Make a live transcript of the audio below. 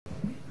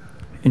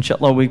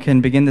Inshallah, we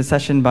can begin the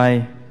session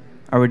by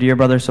our dear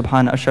brother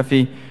Subhaan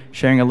Ashrafi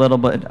sharing a little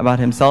bit about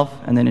himself,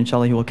 and then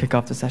inshallah he will kick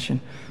off the session.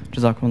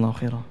 Jazakumullahu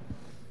khairan.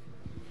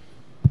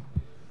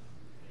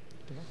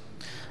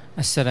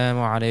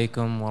 Assalamu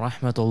alaikum wa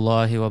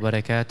rahmatullahi wa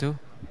barakatuh.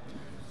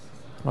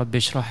 Rabbi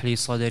shrah li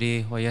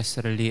sadri wa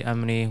yassir li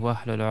amri wa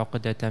hlul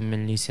uqdatan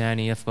min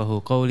lisani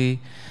yafqahu qawli.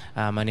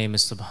 My name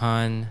is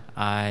Subhaan.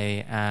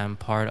 I am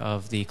part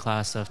of the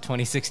class of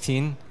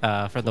 2016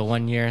 for the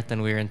 1 year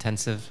Tanweer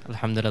Intensive,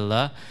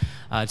 alhamdulillah.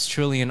 It's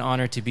truly an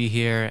honor to be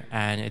here,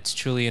 and it's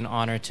truly an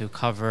honor to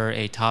cover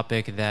a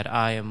topic that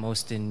I am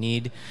most in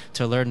need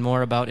to learn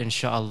more about,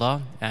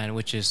 inshallah, and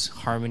which is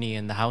harmony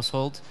in the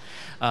household.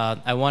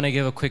 I want to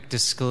give a quick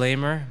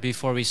disclaimer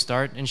before we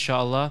start,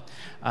 inshallah.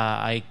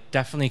 I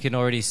definitely can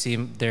already see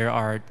there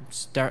are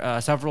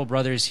several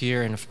brothers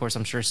here, and of course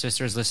I'm sure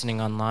sisters listening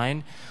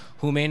online,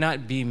 who may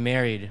not be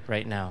married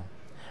right now.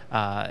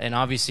 And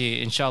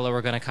obviously, inshallah,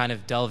 we're going to kind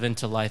of delve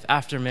into life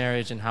after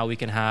marriage and how we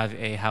can have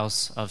a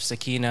house of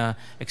sakina,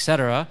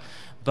 etc.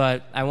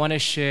 But I want to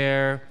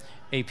share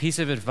a piece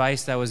of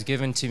advice that was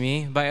given to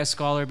me by a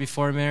scholar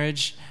before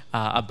marriage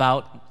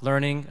about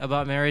learning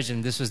about marriage,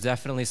 and this was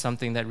definitely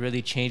something that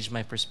really changed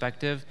my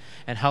perspective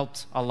and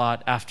helped a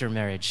lot after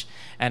marriage.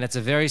 And it's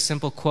a very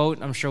simple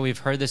quote. I'm sure we've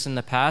heard this in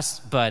the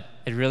past, but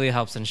it really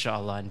helps,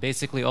 inshallah. And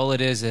basically all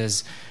it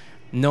is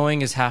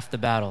knowing is half the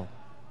battle,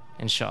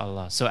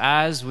 inshallah. So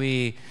as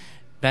we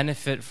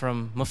benefit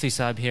from Mufti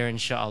Sahib here,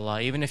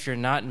 inshallah, even if you're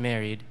not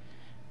married,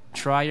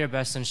 try your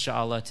best,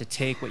 inshallah, to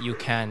take what you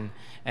can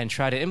and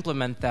try to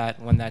implement that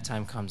when that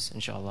time comes,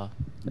 inshallah.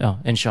 Oh,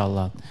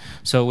 inshallah.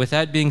 So with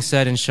that being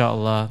said,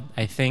 inshallah,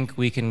 I think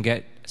we can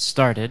get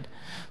started.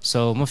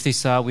 So Mufti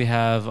Sahib, we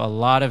have a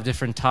lot of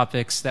different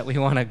topics that we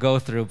want to go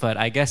through, but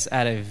I guess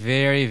at a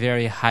very,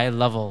 very high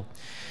level,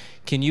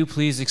 can you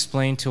please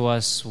explain to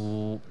us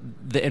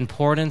the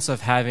importance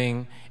of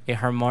having a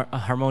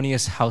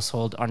harmonious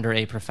household under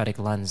a prophetic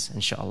lens,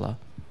 inshallah?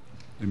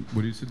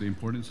 What do you say, the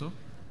importance of?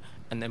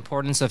 And the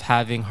importance of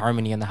having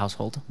harmony in the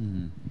household.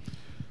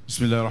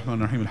 Bismillah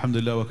ar-Rahman ar-Rahim.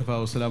 Alhamdulillah wa kafa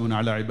wa salamun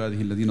ala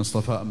ibadihi alladhina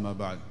istafa amma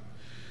ba'd.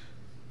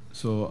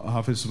 So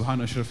Hafiz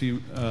Subhaan Ashrafi,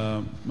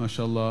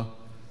 mashallah,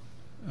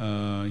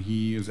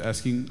 he is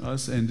asking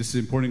us, and this is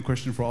an important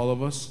question for all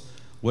of us.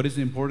 What is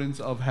the importance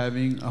of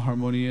having a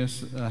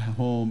harmonious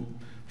home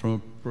from a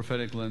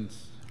prophetic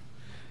lens?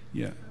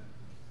 Yeah.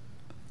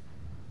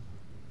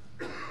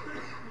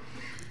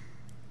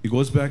 It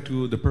goes back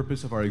to the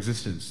purpose of our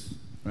existence,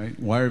 right?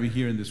 Why are we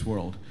here in this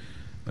world?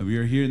 We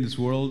are here in this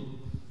world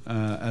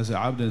as a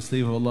abd and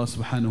slave of Allah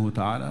subhanahu wa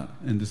ta'ala,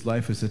 and this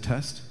life is a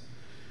test.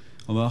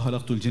 وَمَا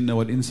خَلَقْتُ الْجِنَّ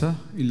وَالْإِنسَ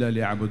إِلَّا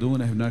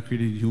لِيَعْبُدُونَ I have not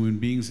created human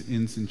beings,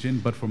 ins and jinn,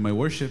 but for my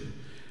worship.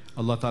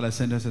 Allah Ta'ala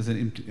sent us as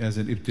an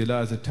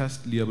ibtila, as a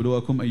test,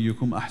 لِيَبْلُوَكُمْ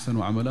أَيُّكُمْ أَحْسَنُ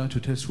عَمَلًا, to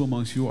test who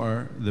amongst you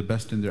are the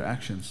best in their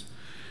actions.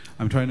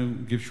 I'm trying to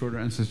give shorter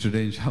answers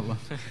today, inshallah.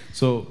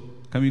 So,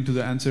 coming to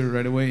the answer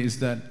right away is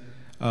that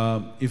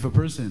if a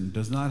person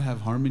does not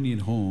have harmony at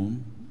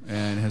home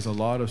and has a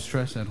lot of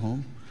stress at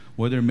home,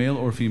 whether male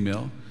or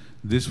female,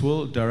 this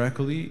will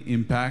directly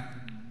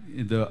impact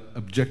the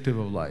objective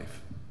of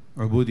life,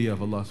 ubudiyya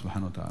of Allah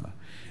subhanahu wa ta'ala.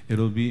 It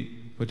will be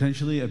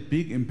potentially a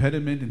big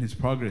impediment in his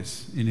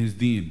progress in his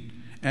deen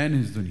and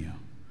his dunya,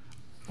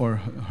 or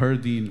her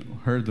deen,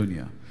 her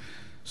dunya.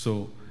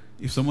 So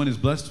if someone is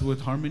blessed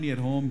with harmony at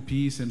home,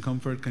 peace and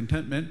comfort,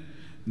 contentment,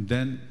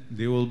 then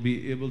they will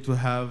be able to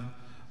have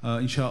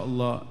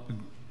inshallah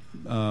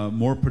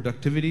more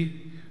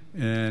productivity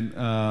and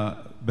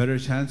better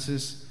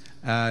chances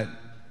at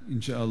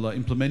inshallah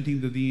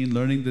implementing the deen,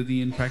 learning the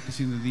deen,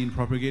 practicing the deen,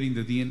 propagating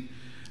the deen,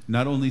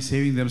 not only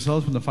saving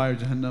themselves from the fire of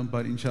Jahannam,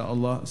 but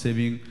inshallah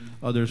saving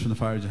others from the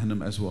fire of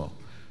Jahannam as well.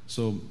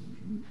 So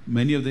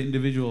many of the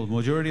individuals,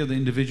 majority of the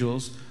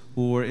individuals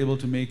who were able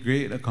to make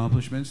great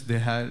accomplishments, they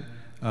had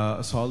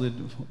a solid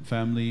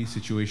family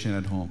situation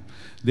at home.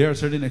 There are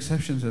certain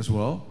exceptions as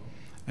well,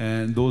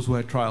 and those who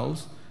had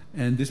trials,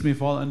 and this may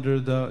fall under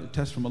the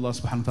test from Allah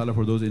subhanahu wa ta'ala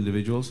for those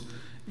individuals.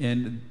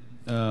 And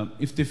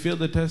if they failed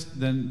the test,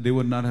 then they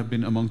would not have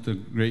been among the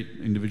great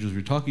individuals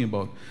we're talking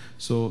about.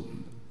 So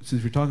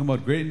since we're talking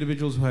about great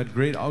individuals who had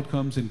great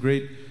outcomes and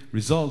great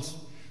results,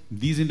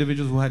 these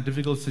individuals who had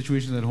difficult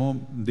situations at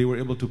home, they were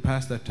able to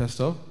pass that test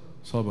of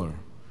sabr.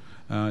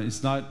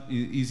 It's not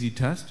an easy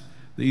test.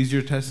 The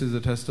easier test is the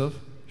test of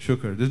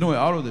shukr. There's no way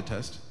out of the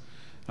test,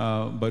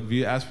 but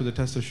we ask for the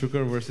test of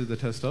shukr versus the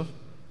test of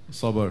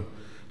sabr.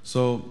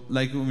 So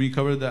like when we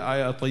covered the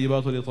ayah,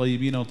 الطيبات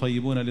للطيبين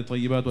والطيبون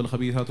للطيبات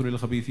والخبيثات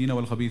للخبيثين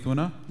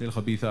والخبيثون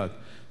للخبيثات.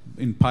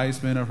 In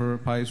pious men are for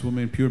pious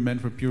women, pure men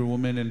for pure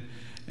women,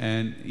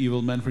 and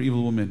evil men for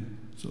evil women.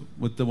 So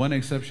with the one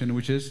exception,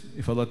 which is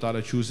if Allah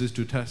Ta'ala chooses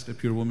to test a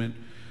pure woman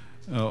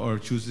or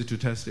chooses to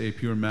test a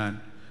pure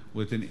man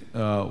with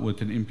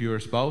an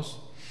impure spouse,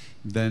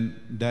 then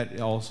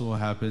that also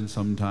happens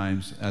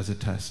sometimes as a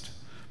test.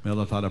 May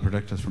Allah Ta'ala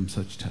protect us from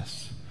such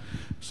tests.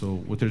 So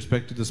with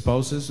respect to the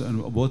spouses,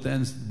 and both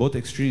ends, both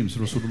extremes,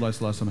 Rasulullah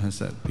ﷺ has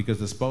said, because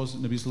the spouse,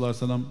 Nabi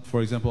ﷺ,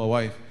 for example, a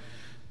wife,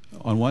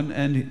 On one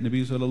end,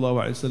 Nabi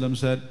sallallahu alayhi wasallam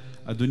said,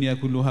 "Ad-dunya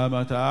kulluha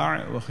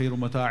mata' wa khayru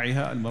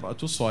mata'iha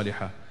al-mar'atu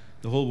as-salihah."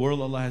 The whole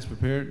world Allah has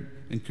prepared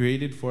and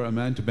created for a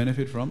man to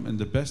benefit from, and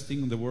the best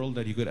thing in the world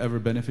that he could ever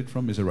benefit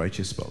from is a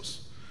righteous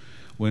spouse.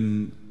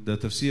 When the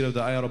tafsir of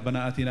the ayah,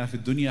 "Rabbana atina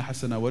fid dunya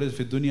hasana," what does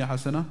fid dunya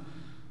hasana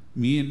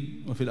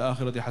mean? Wa fil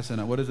akhirati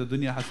hasana. What does the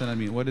dunya hasana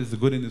mean? What is the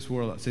good in this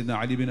world? Sayyidina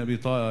Ali bin Abi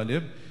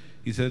Talib,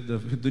 he said the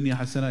fid dunya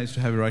hasana is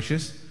to have a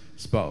righteous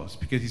spouse,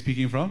 because he's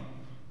speaking from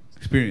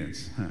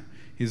experience.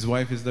 His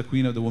wife is the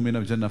queen of the women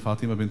of Jannah,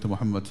 Fatima bint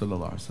Muhammad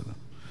sallallahu alaihi wasallam,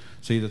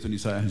 Sayyidatun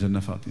Nisa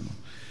Jannah Fatima.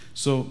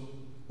 So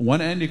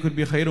one end it could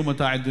be khayru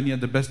mata'id dunya,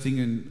 the best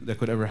thing that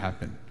could ever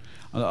happen.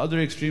 On the other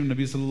extreme,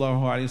 Nabi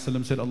sallallahu alayhi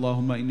wasallam said,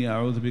 "Allahumma inni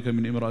a'udhu bika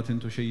min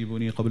imra'atin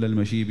tushayyibuni qabla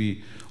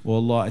al-mashibi." Oh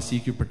Allah, I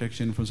seek your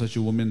protection from such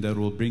a woman that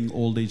will bring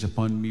old age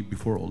upon me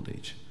before old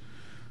age.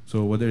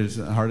 So whether it's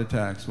heart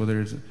attacks,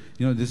 whether it's,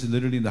 this is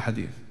literally in the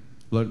hadith,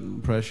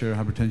 blood pressure,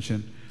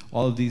 hypertension,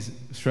 all of these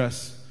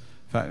stress,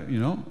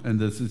 and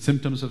the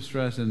symptoms of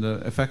stress and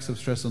the effects of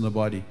stress on the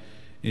body,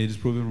 it is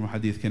proven from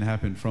hadith can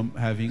happen from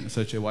having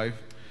such a wife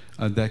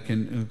that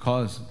can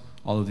cause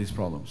all of these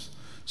problems.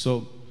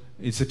 So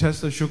it's a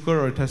test of shukr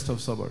or a test of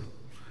sabr.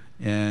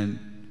 And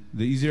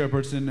the easier a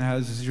person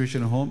has a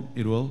situation at home,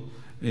 it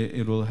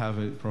will have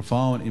a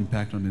profound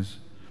impact on his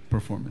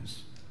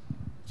performance.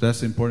 So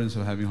that's the importance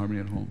of having harmony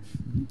at home.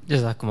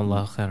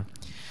 Jazakumullah khair.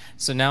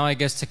 So now I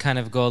guess to kind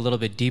of go a little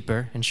bit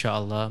deeper,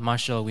 inshallah,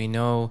 mashallah, we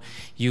know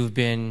you've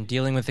been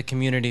dealing with the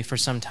community for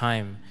some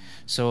time.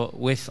 So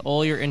with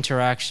all your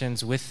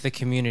interactions with the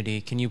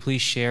community, can you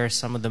please share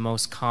some of the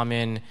most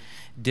common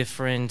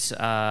different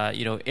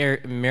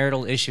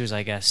marital issues,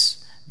 I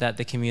guess, that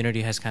the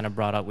community has kind of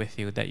brought up with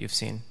you that you've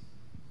seen?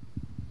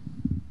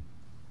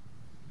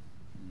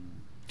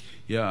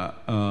 Yeah,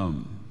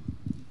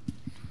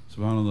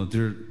 subhanAllah,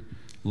 there are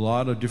a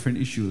lot of different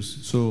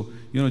issues. So,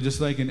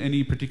 just like in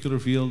any particular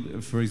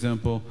field, for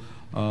example,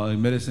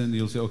 in medicine,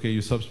 you'll say, okay,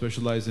 you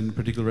subspecialize in a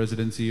particular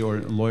residency,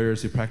 or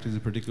lawyers, they practice in a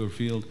particular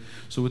field.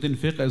 So within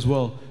fiqh as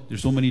well,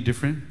 there's so many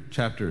different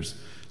chapters.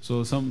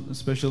 So some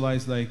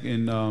specialize like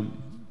in,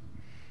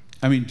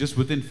 just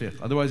within fiqh.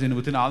 Otherwise,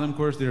 within alim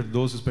course, there are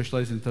those who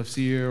specialize in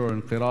tafsir or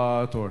in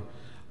qiraat or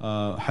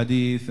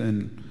hadith,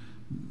 and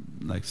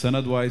like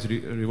sanad-wise,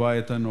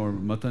 riwayatan or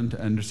matan, to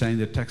understand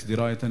the text,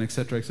 dirayatan,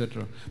 etc.,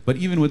 etc. But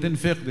even within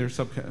fiqh, there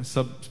are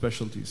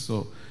sub-specialties.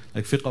 So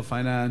like fiqh of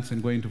finance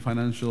and going to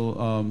financial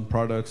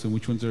products and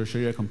which ones are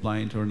sharia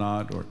compliant or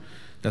not, or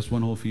that's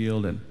one whole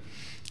field. And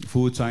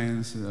food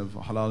science of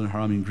halal and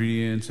haram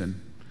ingredients, and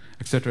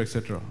etc.,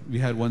 etc. We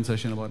had one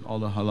session about all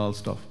the halal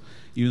stuff.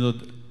 Even though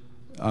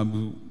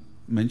I'm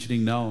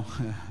mentioning now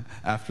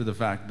after the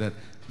fact that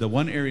the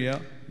one area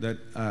that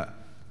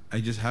I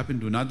just happened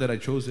to, not that I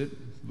chose it,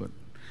 but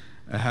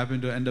I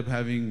happened to end up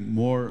having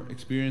more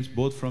experience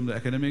both from the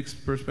academics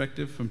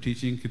perspective, from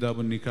teaching Kitab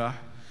al-Nikah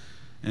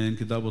and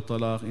Kitab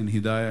al-Talaq in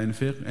Hidayah and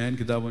Fiqh, and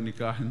Kitab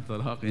al-Nikah and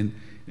Talaq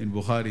in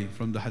Bukhari,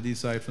 from the hadith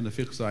side, from the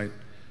fiqh side,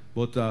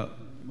 both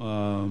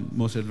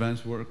most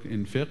advanced work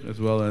in fiqh as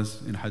well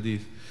as in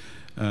hadith,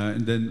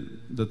 and then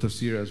the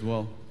tafsir as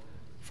well,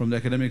 from the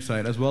academic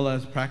side, as well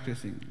as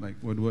practicing. Like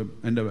what we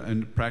end up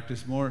and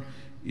practice more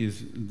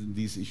is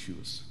these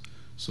issues.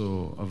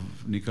 So of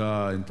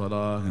nikah and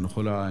talaq and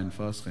khula and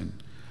fasq, and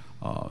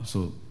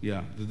so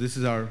yeah, this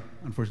is our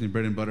unfortunately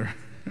bread and butter.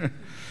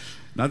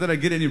 Not that I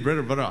get any bread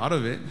or butter out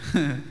of it,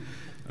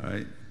 all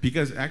right?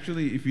 Because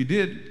actually, if you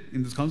did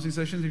in these counseling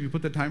sessions, if you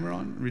put the timer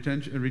on,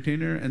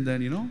 retainer, and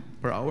then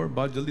per hour,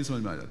 baat jaldi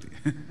samajh mein aa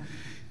jati.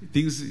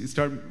 Things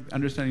start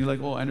understanding. You're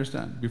like, oh, I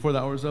understand. Before the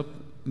hour's up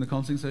in the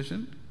counseling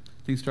session,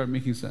 things start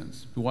making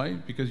sense. Why?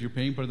 Because you're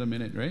paying per the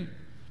minute, right?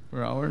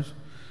 Per hours.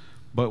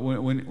 But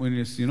when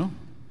it's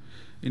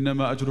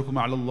إنما أجركم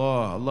على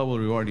الله, Allah will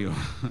reward you.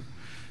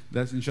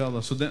 That's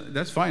inshallah. So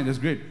that's fine, that's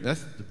great.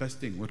 That's the best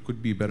thing. What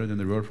could be better than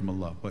the reward from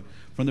Allah? But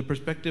from the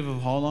perspective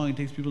of how long it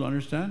takes people to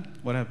understand,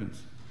 what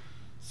happens?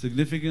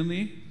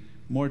 Significantly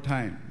more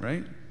time,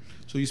 right?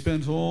 So you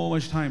spend so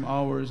much time,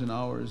 hours and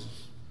hours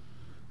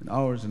and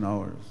hours and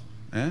hours,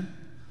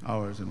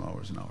 hours and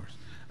hours and hours.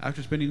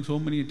 After spending so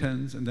many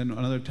tens, and then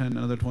another 10,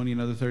 another 20,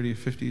 another 30,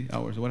 50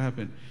 hours, what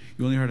happened?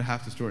 You only heard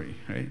half the story,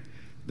 right?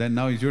 Then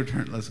now it's your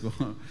turn, let's go.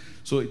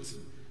 So it's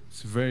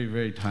a very,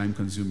 very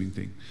time-consuming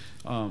thing.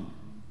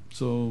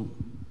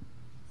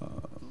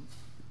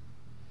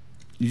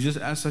 You just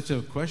asked such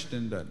a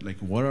question that, like,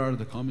 what are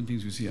the common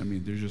things we see? I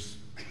mean, there's just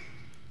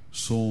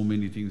so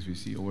many things we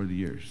see over the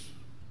years.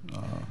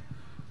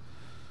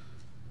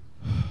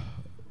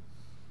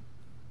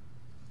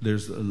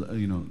 There's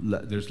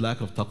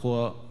lack of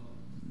taqwa,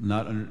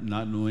 not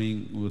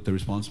knowing what the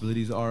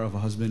responsibilities are of a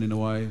husband and a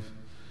wife.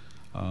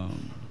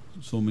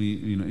 So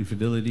many,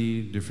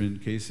 infidelity,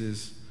 different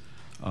cases,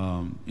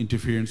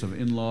 interference of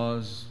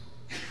in-laws,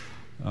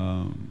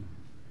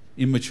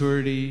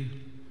 immaturity,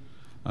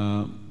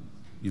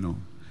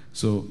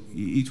 So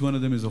each one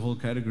of them is a whole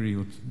category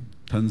with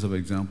tons of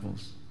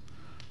examples.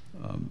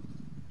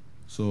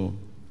 So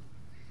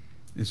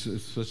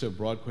it's such a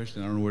broad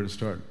question. I don't know where to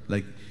start.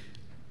 Like,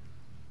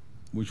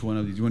 Which one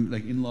of these? You want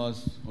like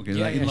in-laws? Okay,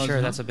 Yeah, like yeah, in-laws sure.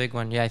 now? That's a big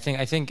one. Yeah, I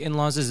think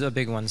in-laws is a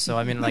big one. So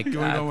I mean, like You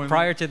wanna know one?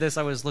 prior to this,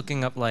 I was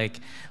looking up like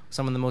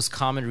some of the most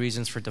common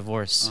reasons for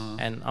divorce,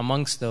 and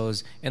amongst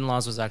those,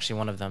 in-laws was actually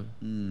one of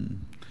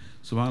them.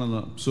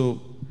 Subhanallah.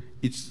 So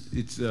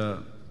it's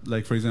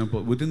like, for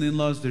example, within the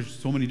in-laws, there's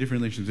so many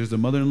different relations. There's the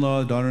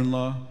mother-in-law,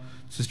 daughter-in-law,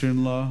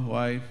 sister-in-law,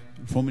 wife.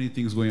 So many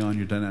things going on,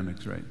 your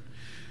dynamics, right?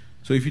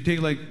 So if you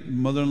take like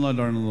mother-in-law,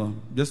 daughter-in-law,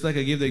 just like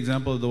I gave the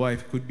example of the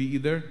wife, could be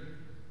either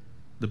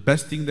the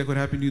best thing that could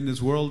happen to you in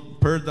this world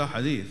per the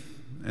hadith,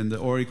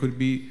 or it could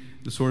be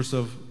the source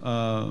of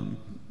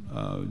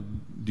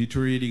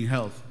deteriorating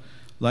health.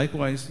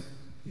 Likewise,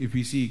 if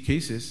we see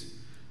cases,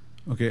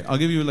 okay, I'll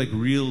give you like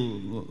real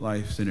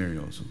life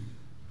scenarios.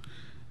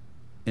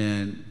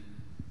 And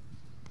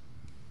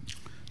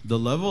the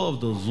level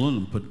of the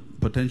zulm,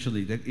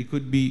 potentially, that it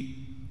could be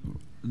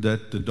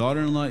that the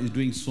daughter-in-law is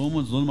doing so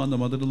much zulm on the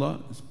mother-in-law,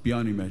 it's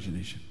beyond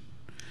imagination.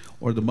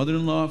 Or the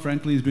mother-in-law,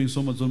 frankly, is doing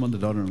so much zulm on the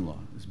daughter-in-law,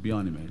 it's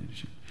beyond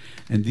imagination.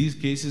 And these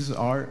cases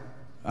are,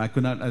 I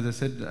could not, as I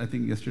said, I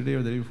think yesterday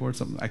or the day before,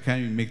 I can't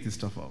even make this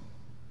stuff up.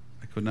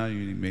 I could not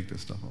even make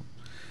this stuff up.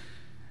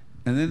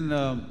 And then,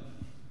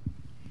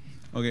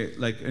 okay,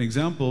 like an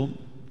example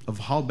of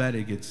how bad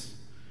it gets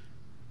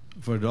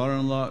for a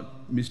daughter-in-law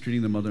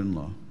mistreating the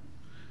mother-in-law.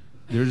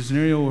 There's a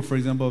scenario where, for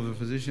example, of a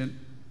physician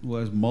who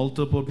has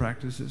multiple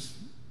practices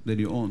that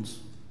he owns,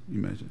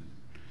 imagine.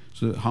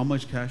 So how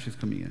much cash is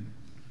coming in?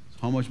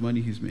 How much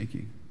money he's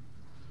making?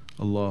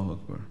 Allahu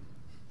Akbar.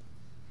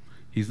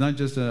 He's not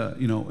just a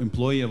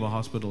employee of a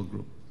hospital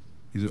group.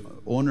 He's an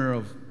owner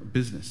of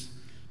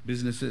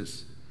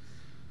businesses.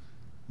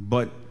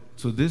 But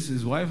so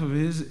his wife of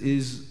his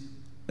is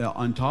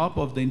on top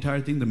of the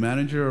entire thing, the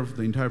manager of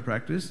the entire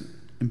practice,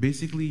 and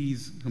basically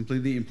he's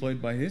completely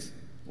employed by his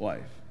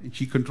wife. And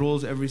she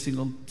controls every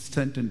single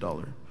cent and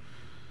dollar.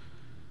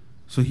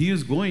 So he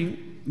is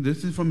going,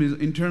 this is from his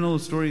internal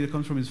story that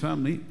comes from his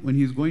family, when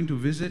he's going to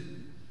visit,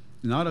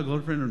 not a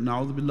girlfriend or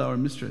na'udhu billah or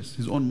mistress,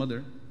 his own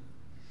mother.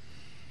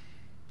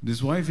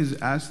 This wife is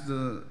asked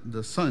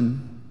the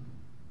son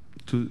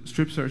to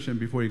strip search him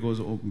before he goes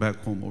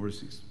back home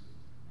overseas,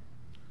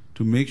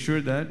 to make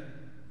sure that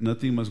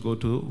nothing must go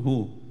to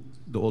who?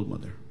 The old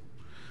mother.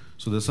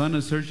 So the son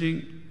is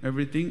searching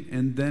everything,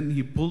 and then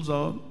he pulls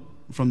out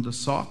from the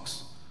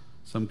socks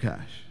some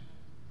cash.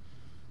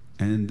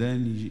 And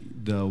then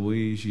the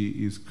way she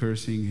is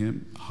cursing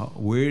him,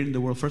 where in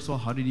the world, first of all,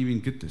 how did he even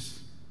get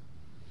this?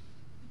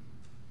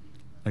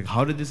 Like,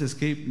 how did this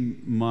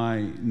escape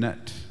my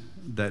net?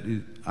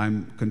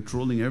 I'm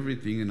controlling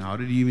everything, and how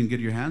did you even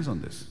get your hands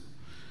on this?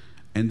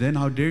 And then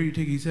how dare you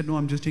take it? He said, no,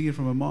 I'm just taking it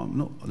from my mom.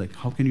 No, like,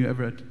 how can you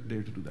ever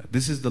dare to do that?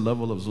 This is the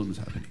level of zulm is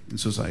happening in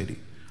society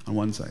on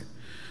one side.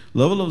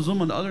 Level of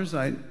zulm on the other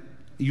side,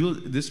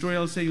 this story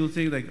I'll say, you'll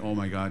say like, oh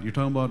my God, you're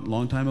talking about a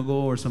long time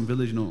ago or some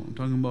village? No, I'm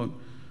talking about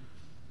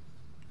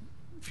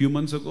a few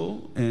months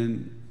ago,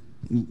 and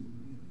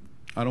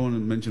I don't want to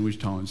mention which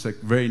town, it's like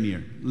very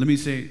near. Let me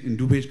say in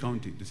DuPage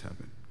County this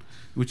happened,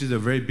 which is a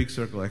very big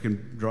circle. I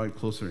can draw it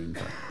closer in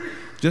fact.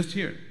 Just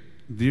here,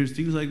 there's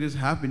things like this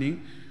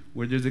happening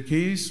where there's a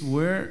case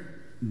where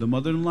the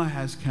mother-in-law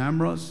has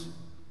cameras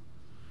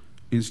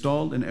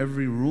installed in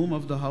every room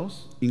of the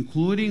house,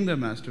 including the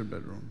master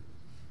bedroom,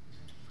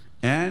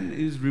 and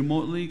is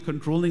remotely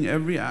controlling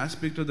every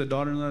aspect of the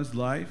daughter-in-law's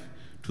life,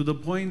 to the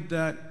point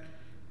that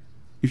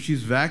if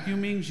she's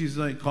vacuuming, she's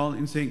like calling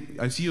and saying,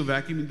 I see you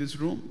vacuuming this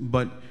room,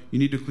 but you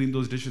need to clean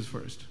those dishes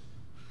first.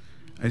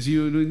 I see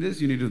you doing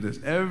this, you need to do this.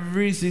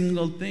 Every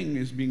single thing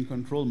is being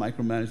controlled,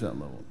 micromanaged at that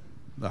level.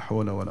 La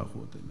hawla wa la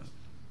quwwata illa billah.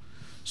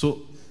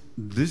 So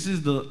this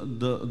is the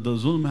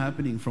zulm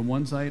happening from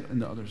one side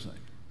and the other side.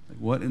 Like,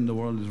 what in the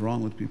world is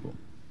wrong with people?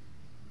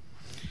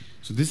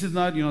 So this is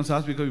not,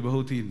 Saas Bhi Kabhi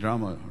Bahuti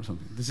drama or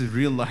something. This is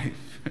real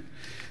life,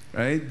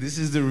 right? This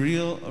is the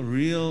real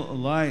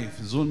life.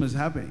 Zulm is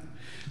happening.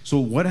 So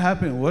what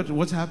happened?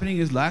 What's happening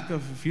is lack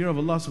of fear of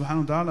Allah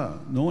subhanahu wa ta'ala.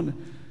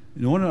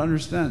 No one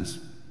understands.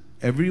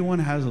 Everyone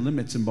has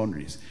limits and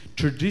boundaries.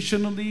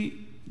 Traditionally,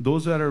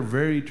 those that are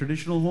very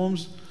traditional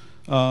homes,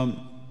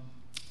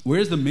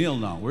 where's the male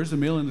now? Where's the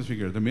male in this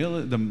figure? The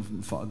male,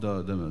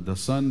 the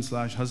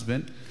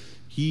son/husband,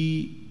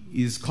 he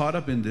is caught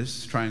up in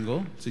this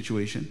triangle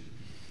situation,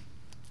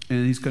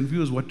 and he's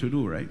confused what to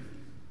do, right?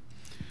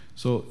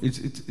 So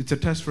it's a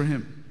test for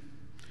him.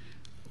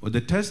 Well,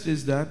 the test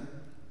is that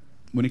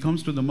when it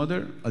comes to the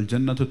mother,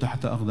 al-jannatu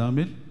tahta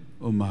aqdamil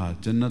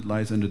ummahat. Jannat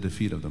lies under the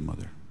feet of the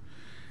mother.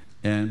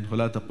 And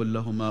وَلَا تَقُلْ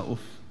لَهُمَا uff.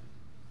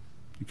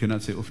 You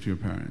cannot say uff to your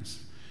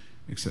parents,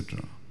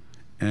 etc.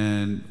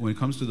 And when it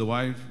comes to the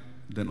wife,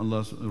 then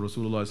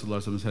Rasulullah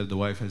said, the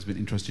wife has been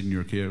interested in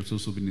your care.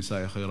 Susu bin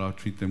nisa'i khayra,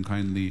 treat them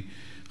kindly.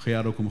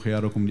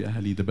 خَيَارُكُمْ li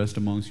ahli. The best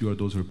amongst you are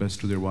those who are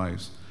best to their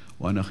wives.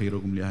 وَأَنَا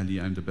خَيْرُكُمْ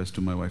لِأَهْلِي. I'm the best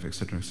to my wife,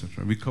 etc.,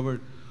 etc. We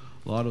covered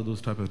a lot of those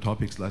type of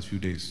topics last few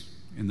days,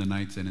 in the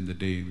nights and in the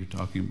day. We're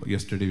talking about,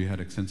 yesterday we had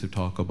extensive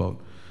talk about,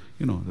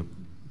 the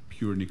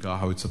pure nikah,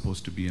 how it's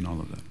supposed to be and all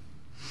of that.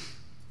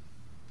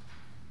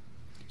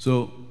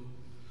 So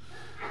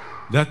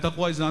That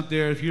taqwa is not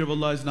there, fear of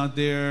Allah is not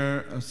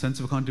there, a sense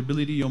of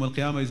accountability, Yawm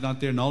al-Qiyamah is not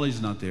there, knowledge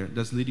is not there.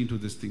 That's leading to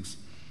these things.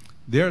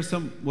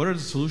 What are the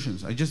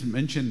solutions? I just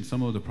mentioned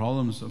some of the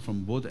problems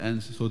from both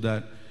ends so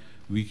that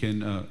we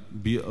can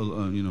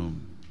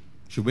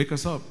should wake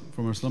us up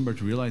from our slumber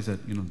to realize that,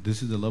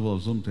 this is the level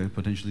of zulm that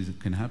potentially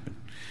can happen.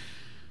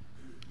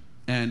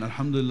 And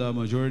alhamdulillah,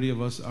 majority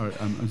of us are,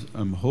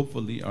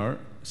 hopefully, are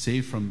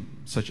safe from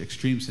such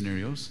extreme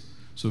scenarios.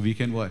 So we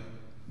can what?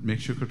 Make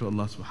shukr to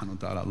Allah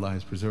subhanahu wa ta'ala. Allah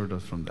has preserved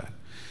us from that.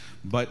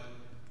 But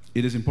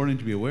it is important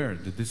to be aware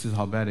that this is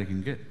how bad it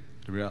can get.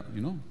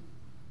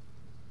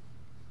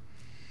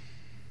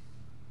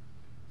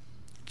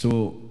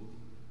 So,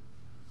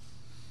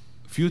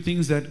 few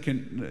things that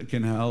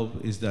can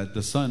help is that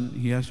the son,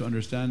 he has to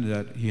understand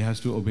that he has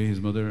to obey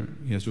his mother,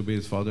 he has to obey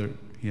his father,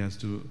 he has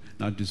to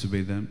not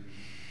disobey them,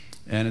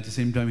 and at the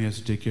same time he has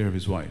to take care of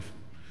his wife.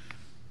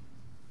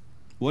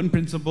 One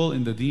principle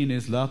in the deen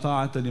is لا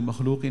طاعة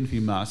لمخلوق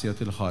في معصية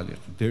الخالق.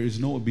 There is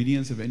no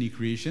obedience of any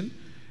creation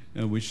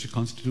which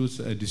constitutes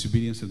a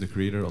disobedience of the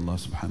Creator, Allah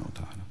subhanahu wa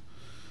ta'ala.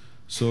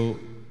 So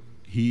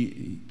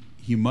he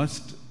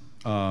must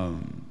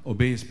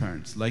obey his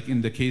parents, like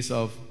in the case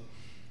of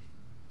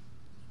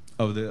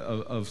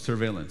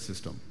surveillance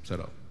system set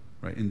up,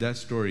 right? In that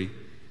story,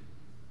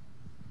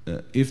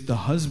 if the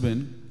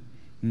husband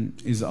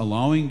is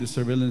allowing the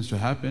surveillance to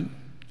happen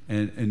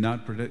and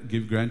not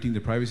granting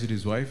the privacy to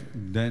his wife,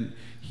 then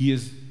he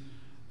is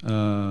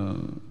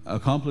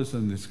accomplice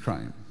in this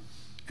crime,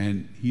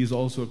 and he is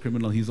also a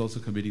criminal. He's also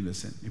committing the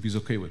sin if he's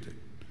okay with it.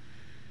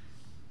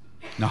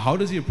 Now, how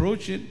does he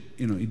approach it?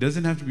 He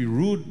doesn't have to be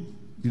rude.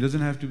 He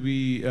doesn't have to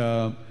be.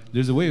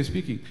 There's a way of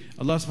speaking.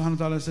 Allah subhanahu wa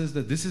ta'ala says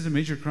that this is a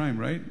major crime,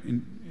 right?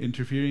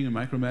 Interfering and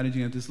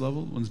micromanaging at this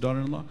level, one's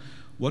daughter-in-law.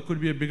 What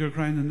could be a bigger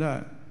crime than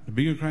that? A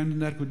bigger crime than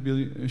that could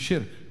be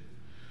shirk.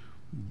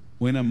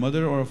 When a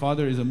mother or a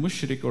father is a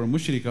mushrik or a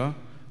mushrika,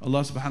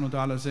 Allah subhanahu wa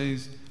ta'ala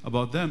says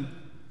about them,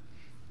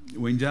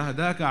 وَإِن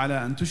جَاهَدَاكَ عَلَىٰ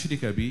أَن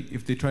تُشْرِكَ بِي,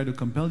 if they try to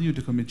compel you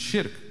to commit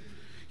shirk.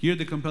 Here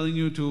they're compelling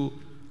you to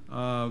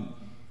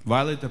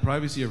violate the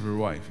privacy of your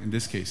wife, in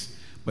this case.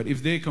 But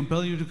if they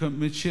compel you to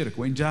commit shirk,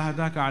 وَإِن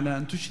جَاهَدَاكَ عَلَىٰ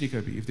أَن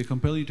تُشْرِكَ بِي, if they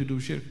compel you to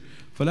do shirk,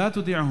 فَلَا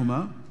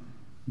تُطِعْهُمَا,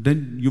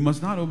 then you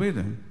must not obey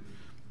them.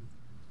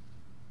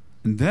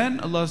 And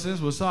then Allah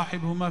says,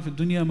 وَصَاحِبْهُمَا فِي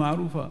الدُّنْيَا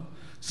مَعْرُوفًا,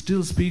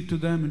 still speak to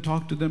them and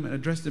talk to them and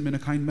address them in a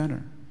kind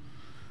manner.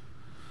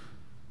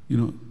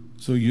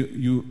 So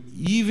you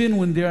even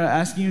when they are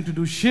asking you to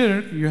do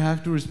shirk, you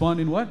have to respond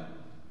in what?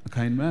 A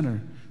kind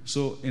manner.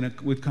 So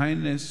with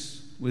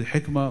kindness, with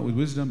hikmah, with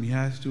wisdom, he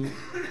has to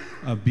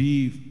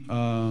be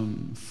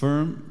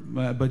firm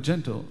but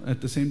gentle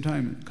at the same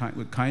time,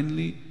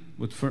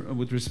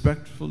 with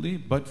respectfully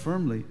but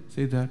firmly.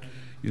 Say that,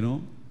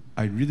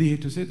 I really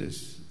hate to say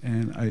this,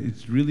 and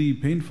it's really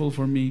painful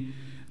for me.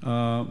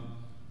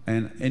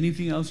 And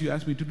anything else you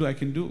ask me to do, I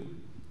can do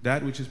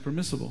that which is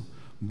permissible.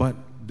 But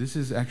this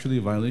is actually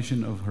a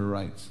violation of her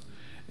rights.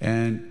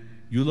 And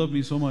you love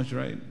me so much,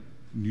 right?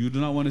 You do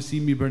not want to see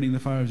me burning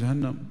the fire of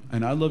Jahannam.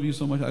 And I love you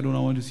so much, I do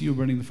not want to see you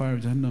burning the fire of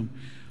Jahannam.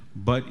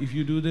 But if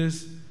you do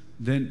this,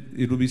 then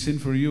it will be sin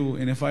for you.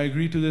 And if I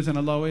agree to this and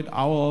allow it,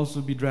 I will also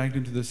be dragged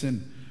into the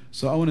sin.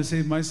 So I want to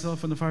save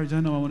myself from the fire of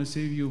Jahannam. I want to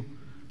save you.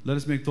 Let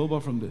us make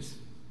tawbah from this.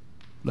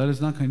 Let us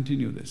not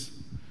continue this.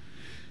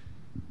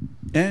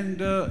 And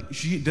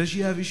does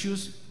she have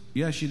issues?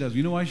 Yeah, she does.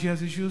 You know why she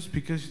has issues?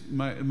 Because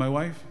my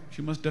wife,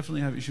 she must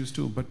definitely have issues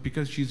too. But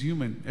because she's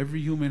human,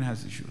 every human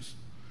has issues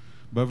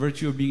by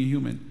virtue of being a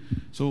human.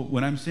 So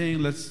when I'm saying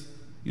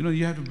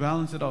you have to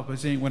balance it off by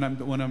saying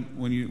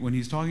when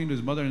he's talking to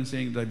his mother and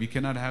saying that we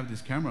cannot have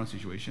this camera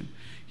situation,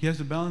 he has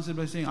to balance it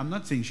by saying, I'm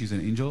not saying she's an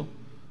angel.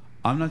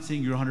 I'm not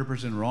saying you're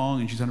 100% wrong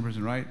and she's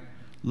 100% right.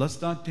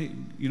 Let's not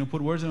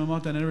put words in my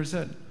mouth that I never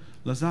said.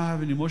 Let's not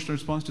have an emotional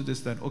response to this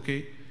that,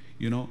 okay,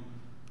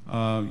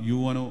 are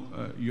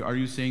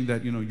you saying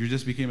that, you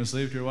just became a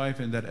slave to your wife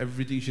and that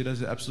everything she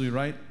does is absolutely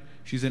right?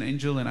 She's an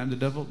angel and I'm the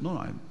devil? No,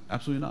 I'm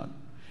absolutely not.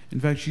 In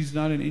fact, she's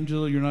not an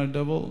angel, you're not a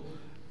devil,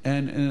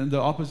 and the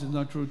opposite is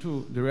not true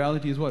too. The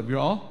reality is what? We're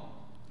all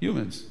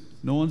humans.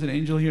 No one's an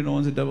angel here, no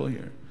one's a devil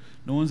here.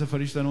 No one's a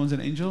farishta, no one's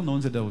an angel, no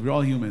one's a devil. We're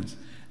all humans.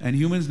 And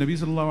humans, Nabi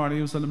sallallahu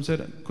alayhi wa sallam said,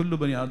 Kullu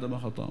bani Adam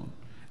khata'un.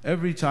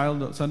 Every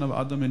child, son of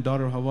Adam and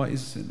daughter of Hawa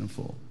is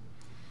sinful.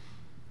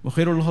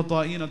 وَخَيْرُ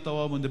الْخَطَائِينَ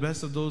التَّوَّابُونَ, and the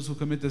best of those who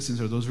commit the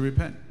sins are those who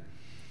repent.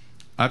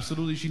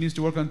 Absolutely, she needs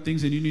to work on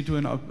things, and you need to,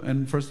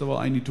 and first of all,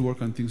 I need to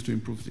work on things to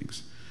improve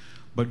things.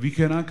 But we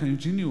cannot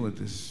continue with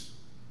this.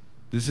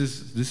 This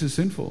is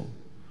sinful.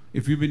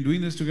 If we've been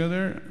doing this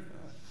together,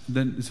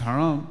 then it's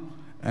haram.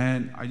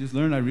 And I just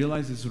learned, I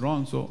realized it's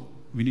wrong, so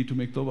we need to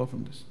make tawbah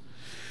from this.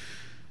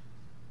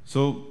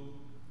 So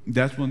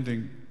that's one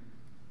thing.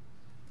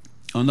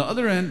 On the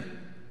other end,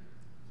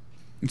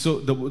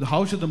 so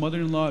how should the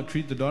mother-in-law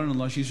treat the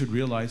daughter-in-law? She should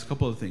realize a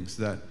couple of things.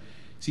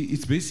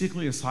 It's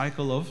basically a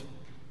cycle of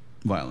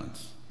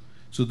violence.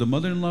 So the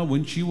mother-in-law,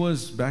 when she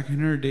was back in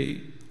her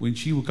day, when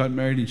she got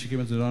married and she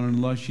came as a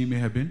daughter-in-law, she may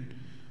have been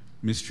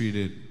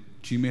mistreated.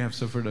 She may have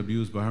suffered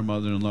abuse by her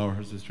mother-in-law or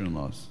her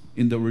sister-in-laws.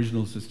 in the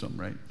original system,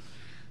 right?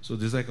 So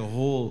there's like a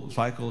whole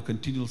cycle,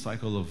 continual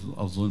cycle of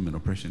zulm and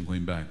oppression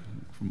going back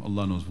from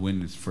Allah knows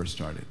when it first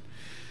started.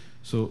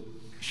 So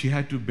she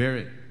had to bear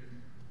it,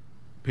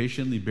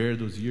 patiently bear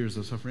those years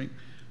of suffering.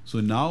 So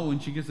now when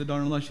she gets the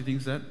daughter-in-law, she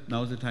thinks that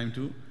now is the time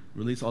to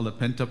release all the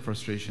pent-up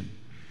frustration.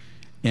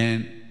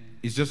 And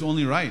it's just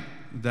only right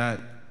that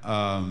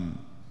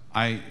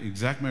I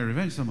exact my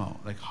revenge somehow.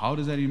 Like, how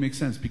does that even make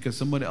sense? Because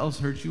somebody else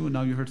hurt you and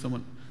now you hurt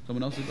someone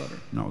else's daughter.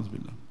 Na'udhu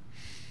billah.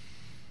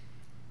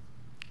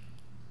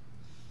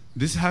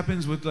 This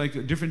happens with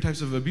like different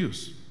types of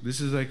abuse. This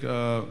is like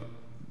a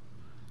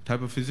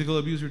type of physical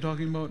abuse we're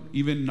talking about.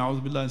 Even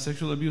na'udhu billah,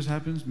 sexual abuse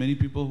happens. Many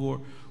people who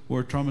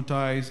are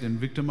traumatized and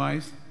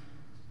victimized,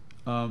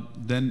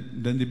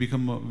 then they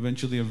become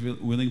eventually a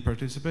willing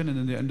participant, and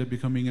then they end up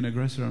becoming an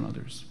aggressor on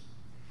others.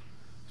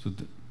 So,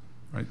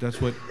 right,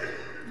 that's what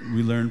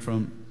we learn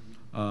from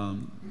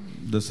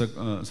the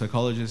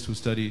psychologists who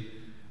study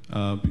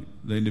the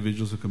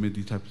individuals who commit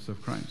these types of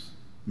crimes.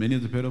 Many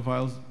of the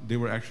pedophiles, they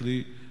were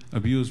actually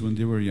abused when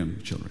they were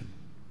young children.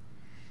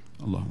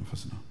 Allahumma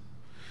fasna.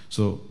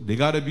 So they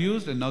got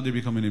abused and now they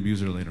become an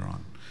abuser later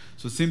on.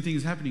 So same thing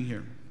is happening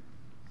here.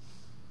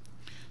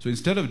 So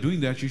instead of doing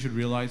that, you should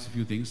realize a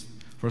few things.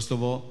 First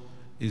of all,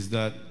 is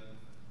that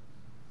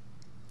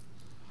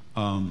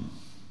how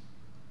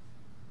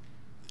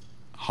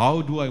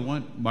do I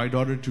want my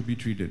daughter to be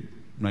treated?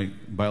 My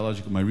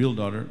biological, my real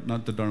daughter,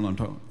 not the daughter I'm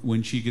talking,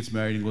 when she gets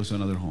married and goes to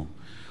another home.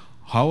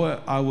 How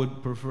I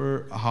would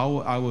prefer, how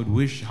I would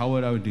wish, how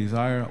I would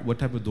desire, what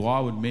type of dua I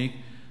would make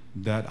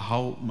that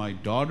how my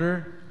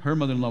daughter, her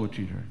mother-in-law would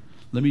treat her.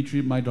 Let me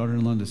treat my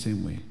daughter-in-law in the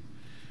same way.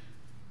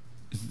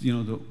 It's, you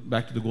know,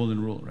 back to the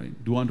golden rule, right?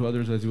 Do unto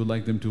others as you would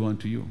like them to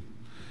unto you.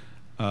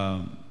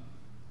 And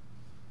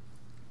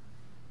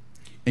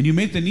you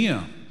make the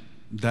niyyah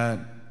that,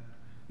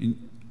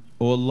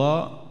 oh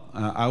Allah,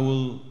 I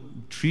will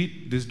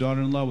treat this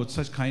daughter-in-law with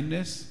such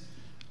kindness,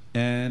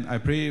 and I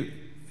pray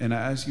and I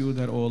ask you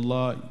that, oh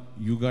Allah,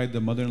 you guide the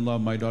mother-in-law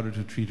of my daughter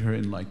to treat her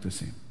in like the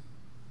same.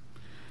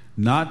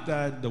 Not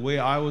that the way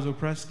I was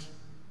oppressed,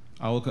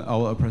 I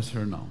will oppress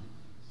her now.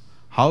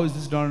 How is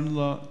this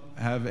daughter-in-law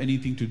have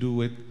anything to do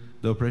with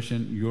the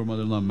oppression your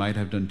mother-in-law might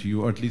have done to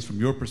you, or at least from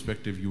your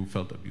perspective you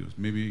felt abused?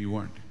 Maybe you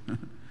weren't.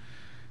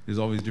 There's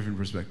always different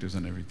perspectives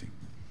on everything.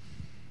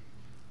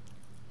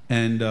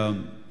 And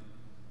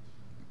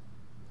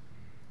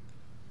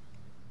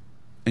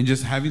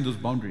just having those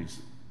boundaries,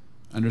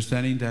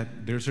 understanding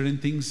that there are certain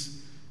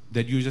things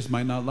that you just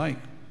might not like.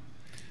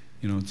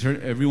 You know,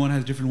 everyone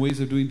has different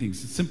ways of doing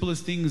things. The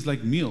simplest things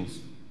like meals,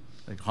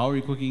 like how are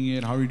you cooking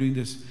it, how are you doing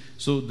this?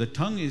 So the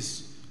tongue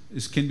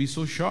can be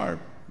so sharp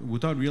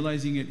without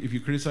realizing it. If you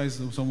criticize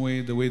some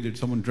way, the way that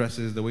someone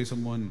dresses, the way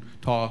someone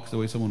talks, the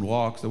way someone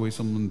walks, the way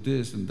someone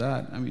this and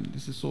that. I mean,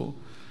 this is so.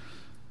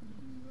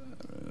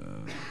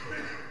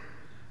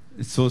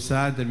 It's so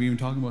sad that we're even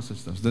talking about such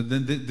stuff.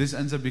 Then this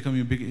ends up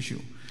becoming a big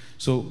issue.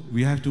 So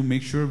we have to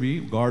make sure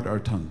we guard our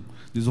tongue.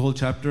 There's a whole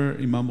chapter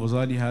Imam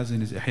Ghazali has in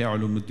his Ihya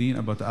Ulumuddin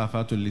about the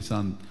afatul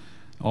lisan,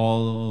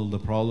 all the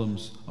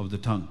problems of the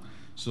tongue.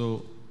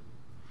 So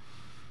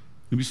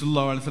Nabi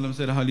sallallahu alaihi wasallam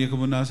said, "Hal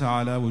yakubun nasa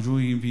ala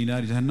wujuhihim fi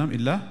nar jahannam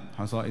illa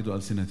hasaidu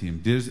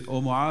alsinatihim." There's,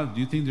 oh Mu'adh,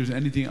 do you think there's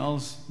anything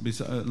else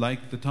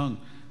like the tongue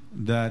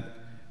that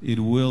it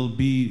will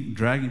be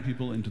dragging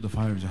people into the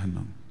fire of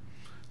Jahannam?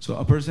 So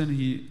a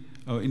person,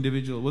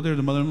 individual, whether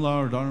the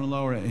mother-in-law or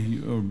daughter-in-law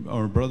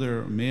or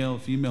brother, male,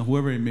 female,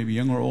 whoever it may be,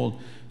 young or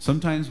old,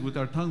 sometimes with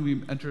our tongue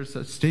we enter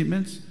such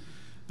statements,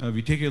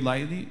 we take it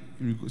lightly,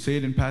 we say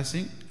it in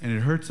passing, and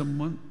it hurts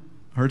someone,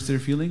 hurts their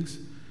feelings,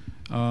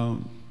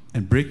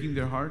 and breaking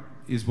their heart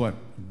is what?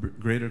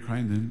 Greater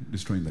crime than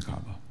destroying the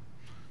Kaaba.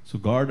 So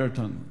guard our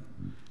tongue.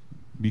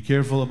 Be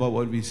careful about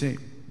what we say.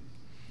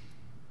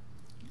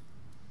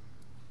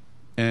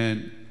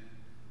 And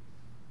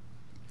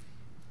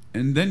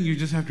then you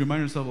just have to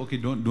remind yourself, okay,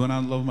 do I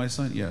not love my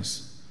son?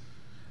 Yes.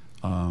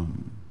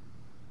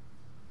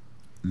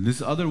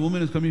 This other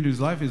woman is coming into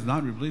his life is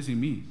not replacing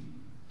me.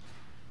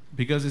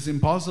 Because it's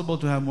impossible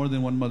to have more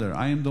than one mother.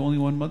 I am the only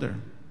one mother.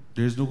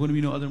 There's not going to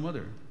be no other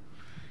mother.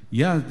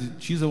 Yeah,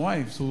 she's a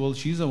wife. So, well,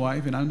 she's a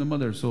wife and I'm the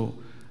mother. So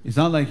it's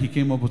not like he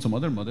came up with some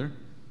other mother.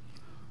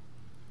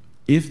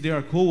 If they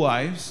are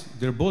co-wives,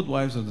 they're both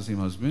wives of the same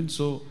husband.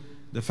 So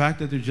the fact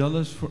that they're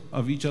jealous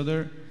of each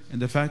other,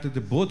 and the fact that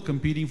they're both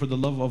competing for the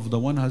love of the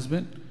one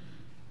husband,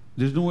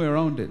 there's no way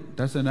around it.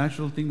 That's a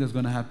natural thing that's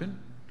going to happen.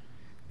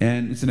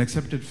 And it's an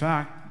accepted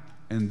fact,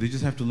 and they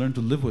just have to learn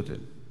to live with it,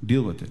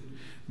 deal with it.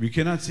 We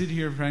cannot sit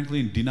here,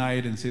 frankly, and deny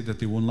it and say that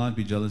there will not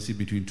be jealousy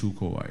between two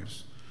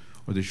co-wives,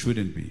 or there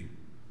shouldn't be.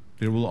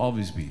 There will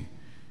always be.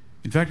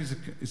 In fact,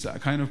 it's a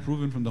kind of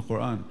proven from the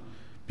Quran,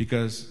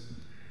 because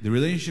the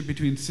relationship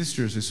between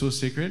sisters is so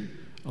sacred.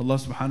 Allah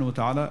subhanahu wa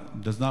ta'ala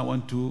does not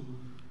want to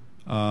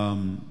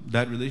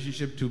that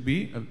relationship to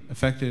be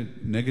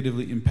affected,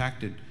 negatively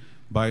impacted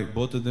by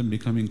both of them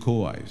becoming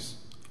co-wives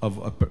of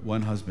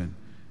one husband.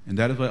 And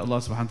that is why Allah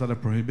subhanahu wa ta'ala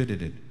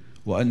prohibited it.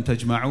 وَأَن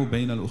تَجْمَعُوا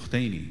بَيْنَ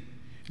الْأُخْتَيْنِ.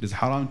 It is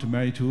haram to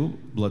marry two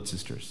blood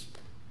sisters.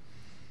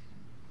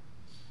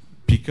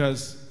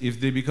 Because if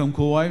they become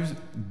co-wives,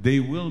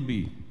 they will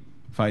be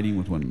fighting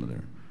with one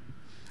another.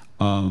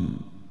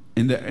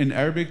 In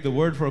Arabic, the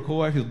word for a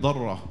co-wife is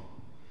darra.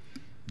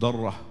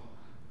 Darra.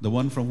 The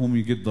one from whom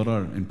you get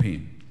darar and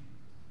pain.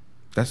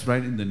 That's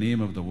right in the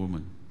name of the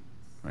woman.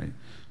 Right?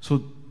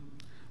 So,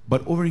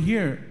 but over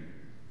here,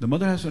 the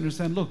mother has to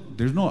understand, look,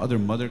 there's no other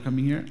mother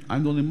coming here.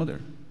 I'm the only mother.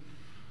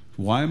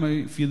 Why am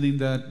I feeling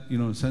that,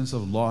 sense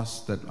of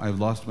loss that I've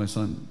lost my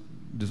son?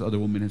 This other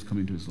woman has come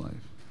into his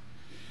life.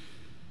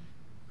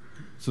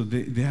 So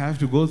they have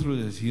to go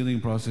through this healing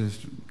process.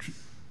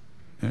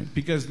 Right?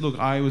 Because look,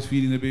 I was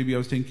feeding the baby, I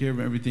was taking care of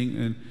everything,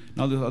 and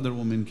now this other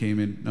woman came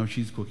in, now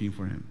she's cooking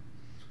for him.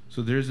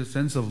 So there's a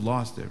sense of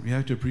loss there. We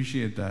have to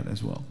appreciate that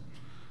as well.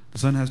 The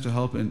son has to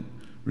help in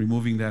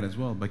removing that as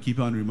well, by keep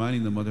on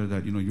reminding the mother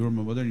that, you're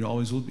my mother and you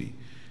always will be.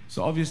 It's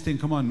an obvious thing,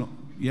 come on, no,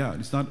 yeah,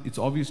 it's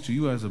obvious to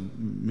you as a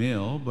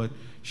male, but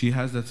she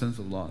has that sense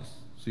of loss.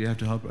 So you have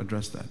to help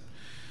address that.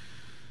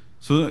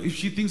 So if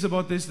she thinks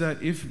about this,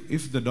 that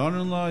if the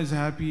daughter-in-law is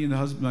happy and the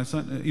husband, my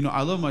son,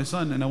 I love my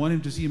son and I want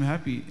him to see him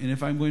happy, and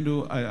if I'm going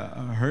to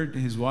hurt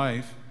his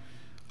wife,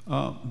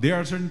 there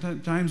are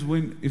certain times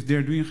when if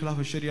they're doing khilaf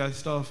al-sharia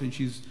stuff and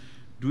she's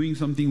doing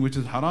something which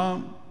is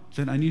haram,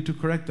 then I need to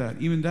correct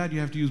that. Even that, you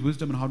have to use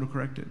wisdom on how to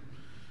correct it.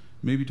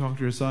 Maybe talk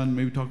to your son,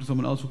 maybe talk to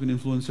someone else who can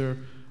influence her,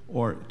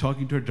 or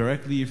talking to her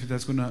directly if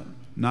that's going to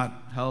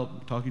not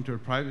help, talking to her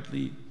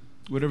privately,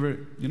 whatever,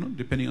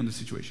 depending on the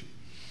situation.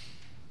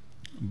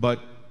 But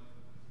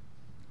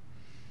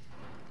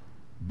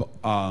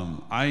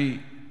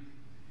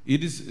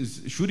it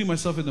is shooting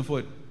myself in the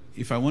foot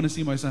if I want to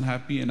see my son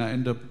happy and I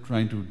end up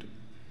trying to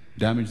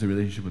damage the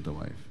relationship with the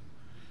wife.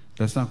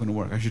 That's not going to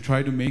work. I should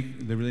try to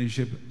make the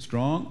relationship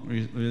strong,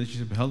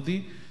 relationship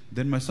healthy,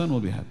 then my son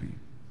will be happy.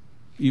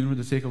 Even for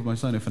the sake of my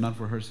son, if not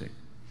for her sake.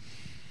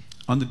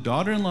 On the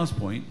daughter-in-law's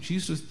point, she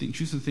used to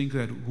think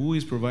that who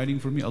is providing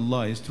for me?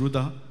 Allah is through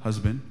the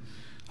husband.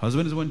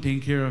 Husband is the one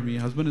taking care of me.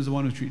 Husband is the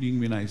one who's treating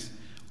me nice.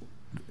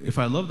 If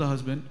I love the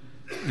husband,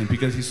 and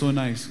because he's so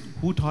nice,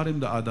 who taught him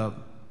the adab?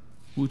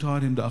 Who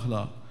taught him the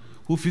akhlaq?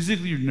 Who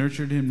physically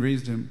nurtured him,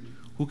 raised him?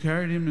 Who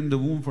carried him in the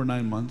womb for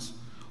 9 months?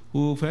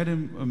 Who fed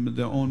him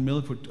their own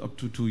milk for up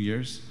to 2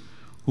 years?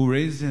 Who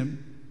raised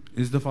him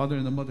is the father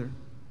and the mother.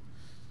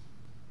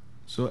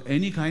 So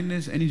any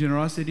kindness, any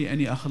generosity,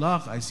 any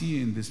akhlaq I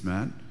see in this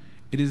man,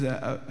 it is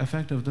an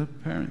effect of the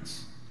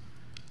parents.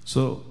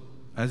 So,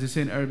 as they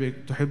say in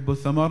Arabic, تُحِبُّ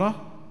الثَّمَرَةِ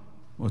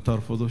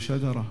وَتَرْفُضُ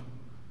الشَّجَرَةِ.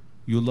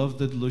 You love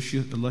the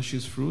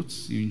luscious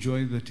fruits, you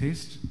enjoy the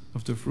taste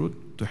of the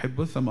fruit, تُحِبُّ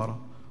الثَّمَرَةِ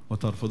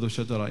وَتَرْفُضُ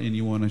الشَّجَرَةِ, and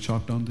you want to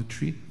chop down the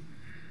tree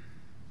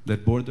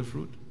that bore the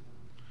fruit.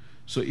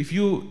 So if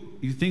you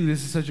think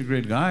this is such a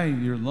great guy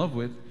you're in love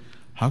with,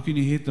 how can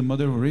you hate the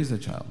mother who raised the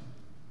child?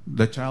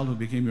 The child who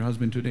became your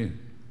husband today?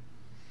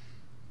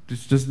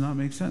 This does not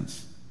make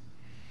sense.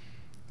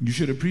 You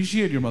should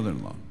appreciate your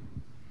mother-in-law.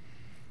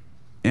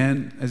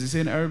 And as they say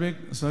in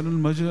Arabic, سَأَلُ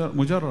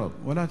الْمُجَرَّبْ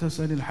وَلَا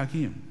تَسْأَلِ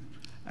الْحَكِيمِ.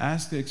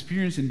 Ask the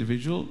experienced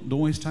individual, don't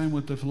waste time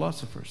with the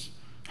philosophers.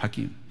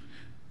 Hakim.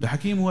 The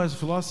Hakim who has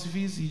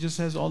philosophies, he just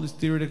has all this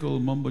theoretical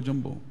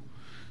mumbo-jumbo.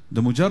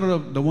 The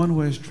Mujarrab, the one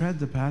who has tread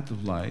the path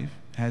of life,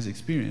 has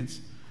experience,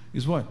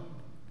 is what?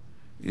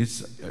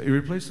 It's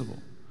irreplaceable.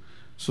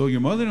 So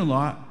your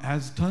mother-in-law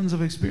has tons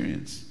of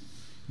experience.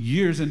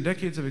 Years and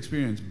decades of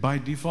experience by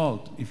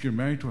default if you're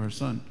married to her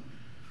son,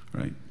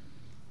 right?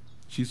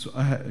 She's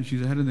ahead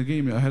of the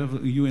game, ahead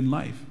of you in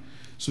life.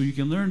 So you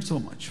can learn so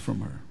much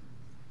from her.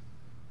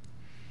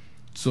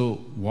 So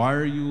why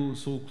are you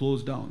so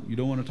closed down? You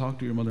don't want to talk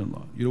to your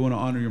mother-in-law. You don't want to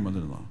honor your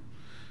mother-in-law,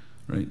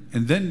 right?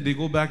 And then they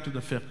go back to the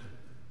fiqh,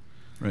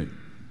 right?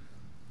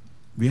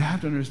 We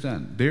have to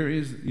understand there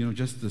is,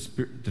 just the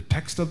spirit, the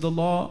text of the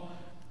law,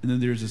 and then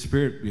there's a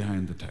spirit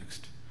behind the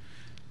text.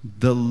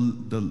 The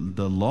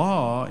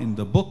law in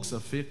the books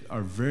of fiqh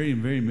are very,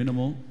 very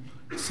minimal,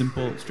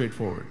 simple,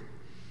 straightforward.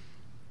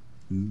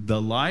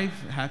 The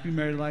life, happy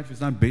married life,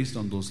 is not based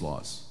on those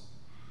laws.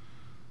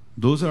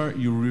 Those are,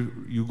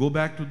 you go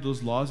back to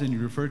those laws and you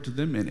refer to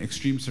them in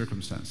extreme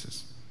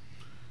circumstances.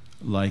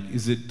 Like,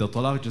 is it the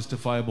talaq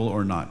justifiable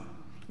or not?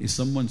 Is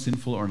someone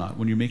sinful or not?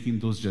 When you're making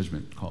those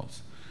judgment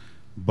calls.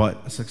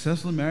 But a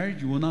successful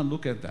marriage, you will not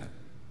look at that.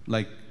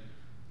 Like,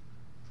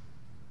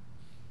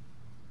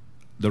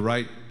 the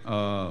right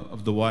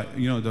of the wife,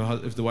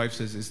 if the wife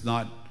says it's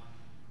not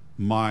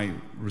my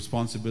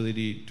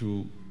responsibility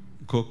to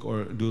cook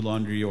or do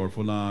laundry or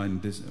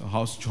fulan, this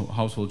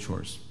household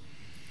chores.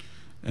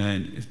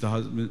 And if the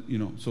husband,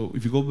 so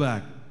if you go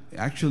back,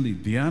 actually,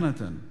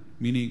 diyanatan,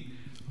 meaning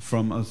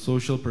from a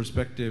social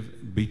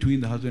perspective between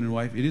the husband and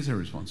wife, it is her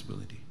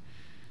responsibility.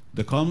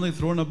 The commonly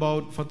thrown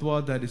about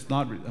fatwa that it's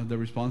not the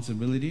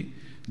responsibility,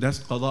 that's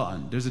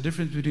qada'an. There's a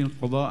difference between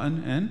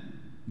qada'an and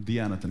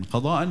diyanatan.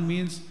 Qada'an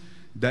means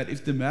that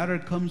if the matter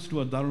comes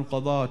to a darul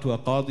qada, to a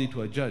qadi,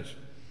 to a judge,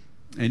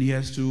 and he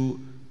has to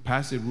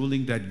pass a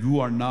ruling that you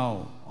are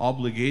now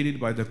obligated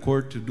by the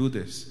court to do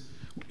this,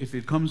 if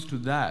it comes to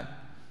that,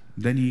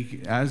 then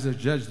he, as a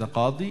judge, the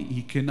qadi,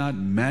 he cannot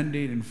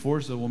mandate and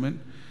force a woman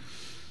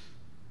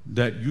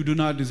that you do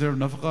not deserve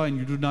nafaqah and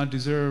you do not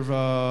deserve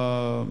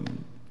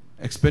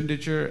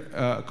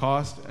expenditure,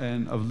 cost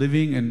and of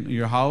living and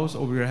your house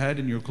over your head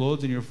and your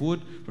clothes and your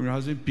food from your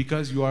husband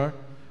because you are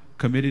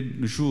committed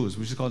nushuz,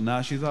 which is called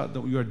nashiza,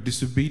 that you are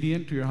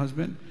disobedient to your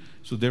husband,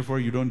 so therefore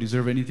you don't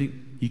deserve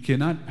anything. He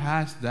cannot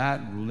pass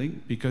that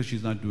ruling because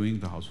she's not doing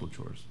the household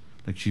chores.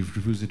 Like she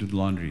refused to do the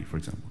laundry, for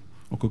example,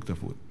 or cook the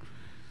food.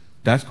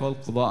 That's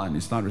called qada'an,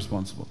 it's not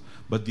responsible.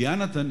 But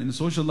diyanatan, in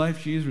social life,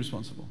 she is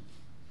responsible.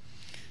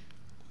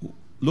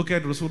 Look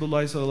at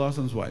Rasulullah sallallahu alaihi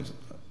wasallam's wives.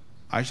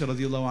 Aisha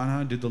radiallahu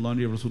anha did the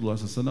laundry of Rasulullah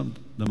sallallahu alaihi wasallam.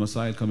 The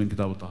Masail come in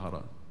Kitab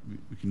al-Tahara.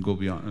 We can go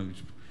beyond,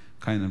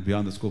 kind of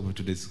beyond the scope of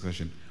today's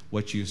discussion.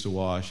 What she used to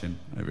wash and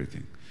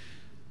everything.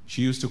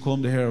 She used to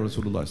comb the hair of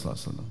Rasulullah sallallahu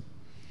alaihi wasallam.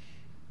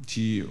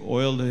 She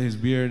oiled his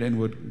beard and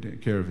would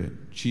take care of it.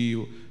 She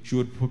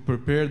would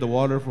prepare the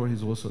water for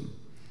his ghusl.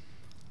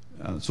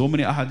 So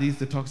many ahadith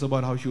that talks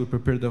about how she would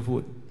prepare the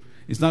food.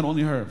 It's not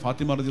only her.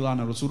 Fatima radiallahu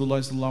anha, Rasulullah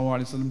sallallahu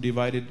alaihi wasallam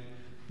divided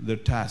the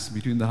task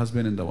between the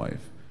husband and the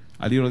wife.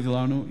 Ali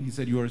radiallahu anhu, he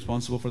said, you are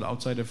responsible for the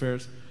outside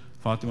affairs.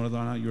 Fatima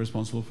radiallahu anha, you are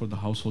responsible for the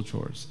household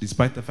chores.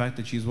 Despite the fact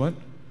that she's what?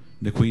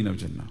 The queen of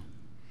Jannah.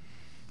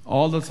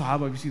 All the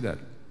Sahaba, we see that.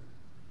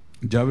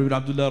 Jabir ibn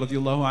Abdullah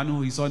radiallahu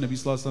anhu, he saw Nabi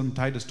sallallahu alaihi wasallam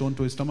tied a stone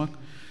to his stomach.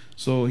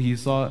 So he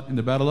saw in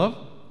the battle of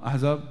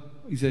Ahzab,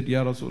 he said,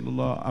 Ya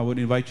Rasulullah, I would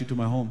invite you to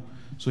my home.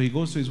 So he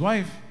goes to his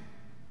wife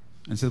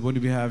and says, what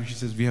do we have? She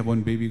says, we have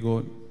one baby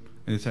goat,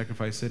 and they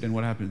sacrifice it. And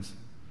what happens?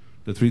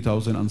 The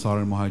 3,000 Ansar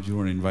and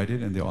Muhajirun are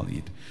invited and they all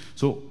eat.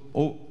 So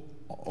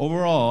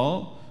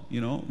overall,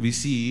 we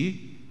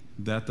see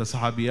that the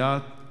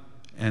Sahabiyat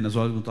and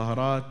Azwaj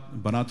Mutaharat,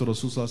 Banatul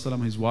Rasul sallallahu alaihi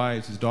wasallam, his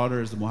wives, his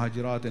daughters, the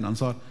Muhajirat and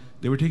Ansar,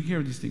 they were taking care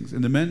of these things.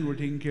 And the men were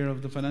taking care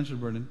of the financial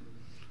burden.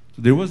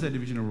 So there was that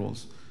division of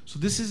roles. So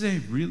this is a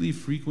really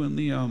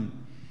frequently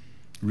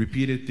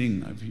repeated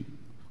thing.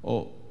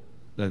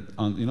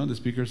 The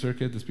speaker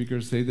circuit, the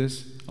speakers say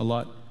this a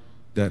lot,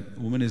 that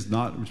woman is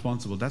not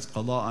responsible. That's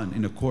qala'an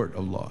in a court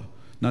of law,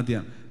 not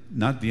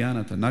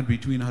diyanatan, not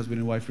between husband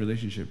and wife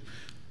relationship.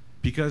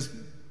 Because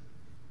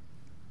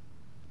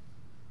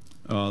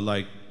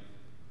like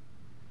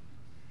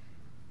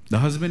the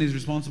husband is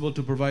responsible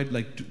to provide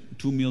like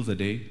two meals a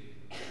day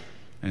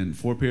and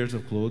 4 pairs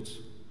of clothes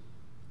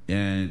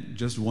and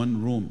just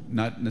one room,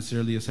 not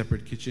necessarily a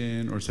separate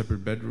kitchen or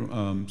separate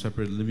bedroom,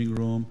 separate living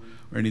room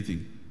or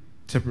anything,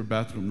 separate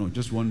bathroom, no,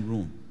 just one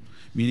room.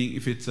 Meaning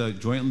if it's a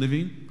joint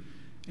living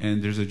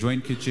and there's a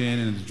joint kitchen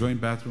and there's joint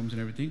bathrooms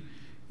and everything,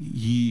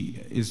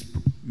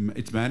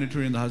 it's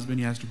mandatory in the husband,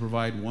 he has to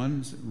provide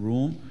one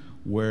room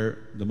where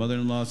the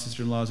mother-in-law,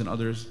 sister-in-laws and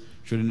others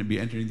shouldn't be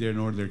entering there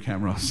nor their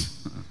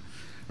cameras.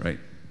 Right?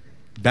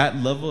 That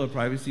level of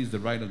privacy is the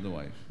right of the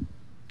wife.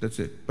 That's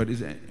it. But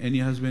is any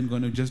husband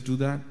going to just do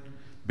that?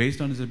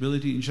 Based on his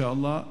ability,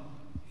 inshallah,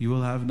 he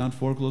will have not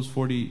 4 clothes,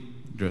 40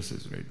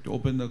 dresses, right? To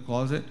open the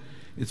closet,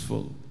 it's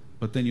full.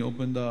 But then you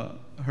open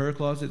her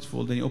closet, it's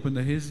full. Then you open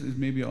his,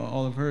 maybe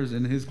all of hers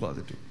in his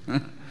closet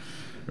too.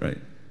 Right?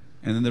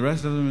 And then the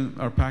rest of them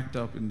are packed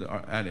up in the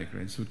attic,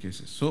 right?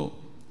 Suitcases. So,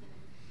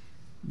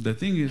 the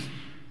thing is,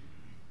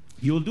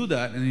 he will do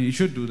that, and he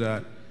should do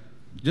that,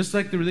 just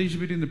like the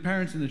relationship between the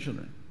parents and the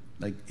children.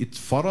 Like, it's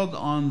farad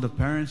on the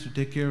parents to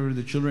take care of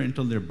the children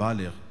until they're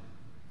baligh.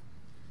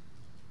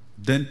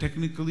 Then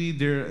technically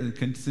they're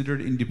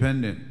considered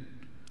independent.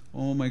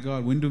 Oh my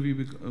God, when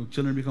do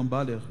children become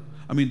baligh?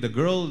 I mean, the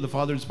girl, the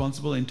father is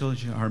responsible until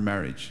her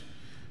marriage.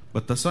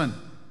 But the son,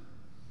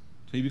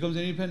 so he becomes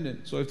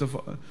independent. So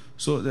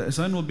the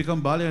son will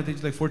become baligh at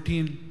age like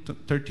 14,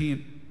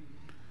 13.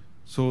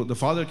 So the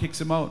father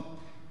kicks him out.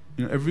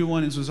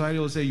 Everyone in society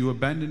will say, you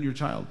abandoned your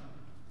child.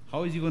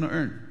 How is he going to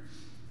earn?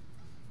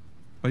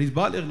 But he's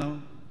baligh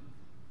now.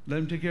 Let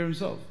him take care of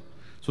himself.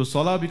 So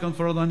salah becomes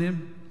farad on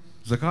him.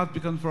 Zakat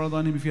becomes farad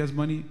on him if he has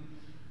money.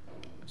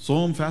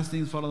 Sawm,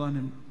 fasting is farad on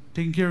him.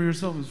 Taking care of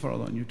yourself is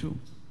farad on you too.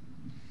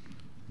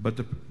 But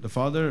the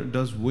father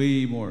does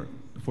way more.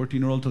 The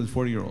 14-year-old to the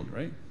 40-year-old,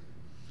 right?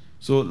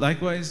 So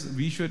likewise,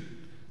 we should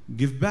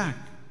give back.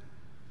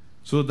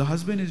 So the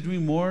husband is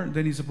doing more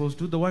than he's supposed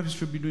to. The wife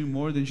should be doing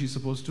more than she's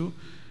supposed to.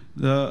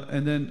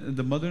 And then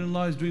the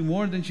mother-in-law is doing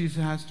more than she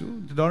has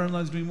to. The daughter-in-law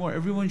is doing more.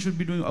 Everyone should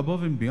be doing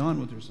above and beyond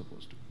what they're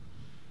supposed to.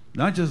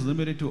 Not just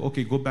limited to,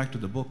 okay, go back to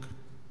the book.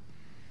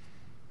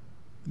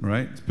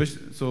 Right?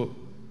 So,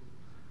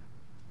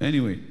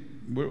 anyway.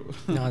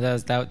 No,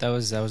 that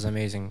was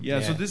amazing.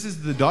 Yeah, so this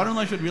is, the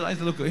daughter-in-law should realize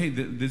that, look, hey,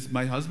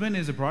 my husband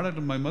is a product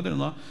of my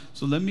mother-in-law,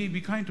 so let me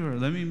be kind to her.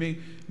 Let me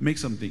make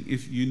something.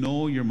 If you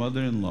know your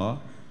mother-in-law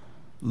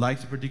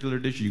likes a particular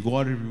dish, you go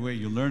out of your way,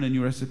 you learn a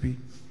new recipe.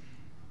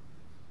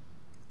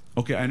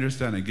 Okay, I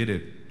understand, I get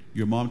it.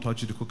 Your mom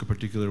taught you to cook a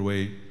particular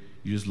way,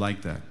 you just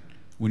like that.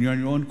 When you're on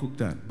your own, cook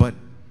that. But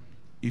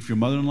if your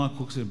mother-in-law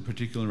cooks a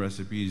particular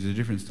recipe, it's a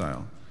different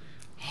style.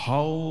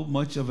 How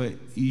much of an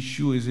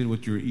issue is it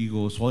with your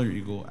ego? Swallow your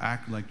ego,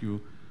 act like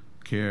you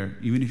care,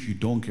 even if you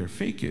don't care.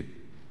 Fake it.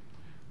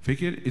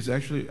 Fake it is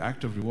actually an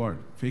act of reward.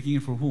 Faking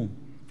it for whom?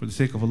 For the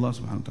sake of Allah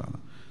subhanahu wa ta'ala.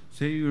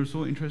 Say you're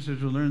so interested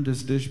to learn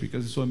this dish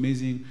because it's so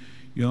amazing.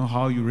 you know,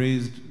 how you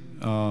raised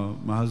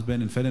my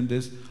husband and fed him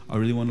this. I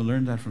really want to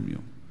learn that from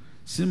you.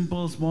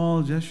 Simple,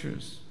 small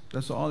gestures.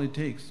 That's all it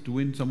takes to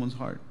win someone's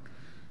heart.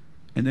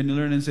 And then you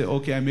learn and say,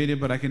 okay, I made it,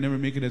 but I can never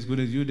make it as good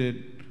as you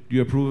did. Do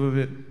you approve of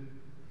it?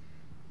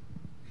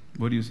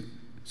 What do you say?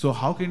 So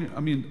how can you, I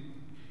mean,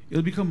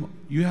 it'll become,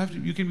 you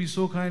can be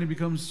so kind, it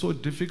becomes so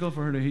difficult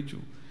for her to hate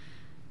you.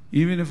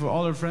 Even if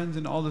all her friends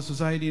and all the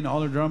society and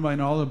all her drama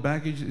and all her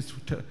baggage is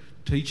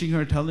teaching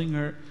her, telling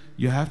her,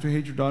 you have to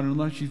hate your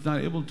daughter-in-law, she's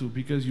not able to,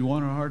 because you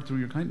won her heart through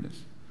your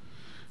kindness.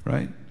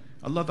 Right?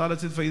 Allah Ta'ala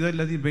said, فَإِذَا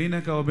الَّذِي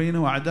بَيْنَكَ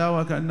وَبَيْنَهُ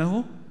عَدَاوَةٌ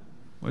كَأَنَّهُ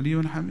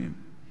وَلِيٌّ حَمِيمٌ.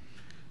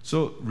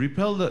 So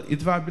repel the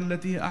idfa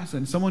billati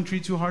ahsan. Someone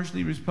treats you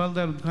harshly, repel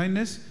that with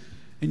kindness,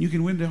 and you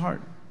can win their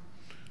heart.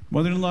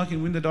 Mother-in-law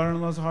can win the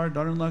daughter-in-law's heart,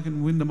 daughter-in-law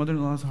can win the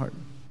mother-in-law's heart.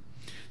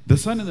 The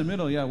son in the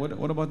middle, yeah,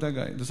 what about that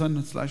guy? The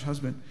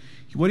son/husband.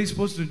 What he's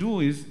supposed to do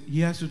is,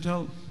 he has to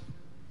tell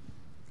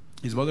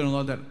his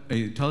mother-in-law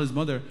that, tell his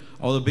mother,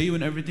 I'll obey you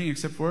in everything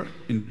except for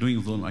in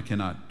doing dhulm, I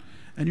cannot.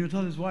 And he'll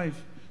tell his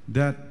wife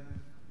that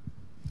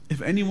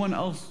if anyone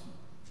else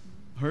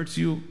hurts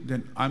you,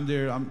 then I'm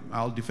there,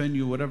 I'll defend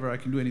you, whatever, I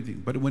can do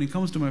anything. But when it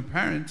comes to my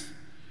parents,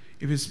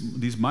 if it's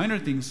these minor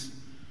things,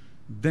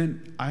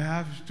 then I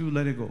have to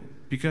let it go,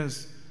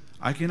 because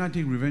I cannot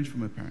take revenge from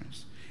my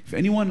parents. If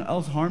anyone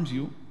else harms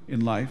you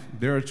in life,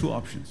 there are two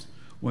options.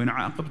 وَإِنْ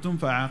عَاقَبْتُمْ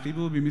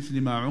فَعَاقِبُوا بِمِثْلِ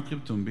مَا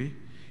عُوقِبْتُمْ بِهِ.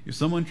 If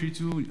someone treats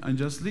you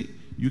unjustly,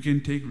 you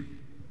can take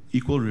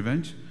equal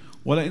revenge.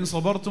 وَلَئِنْ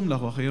صَبَرْتُمْ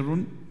لَهُوَ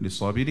خَيْرٌ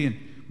لِلصَّابِرِينَ.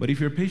 But if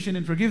you're patient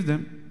and forgive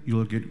them, you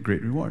will get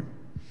great reward.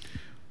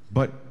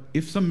 But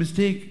if some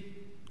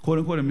mistake, quote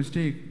unquote a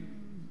mistake,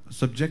 a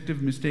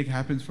subjective mistake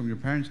happens from your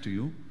parents to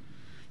you,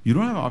 you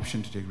don't have an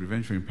option to take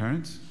revenge from your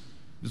parents.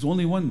 There's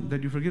only one,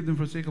 that you forgive them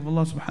for the sake of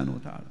Allah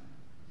subhanahu wa ta'ala.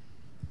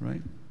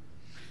 Right?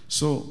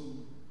 So,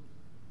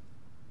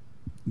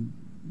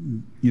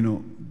 you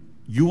know,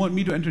 you want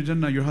me to enter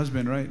Jannah, your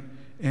husband, right?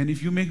 And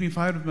if you make me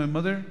fight with my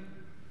mother,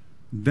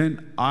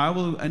 then I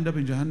will end up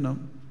in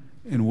Jahannam.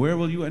 And where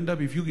will you end up?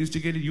 If you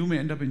instigate it, you may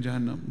end up in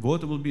Jahannam.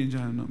 Both will be in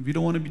Jahannam. We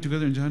don't want to be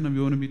together in Jahannam,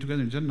 we want to be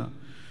together in Jannah.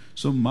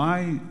 So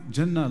my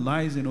Jannah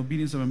lies in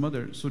obedience of my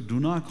mother. So do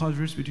not cause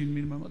rifts between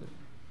me and my mother.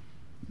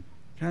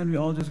 Can we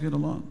all just get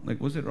along? Like,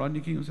 was it Rodney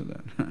King who said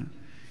that?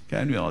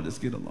 Can we all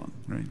just get along,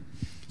 right?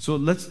 So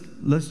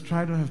let's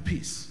try to have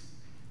peace.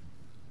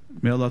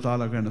 May Allah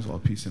Ta'ala grant us all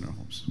peace in our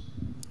homes.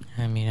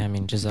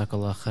 Ameen,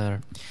 Jazakallah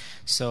khair.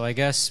 So I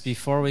guess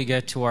before we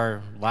get to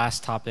our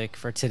last topic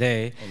for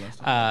today,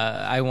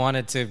 I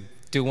wanted to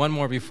do one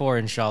more before,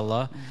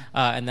 inshallah,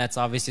 and that's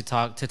obviously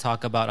to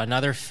talk about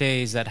another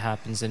phase that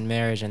happens in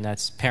marriage, and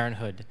that's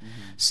parenthood.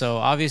 So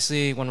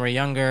obviously, when we're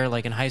younger,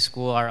 like in high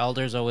school, our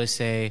elders always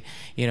say,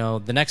 you know,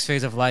 the next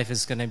phase of life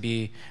is going to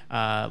be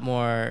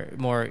more,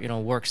 you know,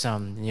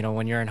 worksome. You know,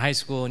 when you're in high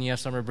school and you have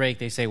summer break,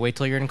 they say wait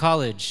till you're in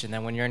college, and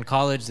then when you're in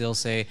college, they'll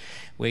say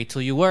wait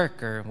till you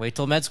work, or wait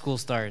till med school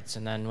starts,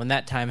 and then when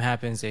that time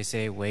happens, they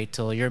say wait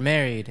till you're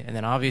married, and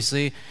then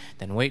obviously,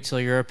 then wait till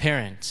you're a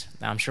parent.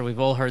 Now, I'm sure we've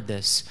all heard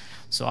this.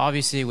 So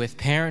obviously with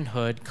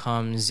parenthood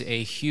comes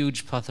a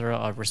huge plethora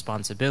of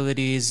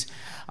responsibilities.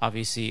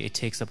 Obviously it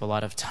takes up a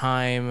lot of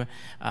time.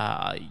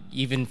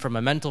 Even from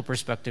a mental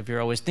perspective,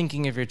 you're always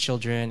thinking of your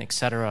children,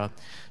 etc.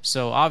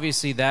 So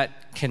obviously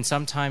that can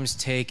sometimes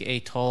take a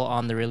toll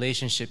on the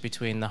relationship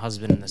between the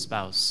husband and the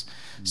spouse.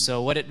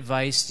 So what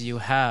advice do you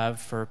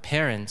have for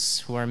parents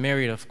who are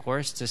married, of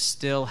course, to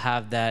still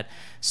have that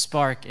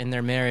spark in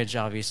their marriage,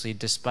 obviously,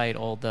 despite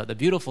all the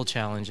beautiful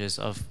challenges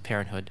of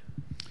parenthood?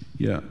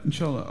 Yeah,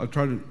 inshallah, I'll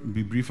try to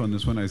be brief on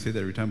this one. I say that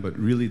every time, but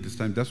really this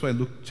time, that's why I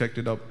checked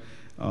it up.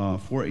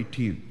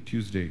 4/18,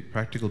 Tuesday,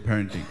 practical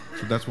parenting.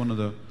 So that's one of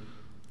the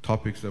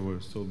topics that we're,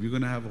 so we're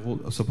going to have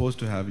supposed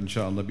to have,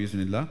 inshallah,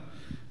 bismillah.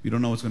 We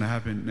don't know what's going to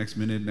happen next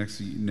minute, next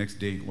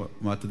day. مَا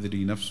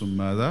تَدْرِي نَفْسٌ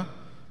مَاذَا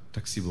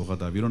تَكْسِبُ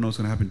غَدًا. We don't know what's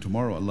going to happen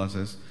tomorrow, Allah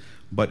says.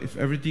 But if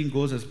everything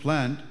goes as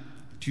planned,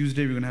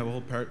 Tuesday we're going to have a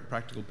whole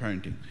practical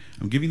parenting.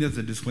 I'm giving this as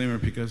a disclaimer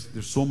because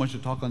there's so much to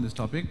talk on this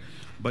topic.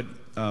 But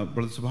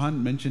Brother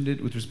Subhaan mentioned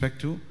it with respect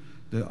to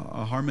the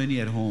harmony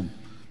at home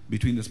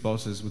between the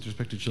spouses with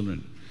respect to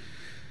children.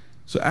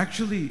 So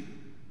actually,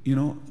 you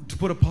know, to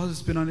put a positive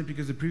spin on it,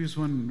 because the previous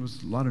one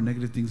was a lot of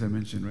negative things I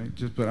mentioned,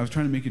 right? But I was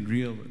trying to make it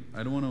real. But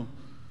I don't want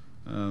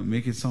to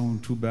make it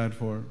sound too bad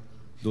for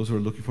those who are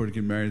looking forward to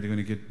get married. They're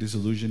going to get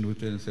disillusioned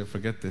with it and say,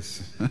 forget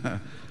this.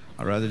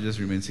 I'd rather just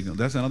remain single.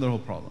 That's another whole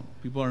problem.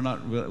 People are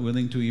not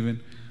willing to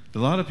even, a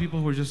lot of people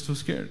who are just so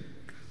scared.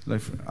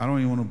 Like, I don't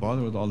even want to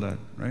bother with all that,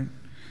 right?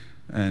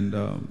 And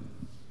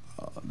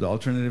the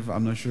alternative,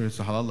 I'm not sure it's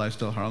a halal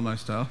lifestyle, haram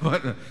lifestyle,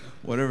 but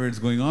whatever is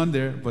going on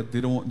there, but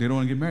they don't want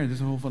to get married. This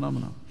is a whole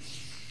phenomenon.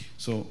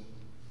 So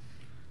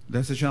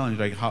that's the challenge,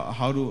 like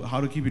how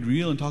to keep it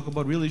real and talk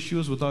about real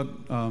issues without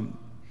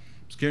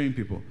scaring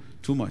people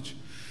too much.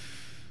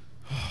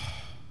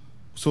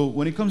 So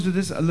when it comes to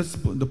this, let's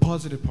put the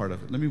positive part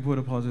of it. Let me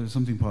put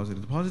something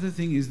positive. The positive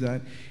thing is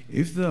that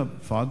if the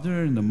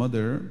father and the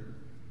mother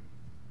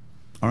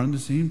are on the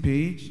same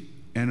page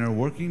and are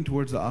working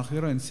towards the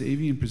akhirah and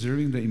saving and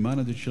preserving the iman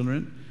of the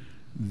children,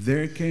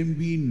 there can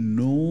be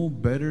no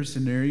better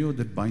scenario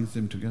that binds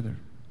them together.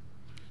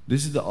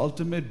 This is the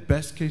ultimate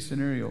best case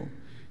scenario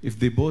if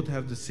they both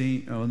have the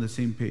same on the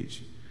same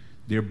page.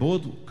 They're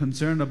both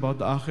concerned about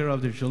the akhirah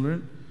of their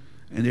children,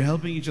 and they're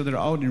helping each other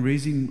out in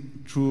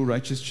raising true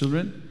righteous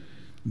children.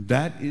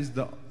 That is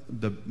the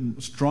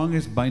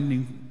strongest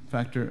binding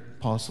factor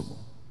possible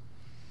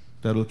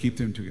that will keep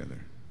them together,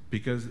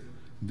 because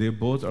they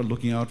both are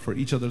looking out for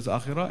each other's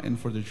akhirah and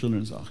for their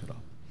children's akhirah.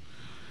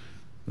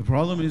 The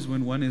problem is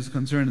when one is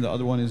concerned and the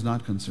other one is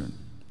not concerned.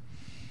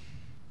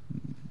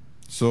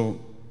 So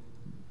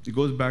it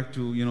goes back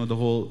to, the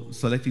whole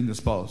selecting the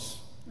spouse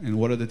and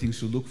what are the things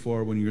to look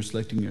for when you're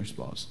selecting your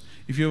spouse.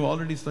 If you have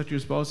already selected your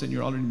spouse and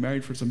you're already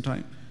married for some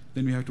time,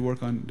 then we have to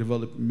work on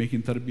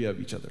making tarbiyah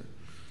of each other.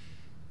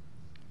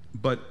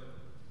 But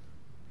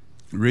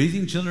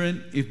raising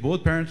children, if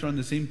both parents are on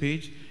the same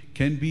page,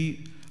 can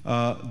be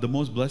the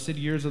most blessed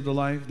years of the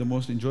life, the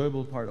most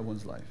enjoyable part of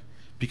one's life.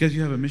 Because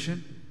you have a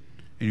mission,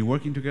 and you're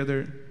working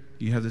together,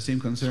 you have the same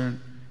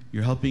concern,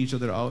 you're helping each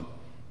other out,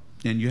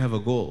 and you have a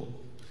goal.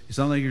 It's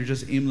not like you're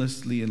just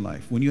aimlessly in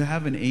life. When you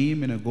have an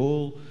aim and a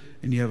goal,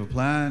 and you have a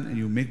plan, and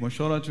you make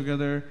mashwara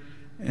together,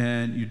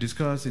 and you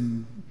discuss,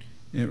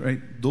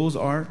 right, those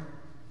are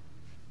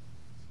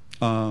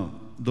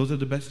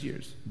the best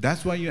years.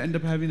 That's why you end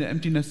up having the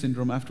emptiness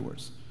syndrome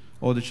afterwards.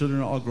 Oh, the children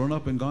are all grown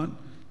up and gone.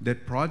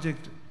 That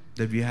project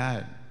that we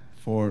had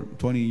for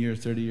 20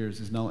 years, 30 years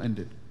is now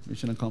ended.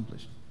 Mission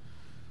accomplished.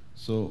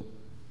 So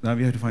now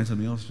we have to find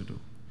something else to do.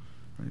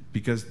 Right?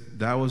 Because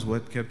that was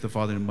what kept the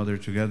father and mother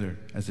together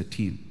as a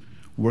team,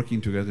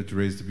 working together to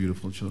raise the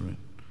beautiful children.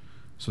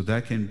 So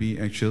that can be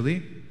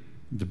actually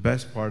the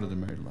best part of the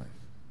married life.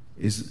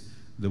 Is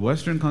the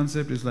Western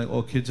concept is like,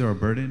 oh, kids are a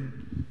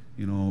burden.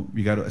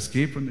 You got to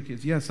escape from the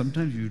kids. Yeah,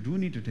 sometimes you do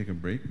need to take a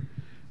break.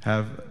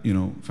 Have,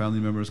 family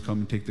members come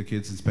and take the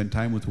kids and spend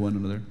time with one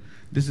another.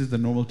 This is the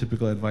normal,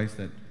 typical advice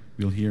that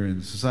we'll hear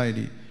in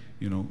society.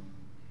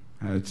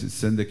 To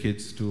send the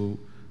kids to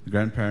the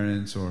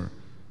grandparents or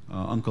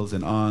uncles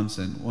and aunts,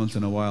 and once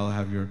in a while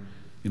have your,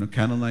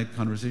 candlelight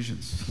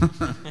conversations.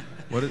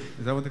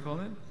 Is that what they call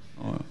it?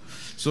 Oh.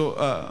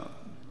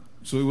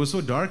 So it was so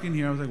dark in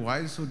here. I was like, why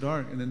is it so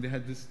dark? And then they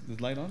had this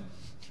light on.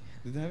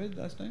 Did they have it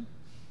last time?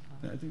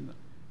 I think,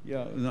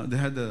 yeah. No, they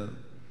had the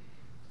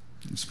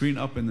screen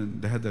up, and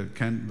then they had the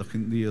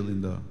kandil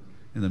in the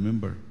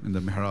minbar, in the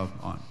mihrab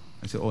on.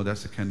 I said, oh,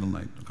 that's a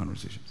candlelight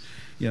conversation.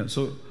 Yeah,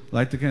 so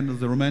light the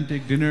candles, the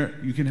romantic dinner,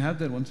 you can have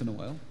that once in a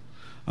while.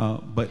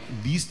 But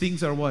these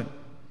things are what?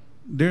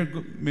 They're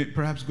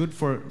perhaps good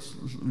for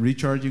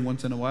recharging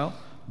once in a while,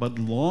 but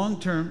long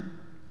term,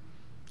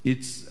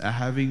 it's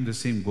having the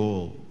same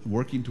goal,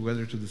 working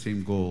together to the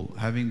same goal,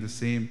 having the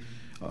same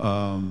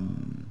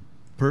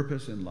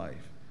purpose in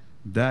life.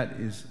 That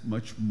is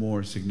much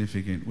more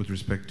significant with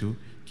respect to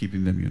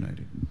keeping them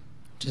united.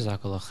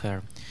 Jazakallah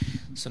khair.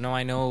 So now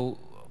I know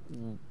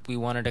we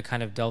wanted to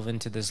kind of delve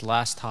into this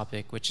last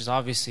topic, which is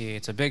obviously,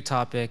 it's a big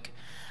topic,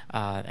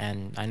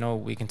 and I know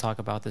we can talk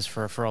about this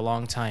for a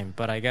long time,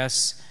 but I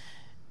guess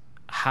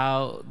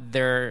how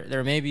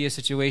there may be a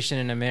situation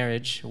in a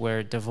marriage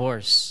where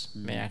divorce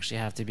may actually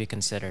have to be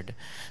considered.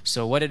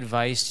 So what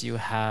advice do you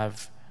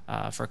have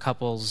for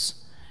couples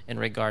in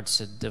regards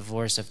to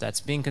divorce, if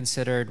that's being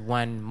considered?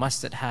 When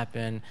must it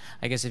happen?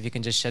 I guess if you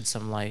can just shed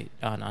some light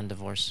on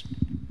divorce.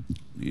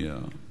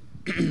 Yeah.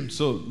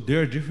 So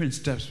there are different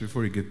steps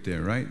before you get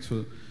there, right?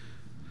 So,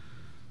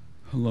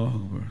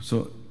 Allahu Akbar.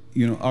 So,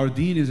 our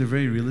deen is a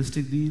very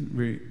realistic deen,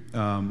 very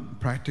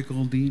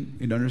practical deen.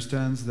 It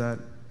understands that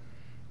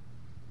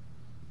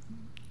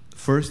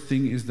first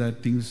thing is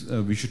that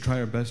we should try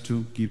our best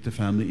to keep the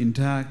family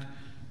intact.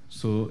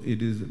 So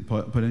it is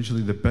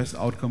potentially the best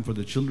outcome for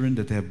the children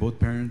that they have both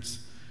parents.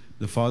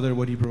 The father,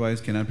 what he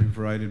provides cannot be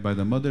provided by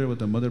the mother. What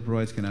the mother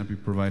provides cannot be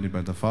provided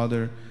by the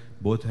father.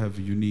 Both have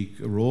unique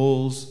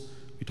roles.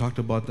 We talked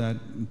about that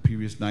in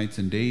previous nights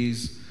and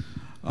days.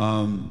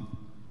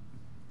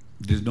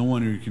 There's no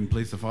one who can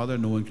replace the father,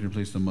 no one can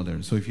replace the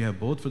mother. So if you have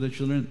both for the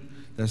children,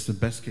 that's the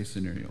best case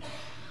scenario.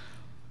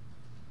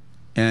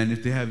 And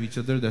if they have each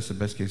other, that's the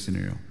best case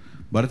scenario.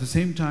 But at the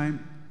same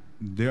time,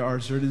 there are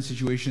certain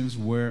situations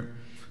where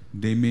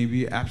they may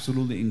be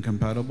absolutely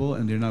incompatible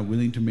and they're not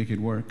willing to make it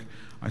work.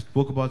 I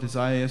spoke about this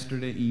ayah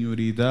yesterday, إِن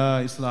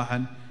يُرِيدَا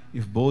إِصْلَاحًا.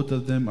 If both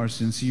of them are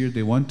sincere,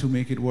 they want to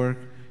make it work,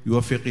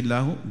 يُوَفِّقِ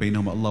اللَّهُ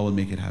بَيْنَهُمْ, Allah will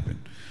make it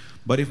happen.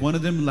 But if one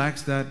of them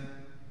lacks that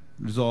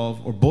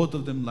resolve, or both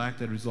of them lack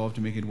that resolve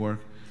to make it work,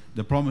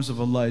 the promise of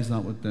Allah is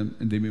not with them,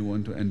 and they may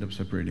want to end up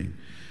separating.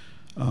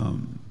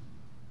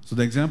 So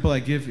the example I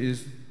give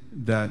is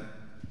that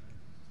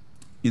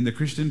in the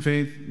Christian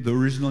faith, the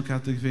original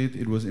Catholic faith,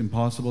 it was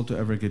impossible to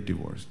ever get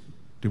divorced.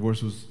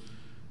 Divorce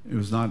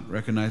was not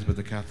recognized by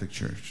the Catholic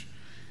Church.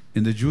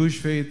 In the Jewish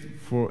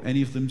faith, for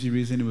any flimsy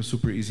reason, it was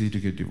super easy to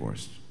get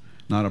divorced.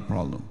 Not a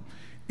problem.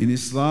 In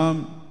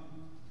Islam,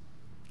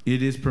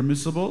 it is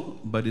permissible,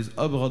 but is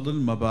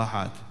abghadul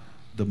mabahat,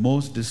 the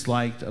most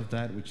disliked of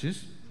that which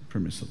is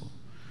permissible.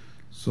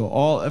 So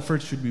all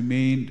efforts should be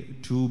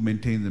made to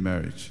maintain the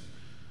marriage.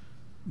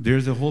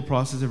 There's a whole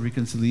process of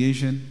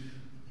reconciliation,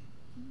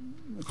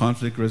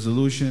 conflict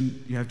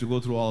resolution. You have to go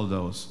through all of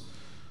those.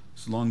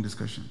 It's a long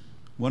discussion.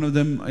 One of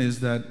them is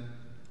that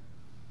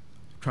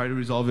try to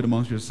resolve it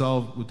amongst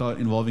yourself without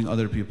involving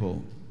other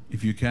people.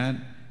 If you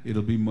can,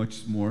 it'll be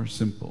much more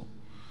simple.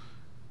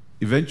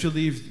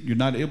 Eventually, if you're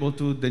not able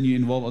to, then you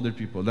involve other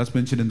people. That's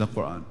mentioned in the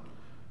Quran.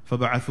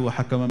 فَبَعَثُوا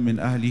حَكَمًا مِنْ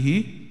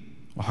أَهْلِهِ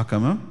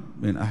وَحَكَمًا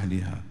مِنْ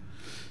أَهْلِهَا.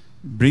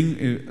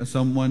 Bring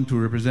someone to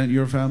represent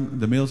your family,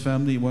 the male's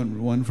family,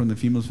 one from the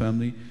female's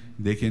family.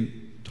 They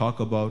can talk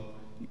about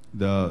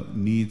the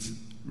needs,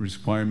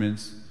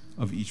 requirements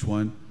of each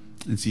one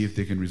and see if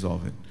they can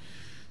resolve it.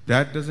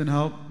 That doesn't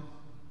help.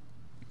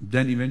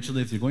 Then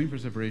eventually, if they're going for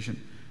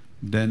separation,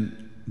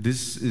 then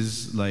this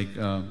is like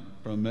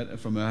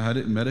from a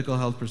medical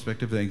health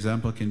perspective, the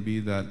example can be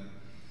that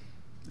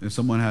if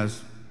someone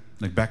has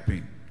like back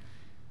pain,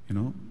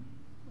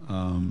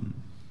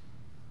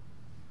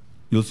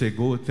 you'll say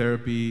go with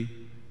therapy,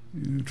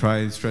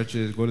 try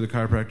stretches, go to the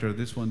chiropractor,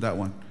 this one, that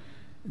one.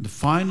 The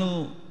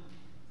final,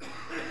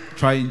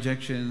 try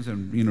injections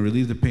and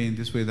relieve the pain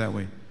this way, that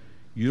way.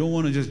 You don't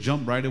want to just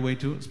jump right away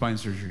to spine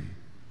surgery.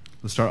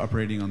 Let's start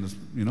operating on this,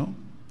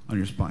 on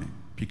your spine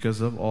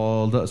because of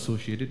all the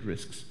associated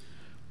risks.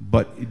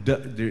 But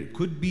there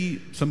could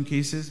be some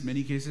cases,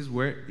 many cases,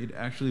 where it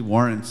actually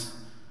warrants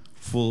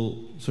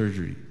full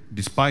surgery,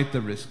 despite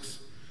the risks.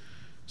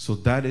 So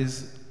that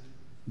is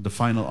the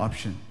final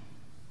option.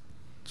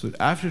 So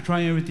after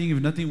trying everything,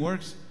 if nothing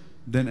works,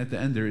 then at the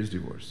end there is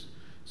divorce.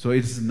 So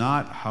it's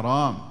not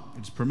haram,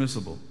 it's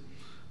permissible.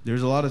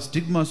 There's a lot of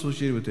stigma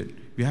associated with it.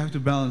 We have to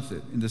balance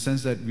it in the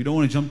sense that we don't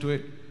want to jump to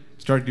it,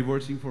 start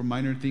divorcing for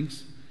minor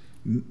things.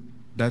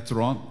 That's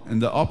wrong.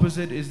 And the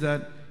opposite is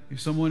that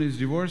if someone is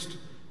divorced,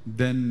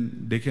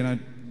 then they cannot,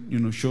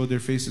 show their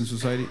face in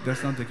society.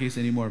 That's not the case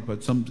anymore.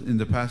 But in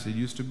the past, it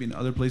used to be. In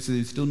other places,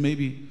 it still may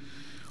be.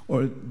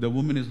 Or the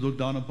woman is looked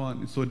down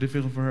upon. It's so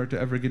difficult for her to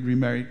ever get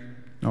remarried.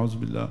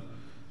 Na'udzubillah.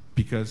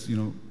 Because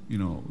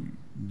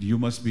you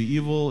must be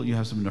evil. You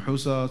have some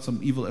nuhusa,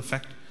 some evil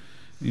effect,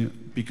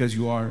 because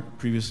you are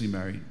previously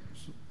married.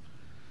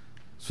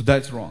 So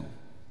that's wrong.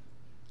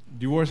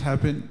 Divorce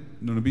happened.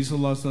 The Nabi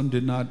Sallallahu Alaihi Wasallam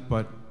did not,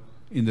 but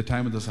in the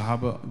time of the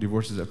Sahaba,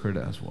 divorces occurred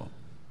as well.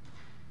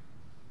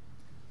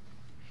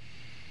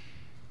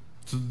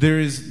 So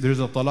there's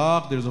a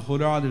talaq, there's a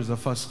khula', there's a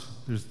fasq.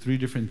 There's three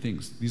different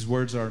things. These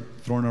words are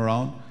thrown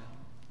around.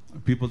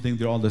 People think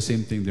they're all the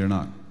same thing. They're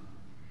not.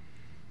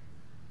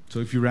 So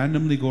if you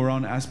randomly go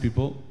around and ask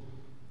people,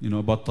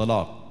 about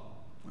talaq,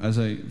 as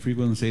I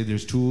frequently say,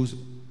 there's two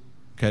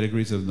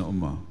categories of the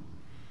ummah.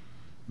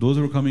 Those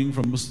who are coming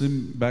from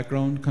Muslim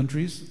background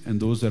countries and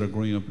those that are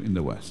growing up in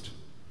the West.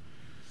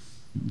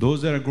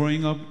 Those that are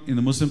growing up in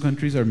the Muslim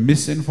countries are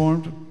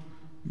misinformed.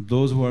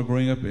 Those who are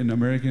growing up in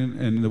American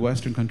and the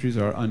Western countries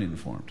are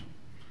uninformed.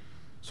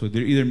 So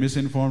they're either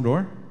misinformed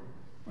or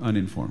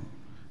uninformed.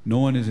 No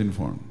one is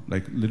informed,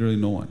 like literally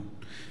no one.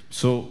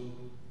 So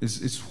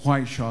it's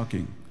quite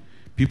shocking.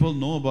 People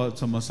know about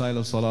some masail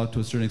of salah to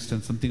a certain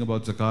extent, something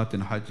about zakat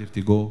and hajj if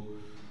they go.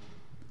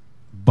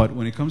 But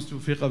when it comes to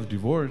fiqh of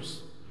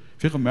divorce,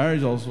 fiqh of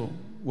marriage also,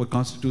 what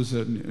constitutes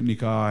a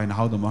nikah and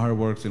how the mahar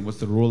works and what's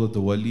the role of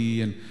the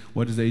wali and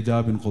what is the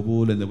ijab and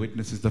qabul and the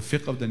witnesses, the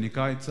fiqh of the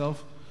nikah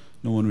itself,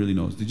 no one really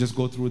knows. They just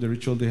go through the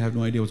ritual, they have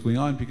no idea what's going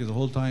on because the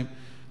whole time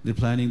they're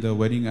planning the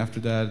wedding after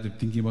that, they're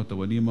thinking about the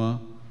walima.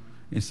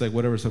 It's like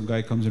whatever, some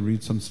guy comes and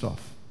reads some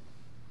stuff.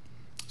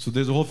 So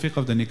there's a whole fiqh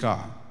of the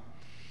nikah.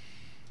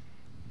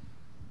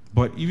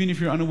 But even if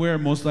you're unaware,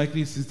 most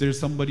likely since there's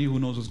somebody who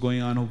knows what's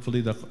going on,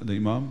 hopefully the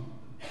imam,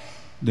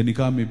 the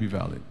nikah may be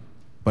valid.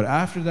 But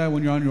after that,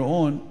 when you're on your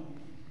own,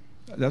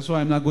 that's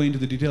why I'm not going into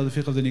the detail of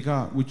the fiqh of the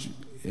nikah, which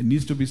it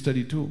needs to be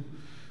studied too,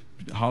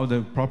 how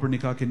the proper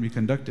nikah can be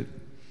conducted.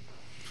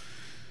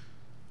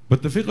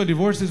 But the fiqh of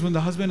divorce is when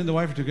the husband and the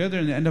wife are together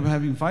and they end up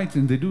having fights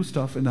and they do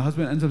stuff and the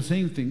husband ends up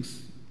saying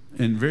things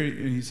and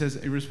he says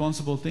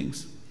irresponsible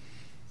things.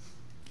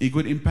 It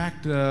could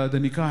impact the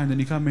nikah and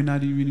the nikah may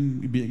not even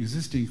be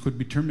existing, it could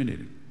be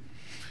terminated.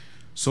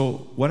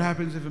 So what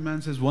happens if a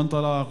man says one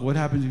talaq? What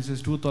happens if he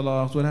says two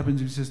talaqs? What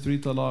happens if he says three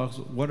talaqs?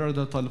 What are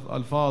the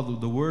alfaz,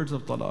 the words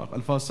of talaq?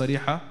 Alfaz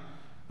sariha,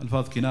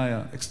 alfaz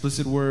kinaya,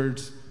 explicit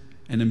words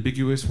and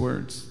ambiguous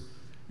words.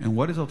 And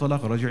what is a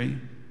talaq raj'i?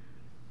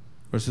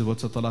 Versus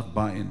what's a talaq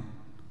ba'in?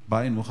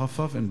 Ba'in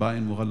mukhaffaf and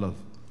ba'in mughallad.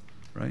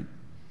 Right?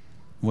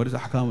 What is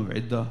ahkam of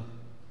iddah?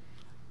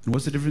 And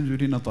what's the difference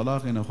between a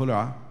talaq and a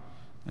khul'a?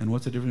 And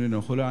what's the difference between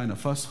a khul'a and a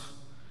fasq?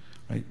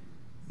 Right?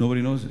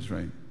 Nobody knows this,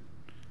 right?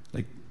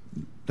 Like,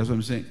 that's what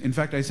I'm saying. In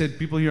fact, I said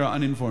people here are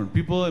uninformed.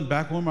 People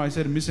back home, I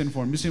said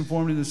misinformed.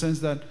 Misinformed in the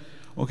sense that,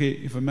 okay,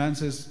 if a man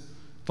says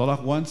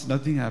talaq once,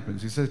 nothing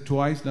happens. He says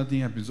twice, nothing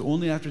happens.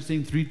 Only after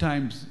saying 3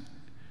 times,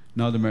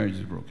 now the marriage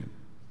is broken.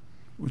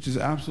 Which is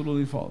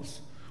absolutely false.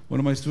 One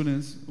of my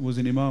students was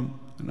an imam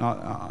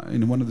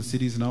in one of the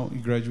cities now, he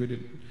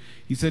graduated.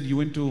 He said he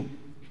went to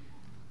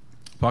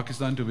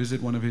Pakistan to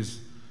visit one of his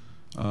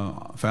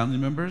family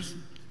members,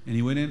 and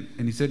he went in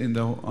and he said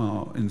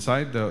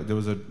inside there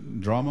was a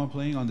drama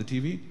playing on the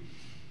TV,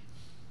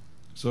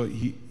 So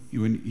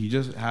when he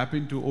just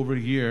happened to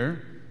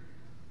overhear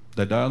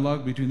the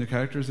dialogue between the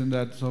characters in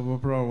that soap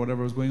opera or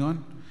whatever was going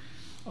on,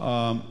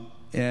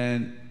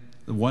 and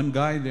the one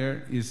guy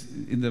there is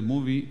in the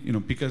movie,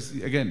 because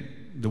again,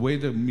 the way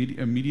the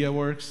media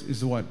works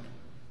is what?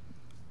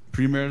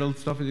 Premarital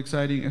stuff is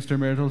exciting,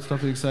 extramarital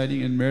stuff is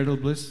exciting, and marital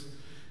bliss,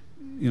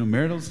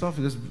 marital stuff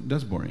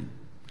that's boring.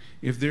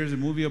 If there's a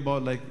movie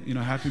about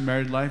happy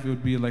married life, it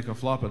would be like a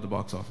flop at the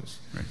box office,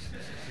 right?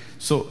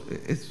 So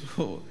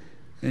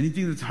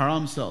anything that's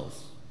haram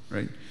sells,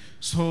 right?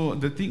 So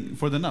the thing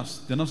for the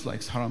nafs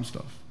likes haram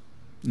stuff.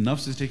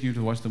 Nafs is taking you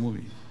to watch the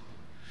movie.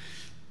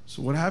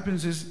 So what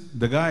happens is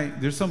the guy,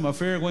 there's some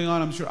affair going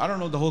on, I'm sure, I don't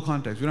know the whole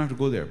context, we don't have to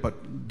go there, but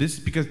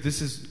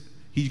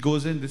he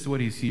goes in, this is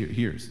what he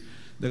hears.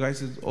 The guy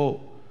says,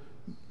 oh,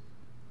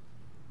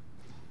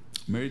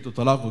 married to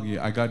talaq ho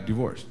gaya, I got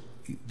divorced.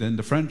 Then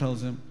the friend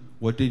tells him,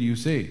 what did you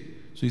say?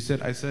 So he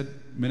said, I said,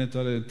 maine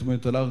tumhe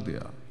talaq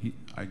diya.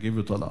 I gave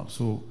you talaq.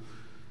 So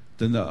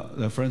then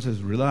the friend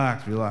says,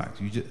 relax.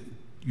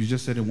 You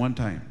just said it one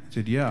time. He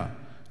said, yeah,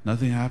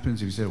 nothing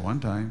happens if you said it one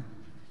time.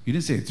 You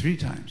didn't say it 3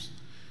 times.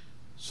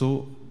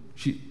 So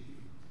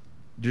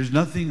there's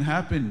nothing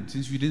happened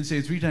since you didn't say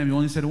it 3 times, you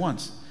only said it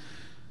once.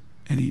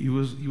 And he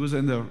was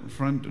in the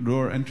front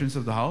door entrance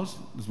of the house,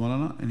 this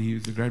Malana, and he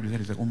grabbed his head.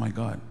 He's like, oh my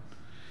God.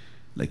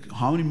 Like,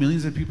 how many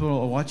millions of people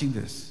are watching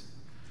this?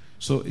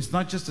 So it's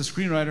not just the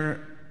screenwriter,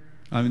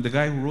 the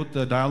guy who wrote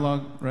the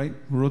dialogue, right?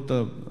 Who wrote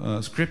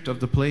the script of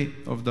the play,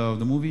 of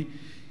the movie.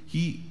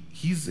 He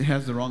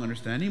has the wrong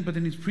understanding, but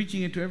then he's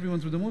preaching it to everyone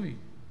through the movie.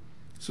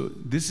 So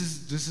this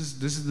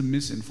is the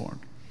misinformed.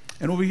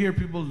 And over here,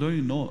 people don't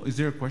even know, is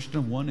there a question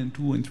of 1 and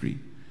 2 and 3?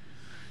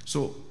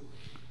 So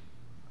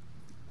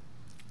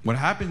what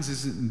happens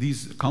is in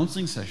these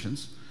counseling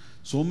sessions,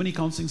 so many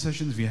counseling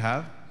sessions we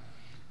have,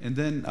 and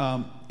then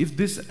if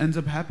this ends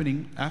up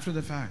happening after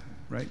the fact,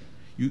 right?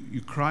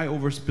 You cry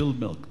over spilled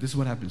milk. This is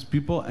what happens.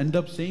 People end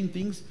up saying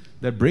things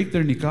that break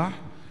their nikah,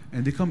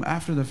 and they come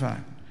after the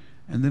fact.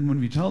 And then when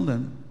we tell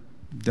them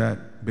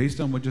that based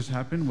on what just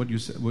happened, what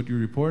you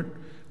report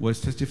was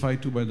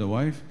testified to by the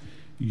wife,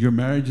 your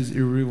marriage is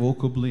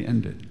irrevocably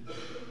ended.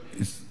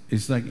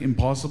 It's like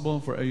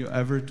impossible for you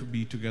ever to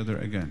be together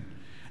again.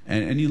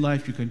 And any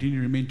life you continue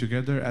to remain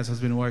together as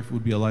husband and wife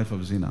would be a life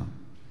of zina.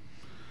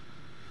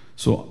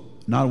 So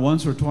not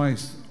once or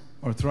twice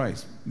or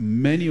thrice,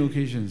 many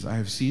occasions I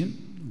have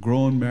seen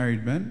grown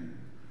married men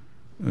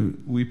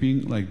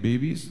weeping like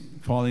babies,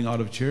 falling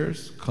out of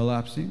chairs,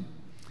 collapsing,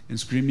 and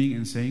screaming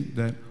and saying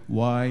that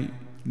why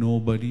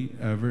nobody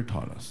ever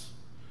taught us?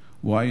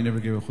 Why you never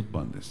gave a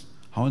khutbah on this?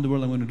 How in the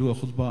world I'm going to do a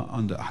khutbah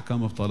on the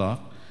ahkam of talaq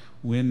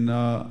when,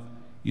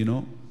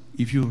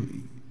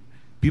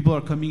 people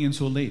are coming in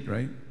so late,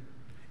 right?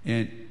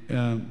 And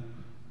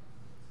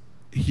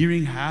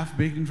hearing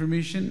half-baked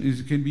information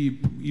can be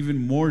even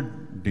more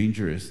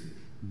dangerous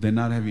than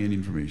not having any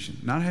information.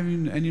 Not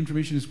having any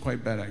information is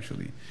quite bad,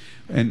 actually.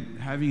 And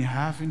having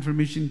half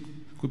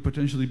information could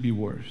potentially be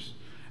worse.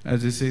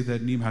 As they say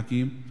that Neem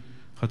Hakim,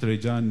 Khatra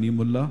Jan, Neem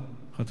Mullah,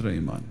 Khatra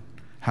Iman.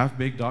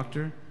 Half-baked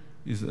doctor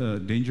is a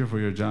danger for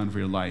your Jan, for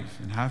your life.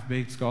 And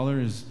half-baked scholar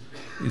is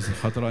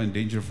Khatra and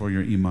danger for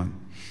your Iman.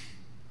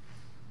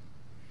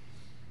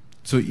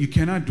 So you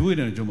cannot do it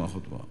in a Jummah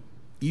khutbah.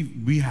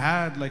 We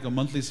had like a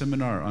monthly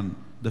seminar on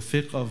the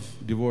fiqh of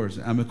divorce,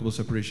 amicable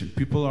separation.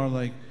 People are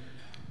like,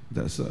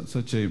 that's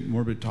such a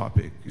morbid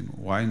topic.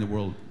 Why in the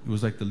world? It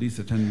was like the least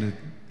attended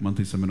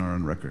monthly seminar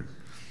on record,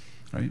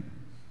 right?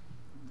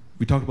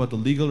 We talked about the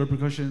legal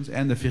repercussions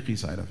and the fiqh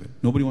side of it.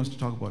 Nobody wants to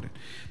talk about it.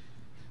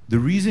 The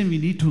reason we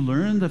need to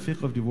learn the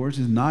fiqh of divorce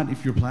is not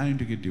if you're planning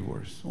to get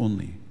divorced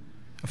only.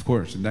 Of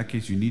course, in that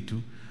case you need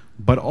to.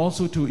 But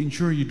also to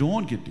ensure you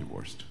don't get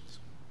divorced.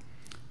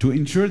 To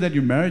ensure that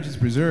your marriage is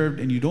preserved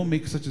and you don't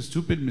make such a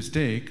stupid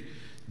mistake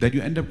that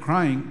you end up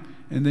crying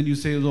and then you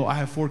say, oh, I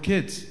have 4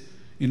 kids.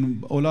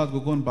 In Aulad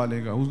Gogon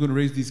Balega, who's going to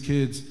raise these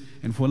kids?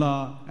 And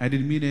Fula, I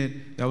didn't mean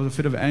it. That was a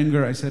fit of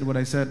anger. I said what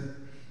I said.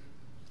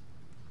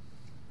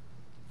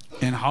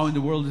 And how in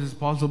the world is it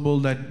possible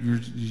that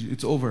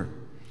it's over?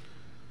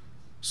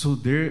 So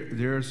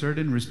there are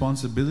certain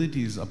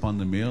responsibilities upon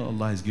the male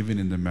Allah has given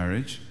in the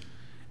marriage,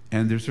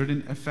 and there are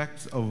certain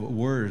effects of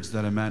words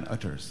that a man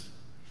utters.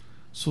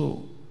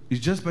 So it's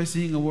just by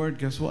saying a word,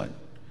 guess what?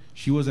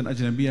 She was an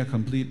ajnabiya,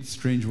 complete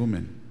strange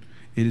woman.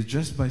 It is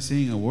just by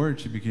saying a word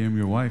she became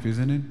your wife,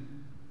 isn't it?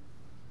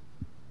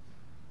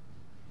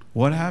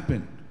 What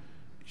happened?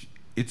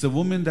 It's a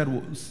woman that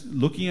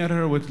looking at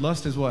her with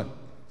lust is what?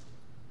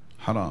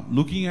 Haram.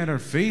 Looking at her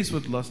face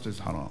with lust is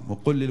haram.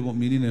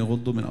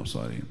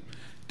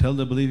 Tell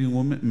the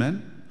believing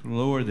men to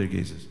lower their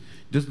gazes.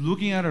 Just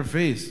looking at her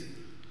face.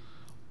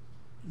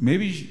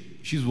 Maybe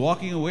she's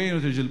walking away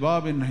with her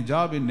jilbab and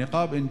hijab and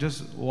niqab and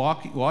just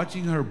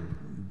watching her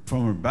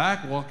from her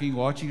back,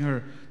 watching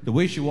her, the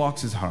way she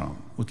walks is haram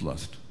with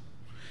lust.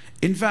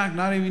 In fact,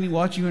 not even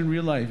watching her in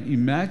real life,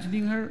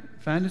 imagining her,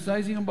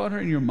 fantasizing about her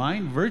in your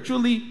mind,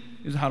 virtually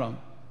is haram.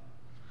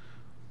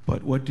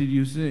 But what did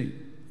you say?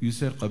 You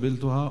said,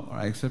 qabiltuha, or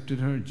I accepted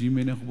her, ji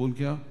maine qabul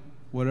kiya.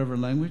 whatever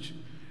language,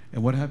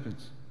 and what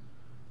happens?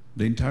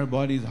 The entire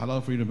body is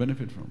halal for you to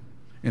benefit from.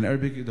 In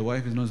Arabic, the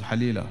wife is known as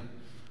halila.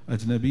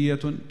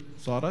 Ajnabiyatun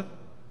sarat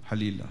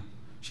halila.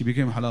 She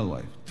became a halal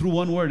wife. Through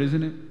one word,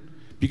 isn't it?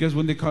 Because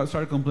when they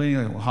start complaining,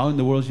 like, well, how in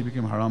the world she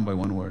became haram by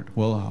one word?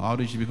 Well, how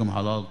did she become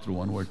halal through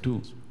one word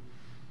too?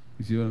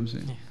 You see what I'm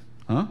saying? Yeah.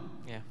 Huh?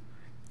 Yeah.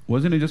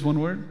 Wasn't it just one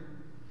word?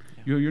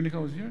 Yeah. Your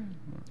nikah was here?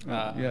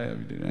 Yeah,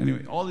 we did.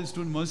 Anyway, all these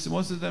students,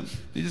 most of them,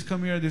 they just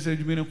come here, they say,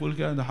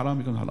 and the haram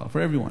becomes halal. For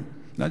everyone.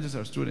 Not just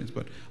our students,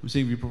 but I'm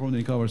saying we perform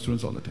the nikah of our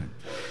students all the time.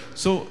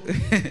 So,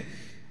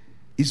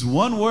 it's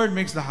one word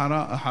makes the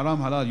haram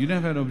halal. You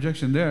never had an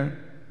objection there.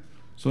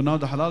 So now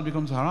the halal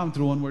becomes haram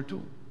through one word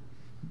too.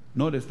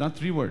 Notice, not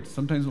three words,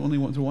 sometimes only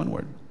through one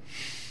word.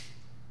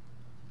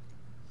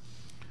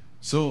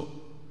 So,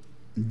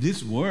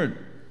 this word,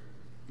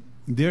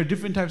 there are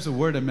different types of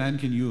word a man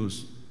can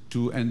use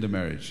to end the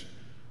marriage.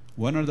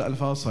 One are the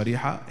alfaz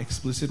sariha,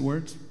 explicit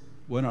words.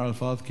 One are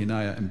alfaz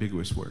kinaya,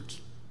 ambiguous words.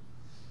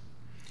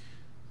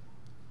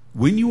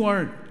 When you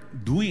are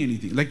doing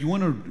anything, like you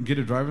want to get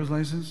a driver's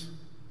license,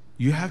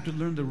 you have to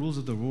learn the rules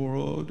of the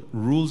road,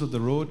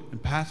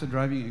 and pass a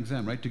driving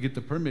exam, right? To get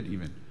the permit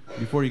even,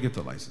 before you get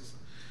the license.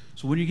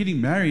 So when you're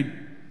getting married,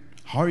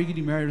 how are you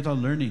getting married without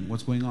learning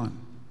what's going on?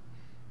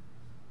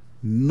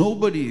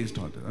 Nobody is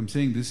taught that. I'm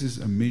saying this is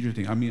a major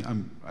thing. I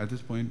mean, at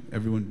this point,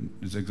 everyone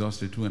is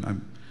exhausted too,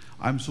 and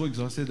I'm so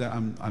exhausted that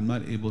I'm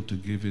not able to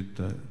give it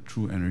the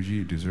true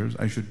energy it deserves.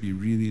 I should be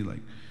really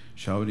like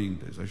shouting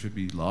this. I should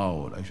be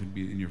loud. I should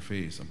be in your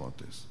face about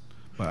this.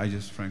 But I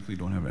just frankly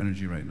don't have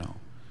energy right now.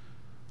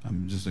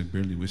 I'm just like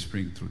barely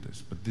whispering through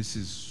this. But this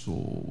is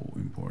so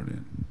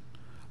important.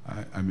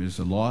 I mean, it's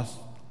a loss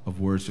of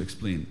words to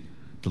explain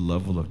the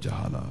level of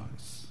jahala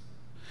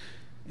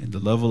and the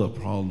level of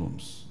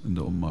problems in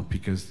the ummah,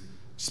 because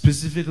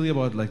specifically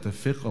about like the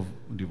fiqh of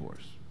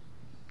divorce.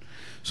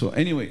 So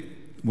anyway,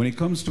 when it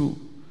comes to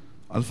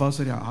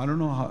al-fasari, I don't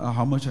know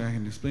how much I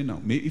can explain now.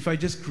 Maybe if I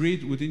just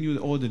create within you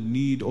the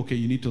need, okay,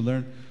 you need to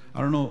learn,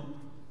 I don't know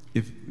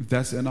if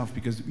that's enough,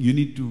 because you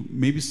need to,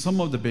 maybe some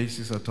of the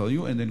basics I'll tell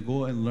you and then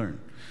go and learn.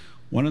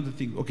 One of the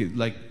things, okay,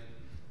 like,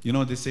 you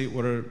know, they say,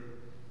 what are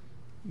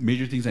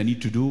major things I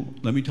need to do?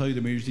 Let me tell you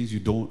the major things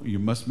you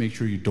must make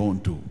sure you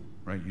don't do,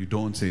 right? You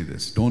don't say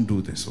this, don't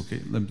do this,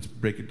 okay? Let me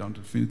break it down to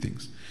a few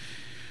things.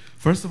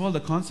 First of all, the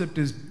concept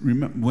is,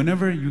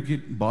 whenever you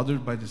get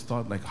bothered by this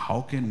thought, like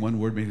how can one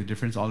word make a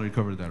difference? I already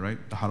covered that, right?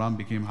 The haram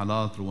became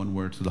halal through one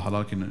word, so the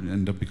halal can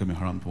end up becoming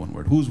haram through one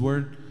word. Whose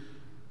word?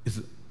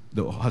 Is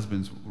the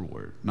husband's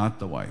word, not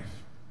the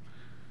wife.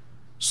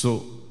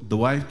 So the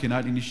wife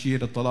cannot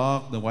initiate a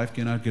talaq, the wife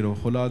cannot get a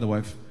khula, the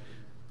wife.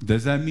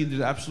 Does that mean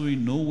there's absolutely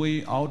no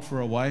way out for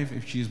a wife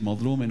if she is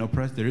madloom and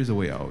oppressed? There is a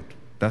way out.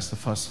 That's the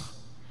fasakh.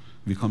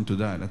 We come to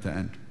that at the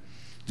end.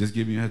 Just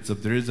giving you a heads up,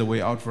 there is a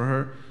way out for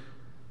her.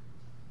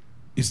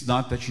 It's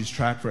not that she's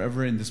trapped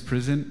forever in this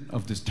prison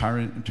of this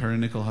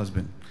tyrannical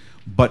husband.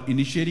 But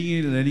initiating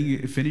it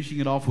and finishing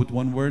it off with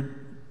one word,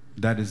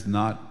 that is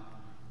not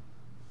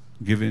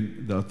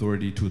given the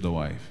authority to the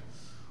wife.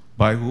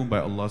 By whom? By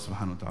Allah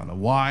subhanahu wa ta'ala.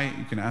 Why?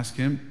 You can ask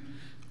Him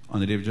on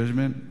the Day of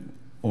Judgment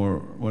or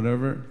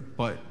whatever.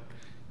 But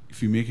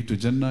if you make it to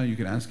Jannah, you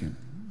can ask Him.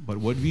 But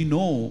what we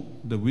know,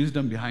 the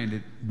wisdom behind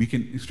it, we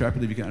can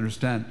extrapolate, we can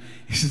understand,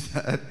 is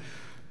that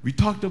we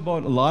talked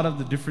about a lot of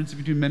the difference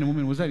between men and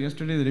women. Was that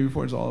yesterday? The day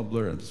before? It's all a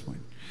blur at this point.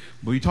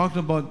 But we talked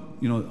about,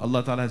 you know,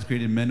 Allah Ta'ala has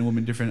created men and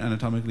women different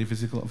anatomically,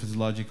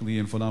 physiologically,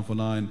 and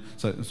fulan,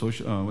 and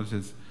social,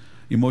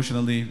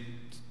 emotionally,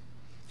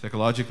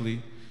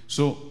 psychologically.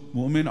 So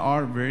women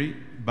are very,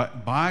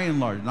 by and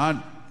large,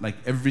 not like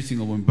every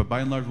single woman, but by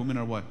and large, women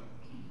are what?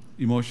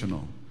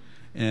 Emotional.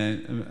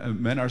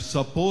 And men are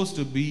supposed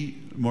to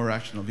be more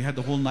rational. We had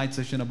the whole night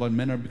session about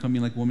men are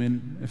becoming like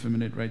women,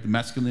 effeminate, right? The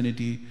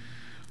masculinity,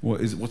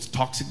 what's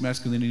toxic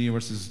masculinity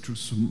versus true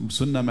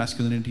sunnah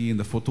masculinity, and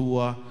the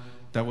futuwa.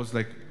 That was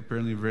like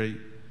apparently a very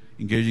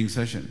engaging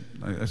session.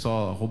 I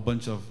saw a whole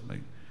bunch of like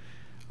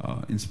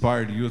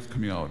inspired youth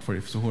coming out for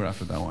suhoor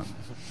after that one.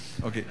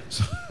 Okay,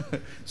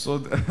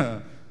 so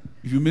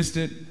if you missed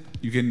it,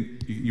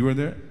 you were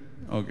there?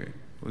 Okay,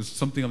 was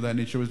something of that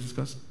nature was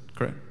discussed,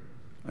 correct?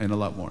 And a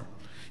lot more.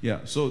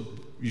 Yeah, so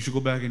you should go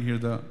back and hear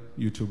the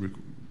YouTube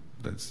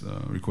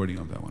recording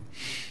of that one.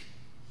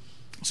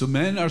 So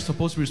men are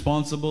supposed to be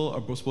responsible,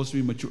 are supposed to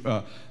be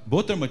mature.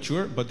 Both are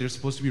mature, but they're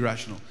supposed to be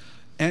rational.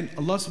 And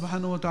Allah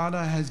subhanahu wa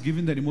ta'ala has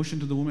given that emotion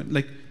to the woman.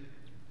 Like,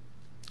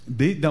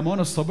 the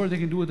amount of sabr they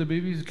can do with the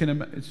babies,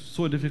 it's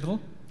so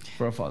difficult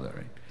for a father,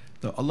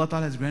 right? Allah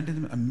ta'ala has granted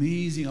them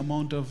amazing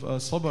amount of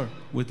sabr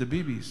with the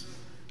babies.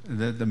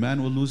 That the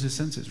man will lose his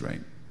senses,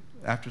 right?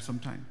 After some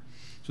time.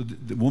 So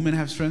the women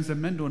have strengths that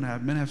men don't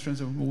have. Men have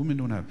strengths that women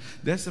don't have.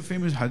 That's the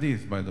famous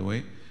hadith, by the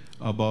way,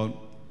 about,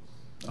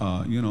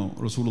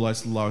 Rasulullah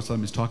sallallahu alaihi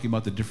wasallam is talking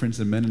about the difference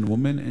in men and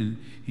women, and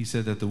he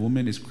said that the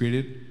woman is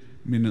created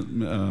min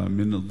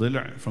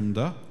al-dil' from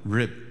the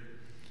rib.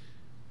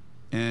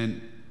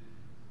 And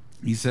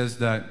he says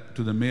that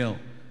to the male,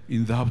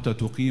 in dhahabta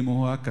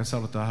tuqimuha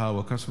kasartaha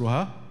wa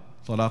kasruha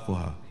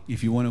talaquha.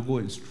 If you want to go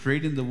and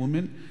straighten the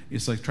woman,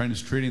 it's like trying to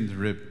straighten the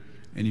rib.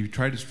 And if you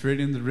try to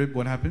straighten the rib,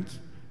 what happens?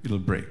 It'll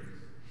break.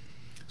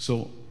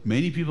 So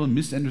many people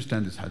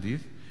misunderstand this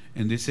hadith,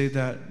 and they say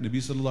that Nabi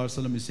Sallallahu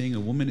Alaihi Wasallam is saying a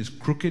woman is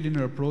crooked in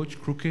her approach,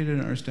 crooked in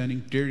her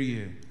understanding,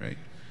 right?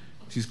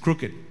 She's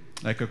crooked,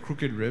 like a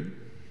crooked rib.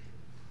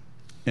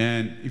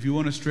 And if you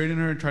want to straighten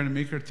her and try to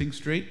make her think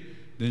straight,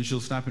 then she'll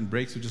snap and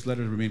break, so just let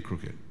her remain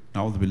crooked.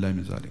 Na'udhu billahi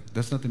min zalik.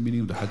 That's not the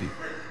meaning of the hadith.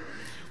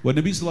 What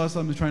Nabi Sallallahu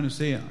Alaihi Wasallam is trying to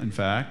say, in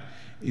fact,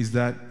 is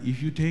that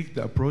if you take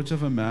the approach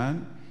of a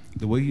man,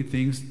 the way he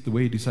thinks, the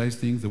way he decides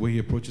things, the way he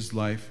approaches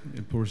life,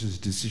 approaches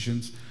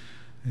decisions,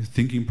 his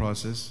thinking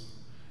process,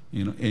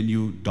 and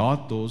you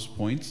dot those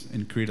points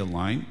and create a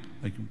line,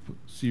 like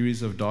a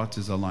series of dots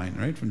is a line,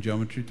 right? From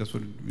geometry, that's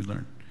what we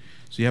learned.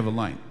 So you have a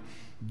line.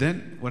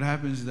 Then what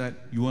happens is that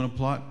you want to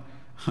plot,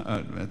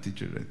 that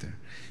teacher right there.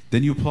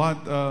 Then you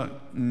plot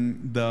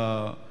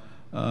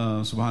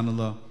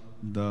subhanallah,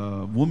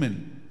 the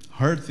woman,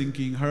 her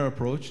thinking, her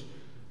approach,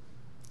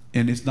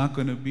 and it's not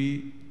going to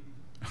be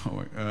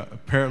a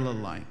parallel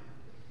line.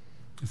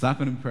 It's not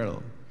going to be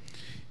parallel.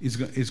 It's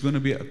going to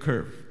be a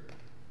curve.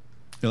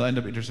 It'll end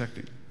up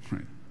intersecting.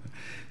 Right?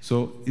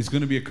 So it's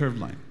going to be a curved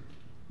line.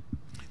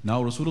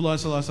 Now Rasulullah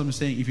ﷺ is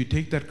saying, if you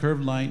take that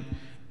curved line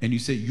and you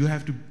say you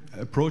have to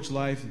approach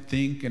life,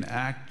 think and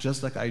act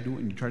just like I do,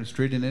 and you try to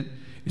straighten it,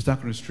 it's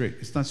not going to straight.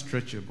 It's not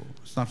stretchable.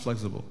 It's not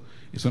flexible.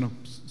 It's going to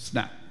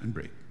snap and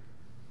break.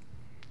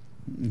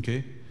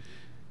 Okay?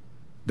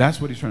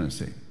 That's what he's trying to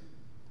say.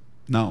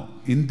 Now,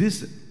 in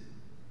this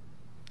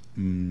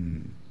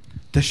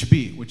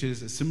tashbih, which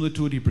is a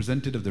similitude he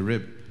presented of the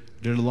rib,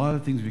 there are a lot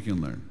of things we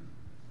can learn.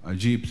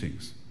 Ajib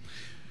things.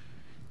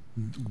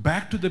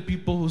 Back to the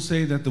people who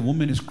say that the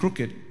woman is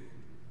crooked,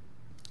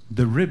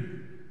 the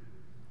rib,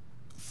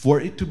 for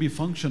it to be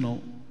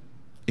functional,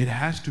 it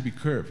has to be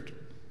curved.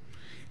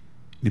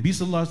 Nabi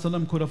Sallallahu Alaihi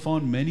Wasallam could have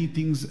found many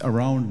things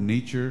around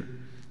nature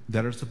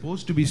that are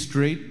supposed to be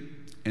straight,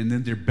 and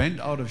then they're bent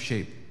out of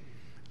shape.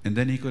 And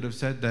then he could have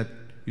said that,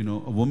 a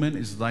woman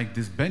is like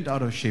this bent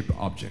out of shape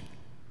object.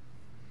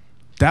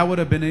 That would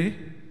have been a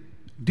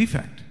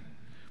defect.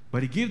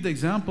 But he gave the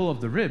example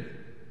of the rib.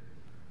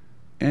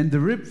 And the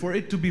rib, for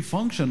it to be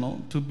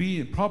functional, to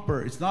be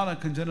proper, it's not a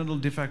congenital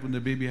defect when the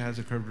baby has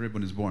a curved rib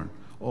when it's born.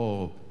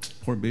 Oh,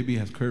 poor baby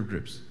has curved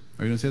ribs.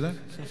 Are you going to say that?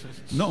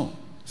 No.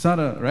 It's not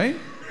a, right?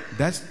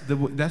 That's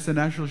the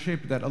natural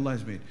shape that Allah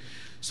has made.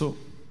 So,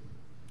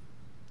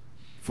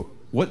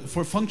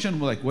 for function,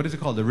 like, what is it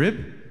called? The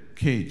rib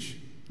cage.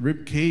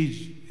 Rib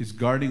cage is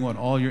guarding what?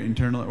 All your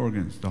internal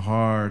organs. The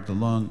heart, the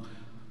lung,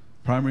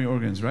 primary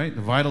organs, right? The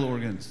vital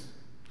organs.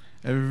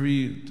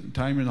 Every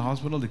time you're in the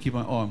hospital, they keep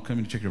on, I'm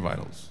coming to check your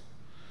vitals.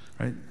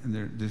 Right?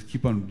 And they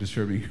keep on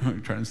disturbing you,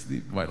 trying to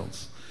sleep,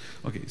 vitals.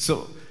 Okay,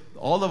 so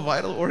all the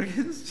vital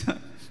organs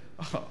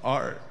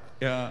are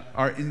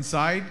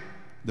inside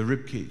the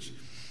rib cage.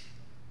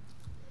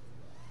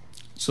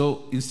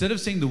 So instead of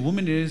saying the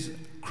woman is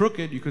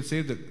crooked, you could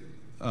say that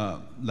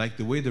like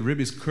the way the rib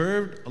is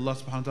curved, Allah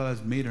subhanahu wa ta'ala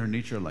has made her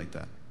nature like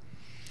that.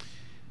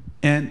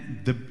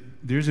 And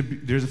there's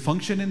a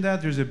function in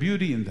that, there's a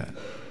beauty in that.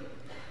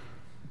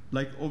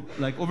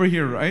 Like over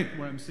here, right,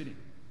 where I'm sitting.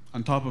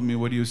 On top of me,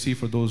 what do you see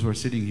for those who are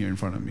sitting here in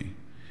front of me?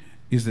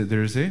 Is that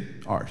there's a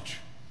arch.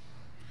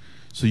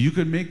 So you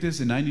could make this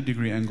a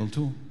 90-degree angle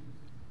too.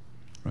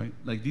 Right?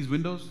 Like these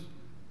windows,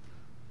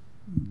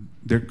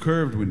 they're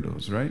curved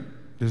windows, right?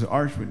 There's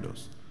arch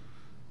windows.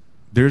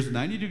 There's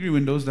 90-degree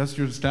windows, that's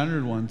your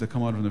standard ones that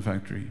come out from the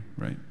factory,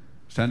 right?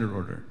 Standard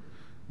order.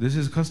 This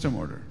is custom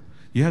order.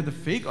 You have the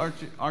fake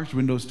arch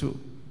windows too.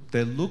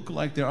 They look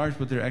like they're arch,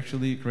 but they're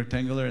actually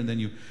rectangular, and then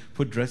you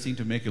put dressing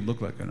to make it look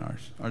like an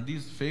arch. Are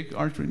these fake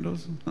arch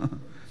windows?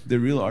 They're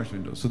real arch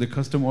windows. So they're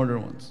custom order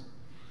ones.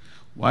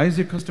 Why is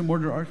there custom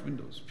order arch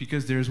windows?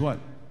 Because there's what?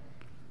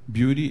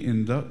 Beauty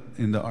in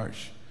the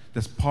arch.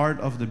 That's part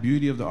of the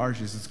beauty of the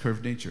arch is its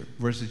curved nature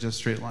versus just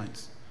straight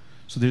lines.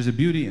 So there's a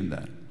beauty in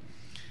that.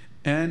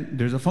 And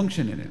there's a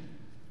function in it.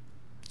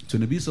 So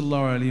Nabi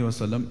Sallallahu Alaihi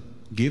Wasallam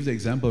gave the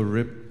example of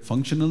rib.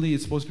 Functionally,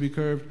 it's supposed to be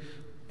curved,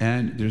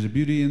 and there's a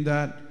beauty in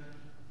that.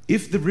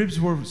 If the ribs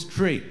were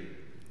straight,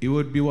 it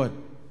would be what?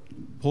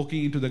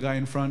 Poking into the guy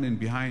in front and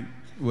behind.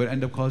 It would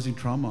end up causing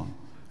trauma,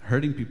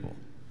 hurting people.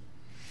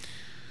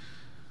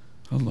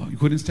 Allah, you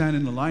couldn't stand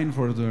in the line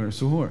for the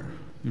suhoor.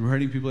 You were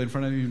hurting people in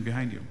front of you and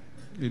behind you.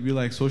 It'd be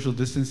like social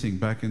distancing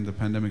back in the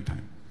pandemic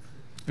time.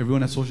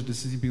 Everyone has social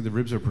distancing because the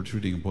ribs are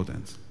protruding on both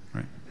ends,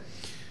 right?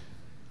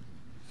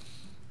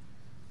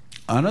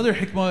 Another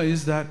hikmah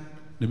is that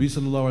Nabi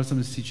Sallallahu Alaihi Wasallam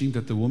is teaching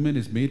that the woman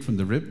is made from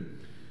the rib,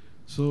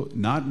 so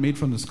not made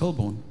from the skull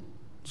bone.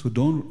 So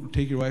don't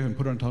take your wife and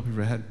put her on top of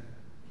your head.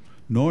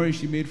 Nor is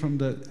she made from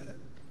the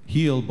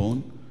heel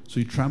bone, so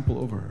you trample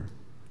over her.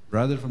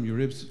 Rather from your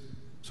ribs,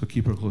 so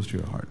keep her close to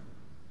your heart.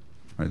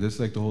 Right, that's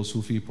like the whole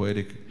Sufi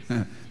poetic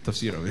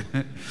tafsir of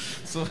it.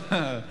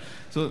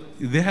 So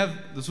they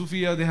have, the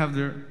Sufiya, they have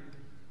their,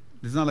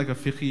 it's not like a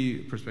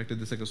fiqhi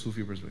perspective, it's like a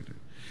Sufi perspective.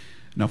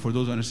 Now for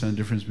those who understand the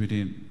difference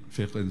between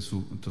fiqh and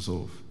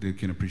tasawwuf, they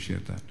can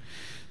appreciate that.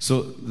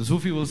 So the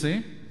Sufi will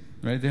say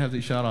right? They have the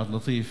ishara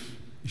latif,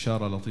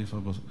 ishara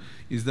latif,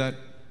 is that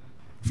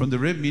from the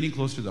rib, meaning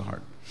close to the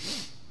heart.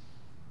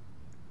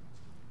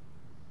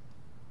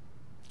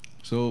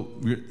 So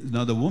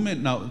now the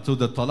woman, so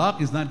the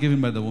talaq is not given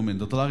by the woman.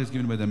 The talaq is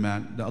given by the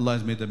man. Allah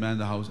has made the man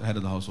the head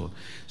of the household.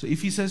 So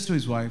if he says to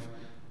his wife,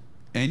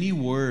 any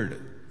word,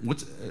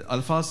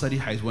 alfaz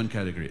sariha is one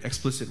category,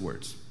 explicit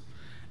words.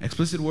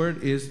 Explicit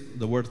word is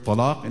the word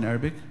talaq in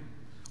Arabic,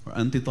 or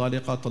anti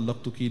taliqa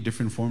talaqtuki,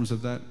 different forms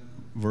of that,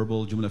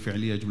 verbal, jumla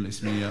fi'liya, jumla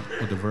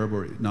ismiya, or the verb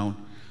or noun.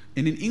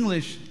 And in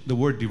English, the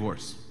word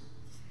divorce.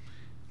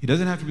 It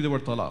doesn't have to be the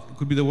word talaq. It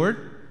could be the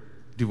word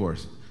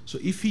divorce. So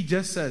if he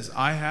just says,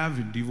 I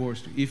have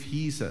divorced you, if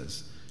he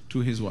says to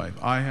his wife,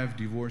 I have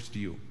divorced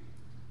you,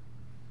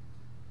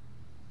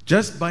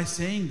 just by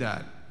saying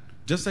that,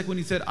 just like when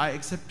he said, I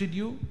accepted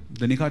you,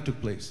 the nikah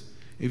took place.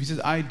 If he says,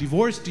 I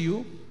divorced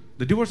you,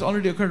 the divorce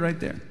already occurred right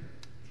there.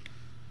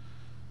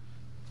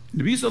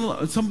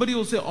 Somebody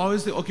will say,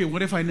 always say, okay,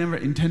 what if I never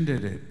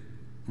intended it?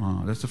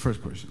 That's the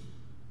first question.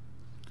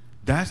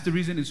 That's the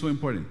reason it's so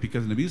important,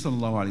 because Nabi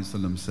sallallahu alayhi wa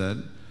sallam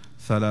said,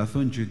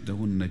 ثَلَاثٌ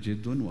جِدَّهُنَّ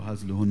جِدٌّ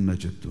وَهَزْلُهُنَّ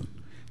جِدٌّ.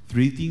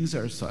 Three things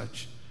are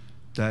such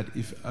that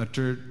if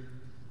uttered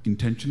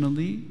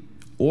intentionally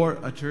or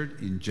uttered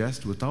in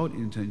jest without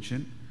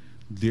intention,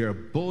 they are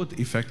both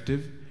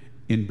effective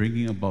in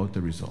bringing about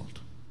the result.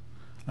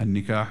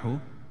 النكاح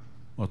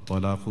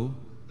والطلاق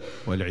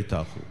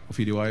والعتاق.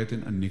 وفي رواية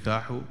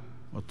النكاح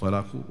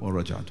والطلاق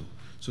والرجعة.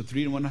 So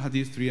three in one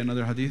hadith, three in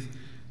another hadith.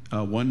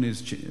 One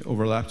is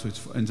overlapped, so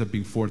it ends up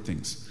being four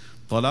things.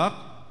 Talaq,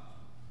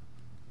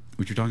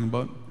 which you're talking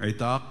about.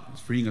 Itaq is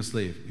freeing a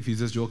slave. If he's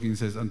just joking, he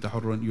says, Anta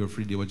hurran, you are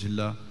free,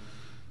 liwajhillah.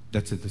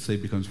 That's it, the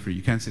slave becomes free.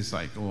 You can't say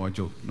psych, oh, I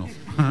joke. No.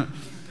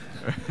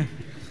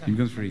 He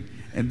becomes free.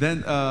 And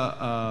then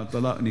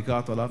talaq,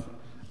 nikah, talaq,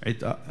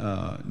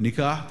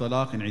 nikah,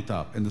 talaq, and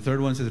itaq. And the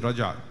third one says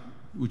raja',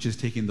 which is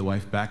taking the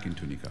wife back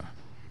into nikah.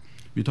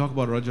 We talk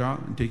about raja'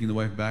 and taking the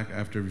wife back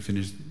after we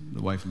finish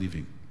the wife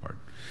leaving part.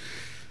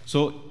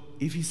 So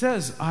if he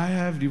says, I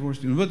have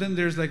divorced you, but then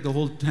there's like the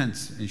whole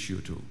tense issue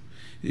too.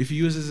 If he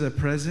uses a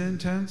present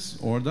tense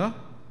or the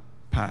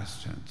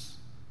past tense,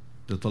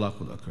 the talaq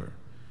will occur.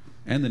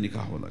 And the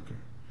nikah will occur,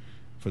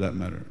 for that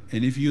matter.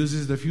 And if he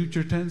uses the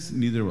future tense,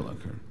 neither will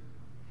occur.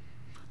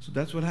 So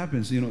that's what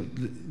happens. You know,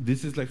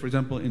 this is like, for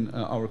example, in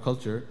our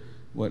culture,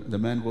 what the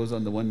man goes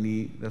on the one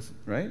knee, that's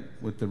right,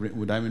 with the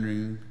diamond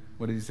ring.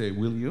 What did he say?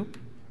 Will you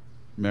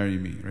marry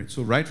me? Right.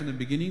 So right from the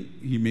beginning,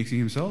 he makes it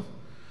himself.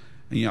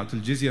 And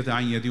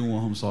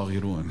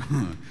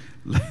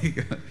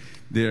like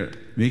they're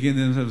making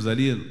themselves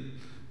zalil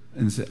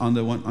and on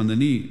the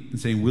knee and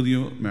saying, "Will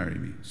you marry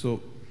me?"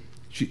 So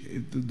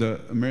the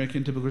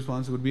American typical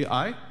response would be,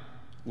 "I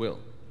will,"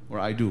 or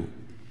 "I do."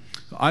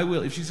 So I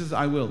will. If she says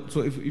 "I will,"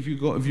 so if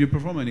you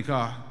perform a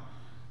nikah,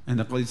 and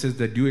the qadi says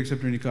that, "Do you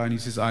accept your nikah?" and he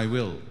says, "I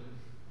will,"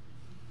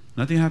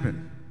 nothing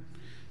happened.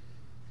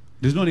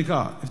 There's no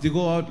nikah. If they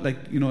go out,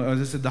 like, you know,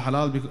 as I said, the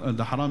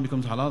haram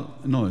becomes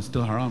halal. No, it's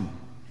still haram.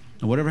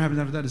 And whatever happens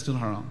after that is still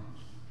haram.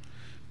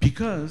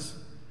 Because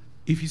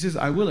if he says,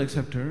 I will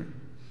accept her,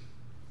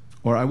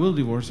 or I will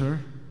divorce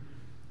her,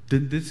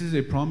 then this is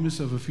a promise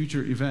of a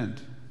future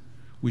event,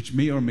 which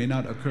may or may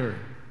not occur.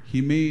 He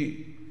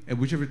may, at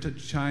whichever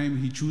time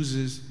he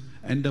chooses,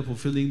 end up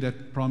fulfilling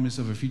that promise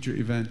of a future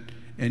event,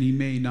 and he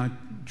may not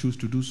choose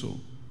to do so.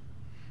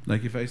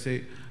 Like if I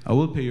say, I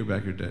will pay you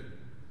back your debt.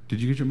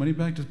 Did you get your money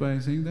back just by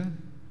saying that?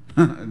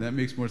 And that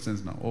makes more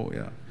sense now. Oh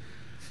yeah.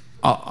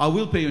 I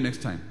will pay you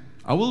next time.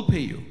 I will pay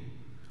you.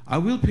 I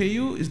will pay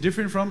you is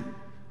different from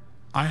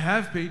I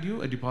have paid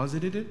you, I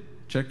deposited it,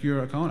 check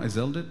your account, I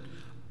Zelled it.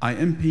 I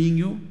am paying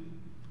you.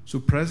 So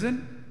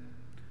present,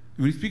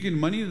 when you speak in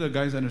money, the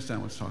guys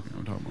understand what's I'm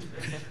talking about.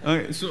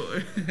 Okay, so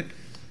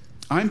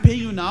I'm paying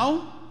you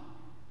now,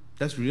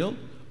 that's real.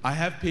 I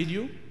have paid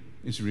you,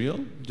 it's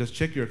real. Just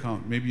check your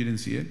account, maybe you didn't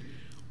see it.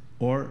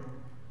 Or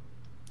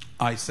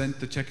I sent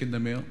the check in the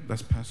mail,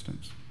 that's past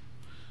tense.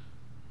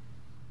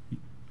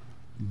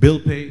 Bill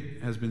pay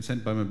has been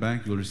sent by my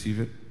bank, you'll receive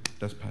it,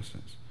 that's past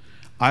tense.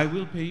 I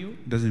will pay you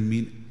doesn't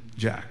mean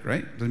jack,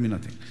 right? Doesn't mean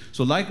nothing.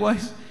 So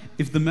likewise,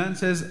 if the man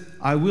says,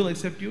 I will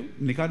accept you,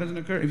 nikah doesn't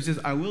occur. If he says,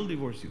 I will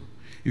divorce you.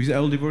 If he says, I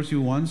will divorce you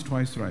once,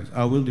 twice, thrice.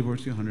 I will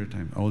divorce you 100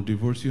 times. I will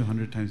divorce you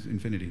 100 times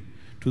infinity.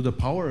 To the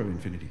power of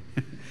infinity.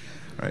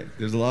 Right?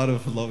 There's a lot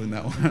of love in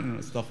that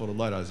one. Stuff for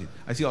Allah.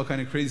 I see all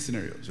kind of crazy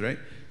scenarios, right?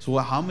 So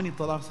how many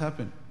talaqs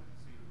happen?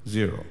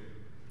 0.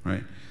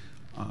 Right?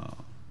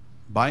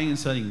 Buying and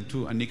selling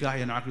too. النكاح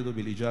ينعقد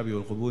بالإيجاب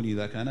والقبول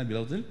إذا كان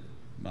بلفظ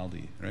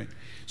الماضي. Right?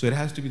 So it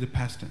has to be the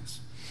past tense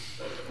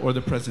or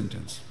the present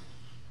tense.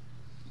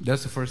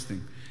 That's the first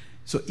thing.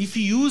 So if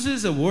he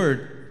uses a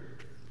word,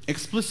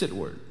 explicit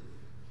word,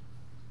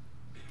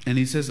 and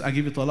he says, I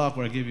give you talaq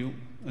or I give you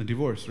a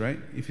divorce, right?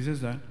 If he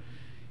says that,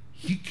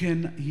 he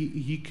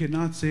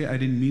cannot say, I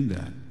didn't mean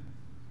that.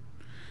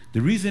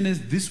 The reason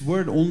is this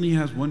word only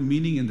has one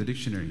meaning in the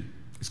dictionary.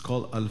 It's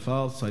called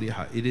alfaz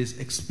sariha. It is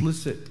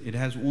explicit. It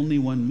has only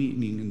one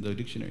meaning in the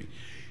dictionary.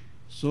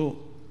 So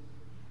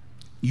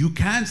You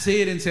can't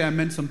say it and say, I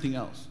meant something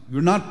else.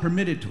 You're not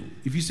permitted to.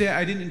 If you say,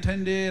 I didn't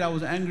intend it, I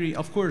was angry,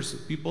 of course,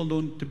 people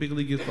don't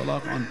typically give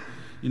talaq on,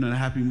 in a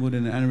happy mood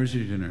and an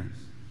anniversary dinner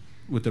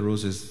with the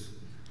roses.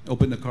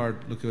 Open the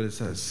card, look what it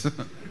says.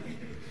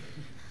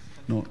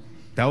 No,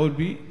 that would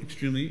be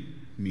extremely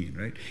mean,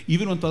 right?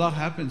 Even when talaq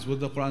happens, what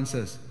the Quran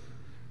says,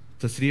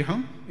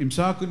 تَسْرِيحٌ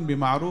إِمْسَاكٌ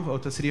بِمَعْرُوفٍ أو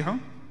تَسْرِيحٌ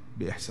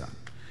بِإِحْسَانٍ.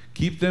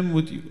 Keep them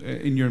with you,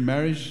 in your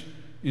marriage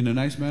in a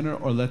nice manner,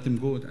 or let them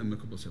go with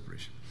amicable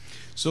separation.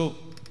 So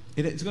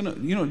it's gonna,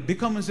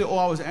 become and say, oh,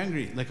 I was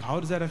angry. Like, how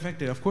does that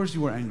affect it? Of course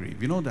you were angry.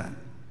 We know that.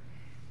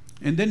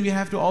 And then we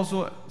have to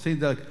also say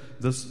that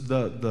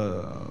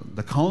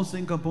the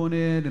counseling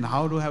component and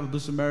how to have a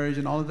blissful marriage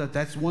and all of that,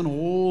 that's one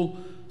whole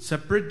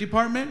separate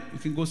department. You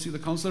can go see the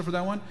counselor for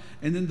that one.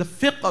 And then the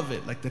fiqh of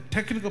it, like the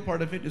technical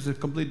part of it, is a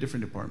completely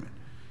different department.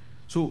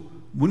 So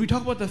when we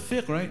talk about the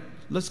fiqh, right,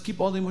 let's keep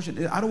all the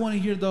emotion. I don't want to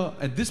hear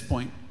at this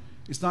point,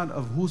 it's not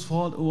of whose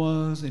fault it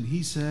was, and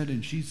he said,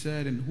 and she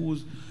said, and who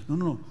was.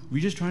 No.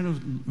 We're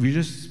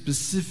just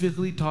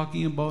specifically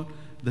talking about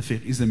the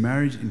fiqh. Is the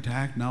marriage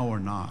intact now or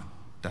not?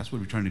 That's what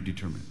we're trying to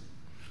determine.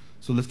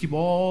 So let's keep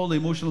all the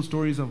emotional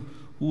stories of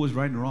who was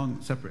right and wrong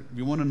separate.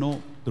 We want to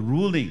know the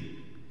ruling.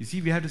 You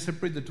see, we have to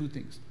separate the two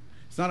things.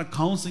 It's not a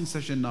counseling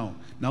session now.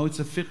 Now it's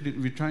a fiqh.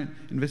 We're trying to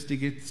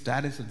investigate the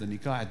status of the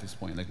nikah at this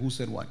point, like who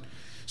said what.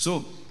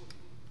 So,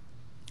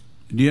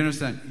 do you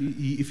understand?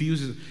 If he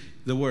uses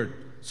the word.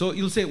 So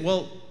you'll say,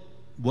 well,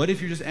 what if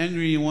you're just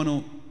angry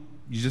and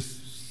you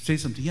just say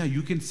something? Yeah,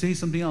 you can say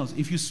something else.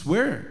 If you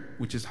swear,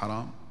 which is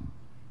haram,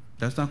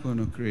 that's not going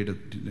to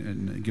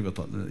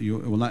it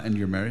will not end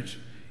your marriage.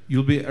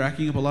 You'll be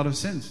racking up a lot of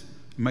sins.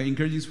 Am I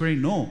encouraging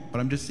swearing? No, but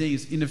I'm just saying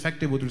it's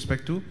ineffective with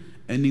respect to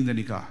ending the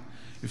nikah.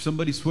 If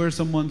somebody swears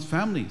someone's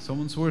family,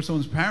 someone swears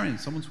someone's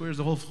parents, someone swears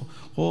the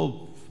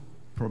whole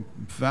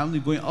family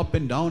going up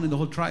and down in the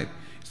whole tribe,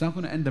 it's not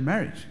going to end the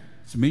marriage.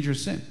 It's a major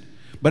sin.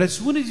 But as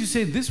soon as you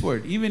say this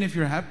word, even if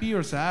you're happy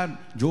or sad,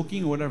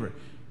 joking or whatever,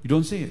 you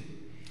don't say it.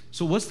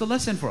 So what's the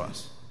lesson for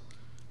us?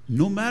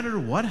 No matter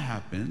what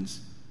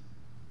happens,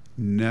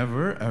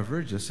 never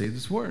ever just say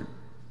this word.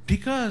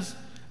 Because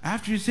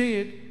after you say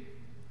it,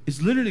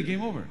 it's literally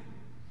game over.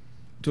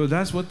 So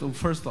that's what the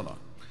first talaq.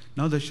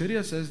 Now the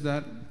Sharia says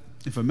that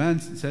if a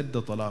man said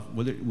the talaq,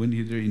 whether when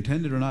he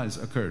intended or not, it's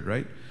occurred,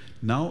 right?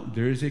 Now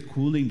there is a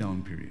cooling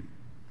down period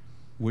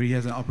where he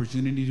has an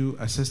opportunity to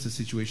assess the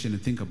situation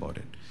and think about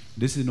it.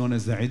 This is known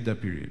as the iddah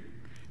period.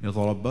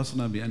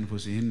 يَتَرَبَّصْنَ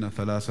بِأَنفُسِهِنَّ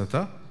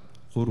ثَلَاثَةَ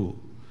قُرُوء.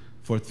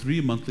 For 3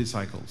 monthly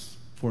cycles.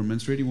 For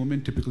menstruating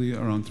women, typically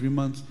around 3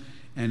 months.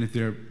 And if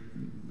they're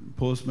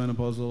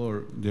post-menopausal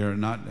or they're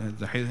not,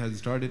 the hayd hasn't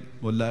started,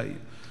 وَاللَّهِ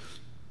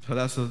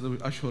ثَلَاثَةَ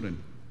أَشْهُرٍ.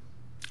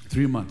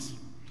 3 months.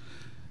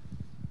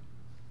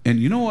 And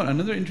you know what?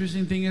 Another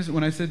interesting thing is,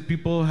 when I said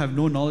people have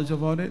no knowledge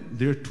about it,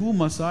 there are 2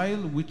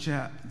 masail which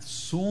have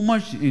so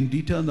much in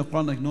detail in the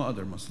Quran like no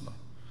other masala.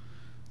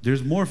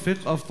 There's more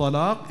fiqh of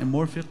talaq and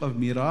more fiqh of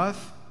mirath,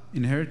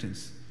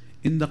 inheritance,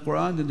 in the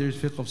Quran than there's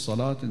fiqh of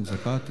salat and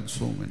zakat and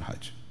sawm and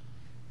hajj.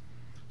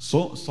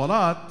 So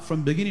salat,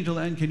 from beginning till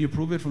end, can you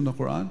prove it from the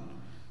Quran?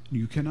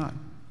 You cannot.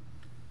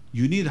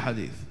 You need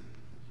hadith.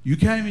 You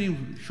can't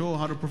even show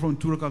how to perform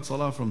 2 rakat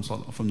salah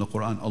from the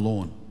Quran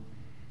alone,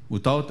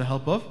 without the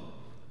help of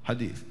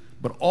hadith.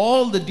 But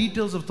all the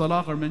details of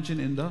talaq are mentioned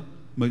in the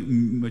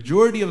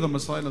majority of the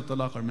masail of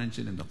talaq are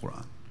mentioned in the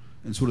Quran,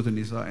 in Surah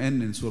An-Nisa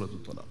and in Surah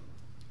Al-Talaq.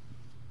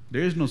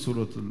 There is no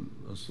Surah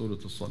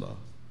Al-Salah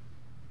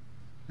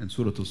and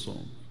Surah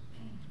Al-Sawm,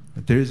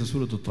 but there is a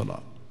Surah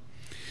Al-Talaq.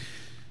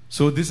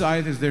 So this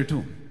ayat is there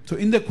too. So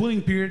in the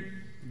cooling period,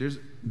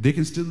 they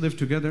can still live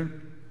together.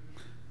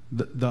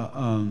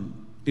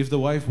 If the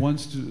wife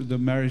wants the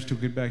marriage to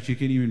get back, she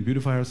can even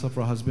beautify herself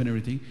for her husband,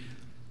 everything.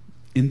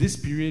 In this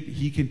period,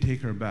 he can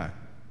take her back.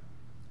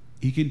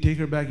 He can take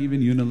her back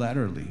even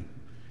unilaterally.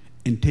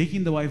 And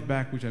taking the wife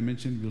back, which I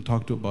mentioned, we'll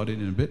talk about it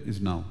in a bit,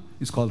 is now.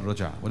 It's called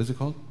raja. What is it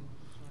called?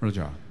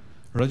 Raja.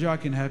 Raja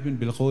can happen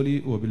bil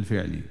qawli or bil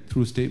fi'li,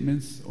 through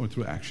statements or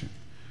through action.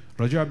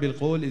 Raja bil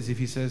qawl is if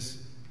he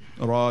says,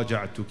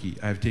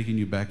 raja'tuki, I have taken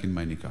you back in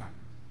my nikah.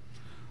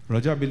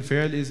 Raja bil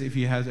fi'l is if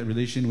he has a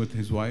relation with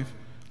his wife,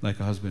 like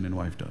a husband and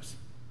wife does.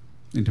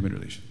 Intimate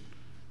relation.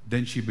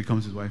 Then she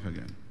becomes his wife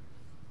again.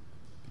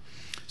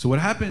 So what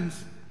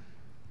happens,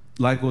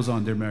 life goes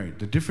on, they're married.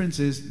 The difference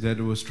is that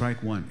it was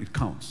strike one, it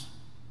counts.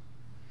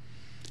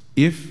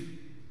 If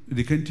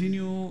they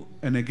continue,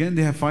 and again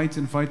they have fights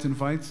and fights and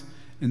fights,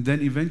 and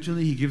then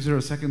eventually he gives her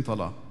a second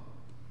talaq,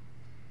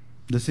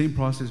 the same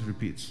process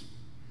repeats.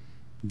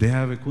 They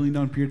have a cooling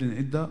down period in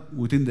iddah.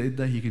 Within the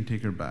iddah, he can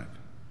take her back.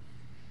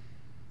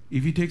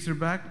 If he takes her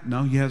back,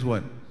 now he has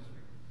what?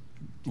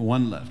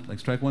 1 left. Like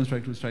strike 1,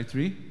 strike 2, strike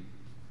 3,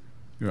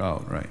 you're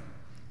out, right?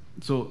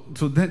 So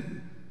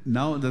then,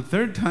 now the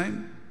third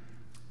time,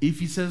 if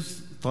he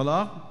says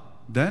talaq,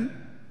 then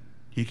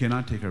he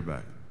cannot take her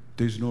back.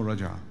 There's no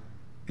raja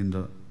in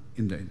the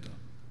iddah.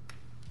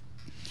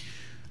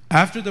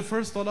 After the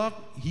first talaq,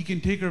 he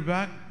can take her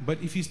back,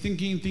 but if he's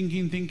thinking,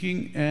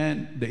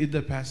 and the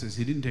iddah passes,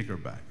 he didn't take her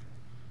back.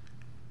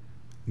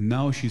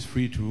 now she's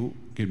free to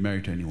get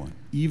married to anyone,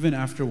 even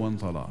after one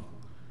talaq.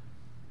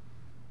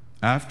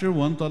 After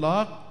one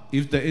talaq,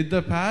 if the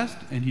iddah passed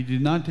and he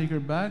did not take her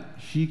back,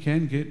 she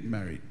can get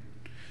married.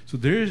 So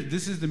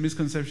this is the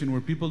misconception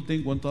where people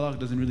think one talaq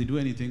doesn't really do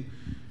anything.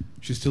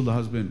 She's still the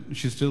husband.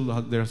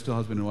 They're still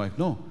husband and wife.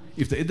 No.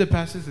 If the iddah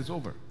passes, it's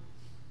over.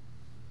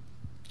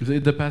 If the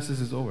iddah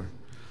passes, it's over.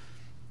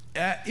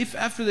 If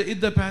after the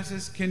iddah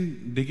passes,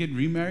 can they get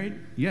remarried?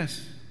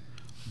 Yes.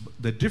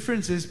 The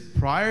difference is,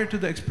 prior to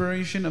the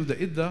expiration of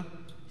the iddah,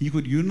 he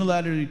could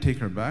unilaterally take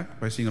her back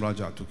by saying,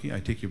 Raja'tuki, I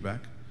take you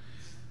back.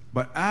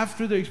 But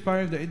after the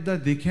expiry of the iddah,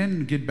 they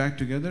can get back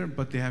together,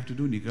 but they have to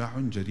do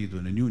nikahun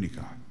jadidun, a new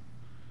nikah.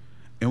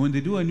 And when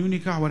they do a new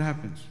nikah, what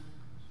happens?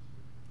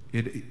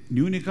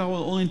 New nikah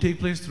will only take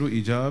place through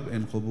ijab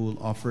and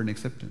qabul, offer and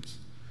acceptance.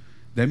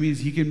 That means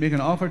he can make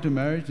an offer to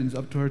marriage and it's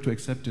up to her to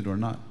accept it or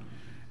not.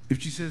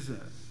 If she says,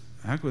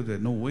 heck with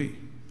that, no way,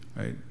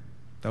 right?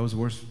 That was the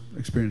worst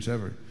experience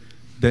ever.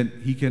 Then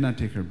he cannot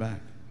take her back.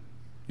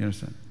 You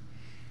understand?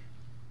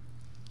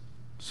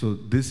 So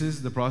this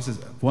is the process.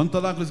 One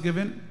talaq is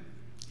given,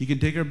 he can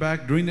take her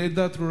back during the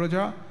iddah through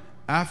raja,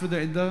 after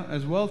the iddah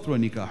as well through a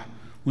nikah.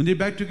 When they're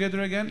back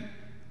together again,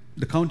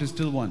 the count is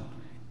still one.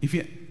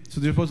 So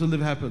they're supposed to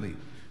live happily.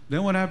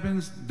 Then what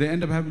happens? They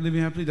end up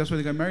living happily. That's why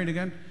they got married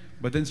again.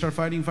 But then start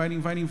fighting.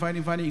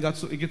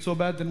 It gets so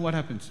bad, then what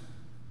happens?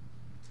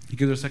 He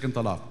gives her second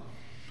talaq.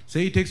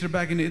 Say he takes her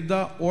back in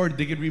iddah, or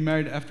they get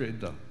remarried after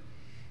iddah.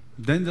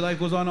 Then the life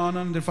goes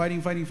on, they're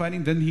fighting,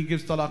 then he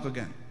gives talaq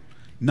again.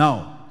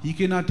 Now, he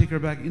cannot take her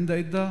back in the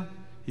iddah,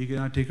 he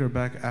cannot take her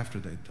back after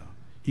the iddah.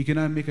 He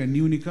cannot make a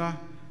new nikah,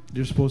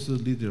 they're supposed to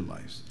lead their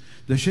lives.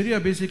 The Sharia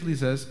basically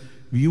says,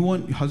 you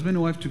want husband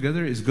and wife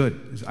together is good,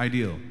 is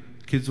ideal.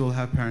 Kids will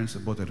have parents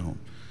both at home.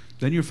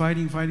 Then you're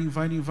fighting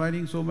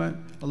so bad,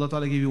 Allah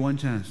Ta'ala gave you one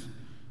chance.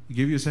 He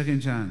gave you a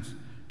second chance,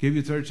 gave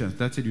you a third chance,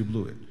 that's it, you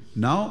blew it.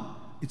 Now,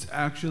 it's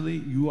actually,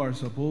 you are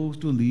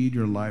supposed to lead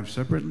your life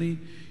separately.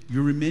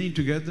 Your remaining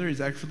together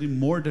is actually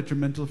more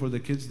detrimental for the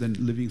kids than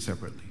living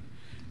separately.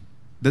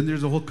 Then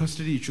there's a whole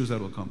custody issues that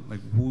will come,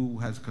 like who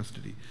has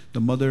custody. The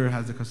mother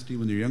has the custody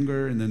when they're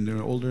younger, and then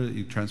they're older,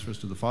 it transfers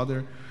to the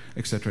father,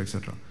 etc.,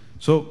 etc.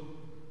 So,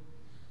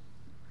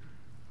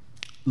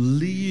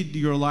 lead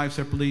your life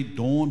separately.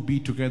 Don't be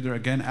together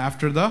again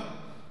after the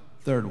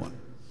third one.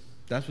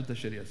 That's what the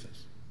Sharia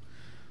says.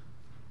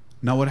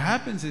 Now what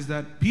happens is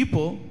that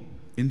people,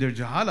 in their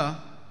jahala,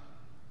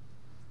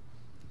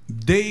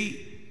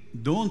 they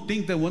don't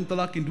think that one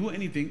talaq can do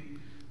anything,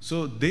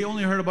 so they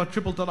only heard about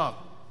triple talaq.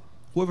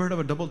 Whoever heard of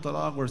a double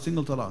talaq or a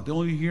single talaq? They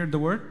only hear the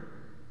word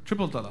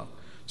triple talaq.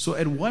 So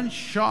at one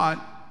shot,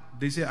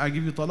 they say, I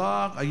give you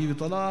talaq, I give you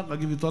talaq, I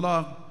give you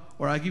talaq,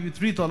 or I give you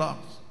 3 talaqs,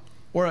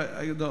 or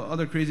the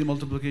other crazy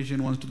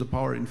multiplication ones to the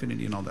power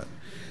infinity and all that.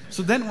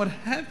 So then what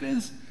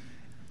happens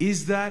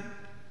is that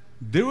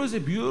there was a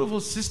beautiful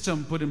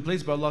system put in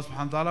place by Allah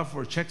subhanahu wa ta'ala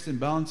for checks and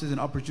balances and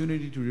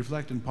opportunity to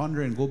reflect and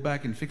ponder and go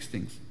back and fix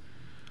things.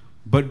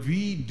 But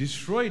we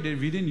destroyed it,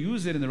 we didn't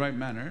use it in the right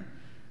manner.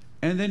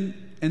 And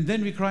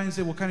then we cry and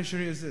say, what kind of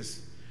Sharia is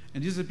this?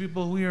 And these are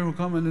people who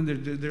come and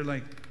then they're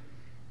like,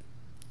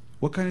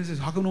 what kind is this?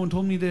 How come no one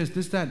told me this,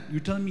 that?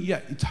 You're telling me, yeah,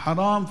 it's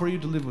haram for you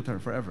to live with her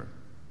forever.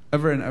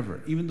 Ever and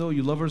ever. Even though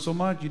you love her so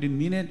much, you didn't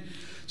mean it.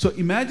 So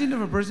imagine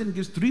if a person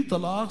gives 3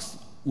 talaqs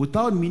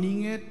without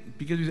meaning it,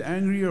 because he's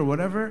angry or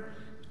whatever,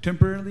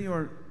 temporarily,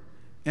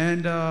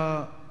 and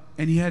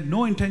he had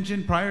no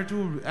intention prior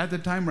to, at the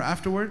time, or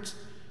afterwards.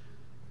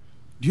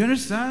 Do you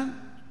understand?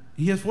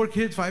 He has 4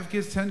 kids, 5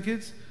 kids, 10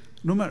 kids,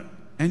 no matter,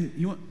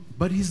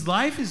 but his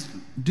life is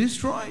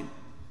destroyed.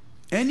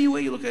 Any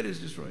way you look at it, it's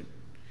destroyed.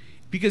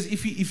 Because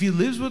if he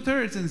lives with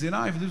her, it's in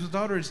zina. If he lives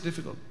without her, it's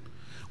difficult.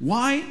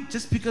 Why?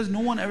 Just because no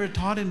one ever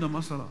taught him the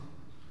masala.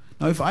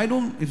 Now,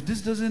 if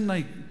this doesn't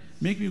like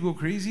make me go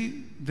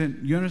crazy, then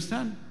you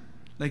understand?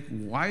 Like,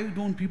 why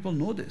don't people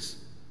know this?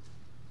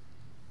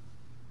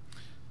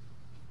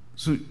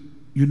 So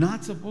you're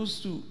not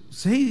supposed to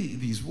say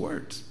these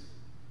words.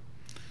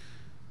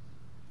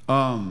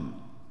 And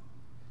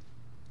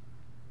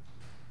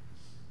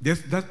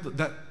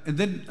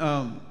then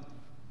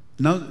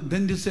now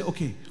then they say,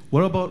 okay,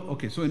 what about,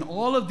 okay, so in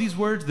all of these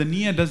words, the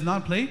niyyah does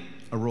not play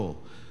a role.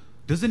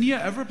 Does the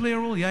niyyah ever play a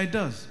role? Yeah, it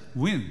does.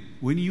 When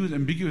you use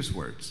ambiguous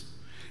words.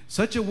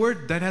 Such a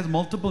word that has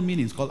multiple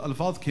meanings, called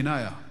alfaz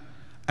kinaya.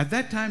 At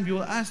that time, you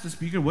will ask the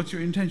speaker, what's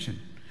your intention?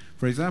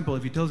 For example,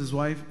 if he tells his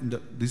wife,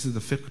 this is the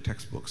fiqh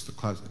textbooks,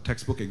 the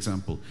textbook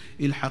example,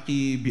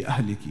 ilhaqi bi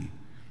ahliki.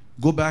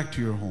 Go back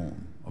to your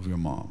home of your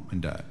mom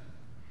and dad.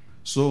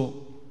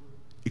 So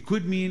it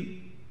could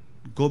mean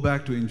go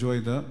back to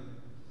enjoy the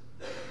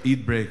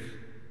Eid break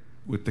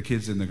with the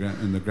kids and the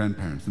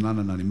grandparents, the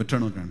nana nani,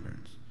 maternal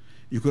grandparents.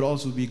 You could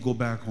also be go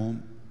back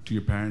home to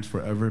your parents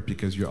forever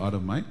because you're out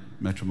of my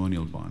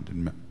matrimonial bond,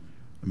 and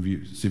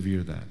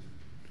severe that.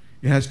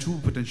 It has 2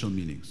 potential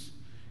meanings.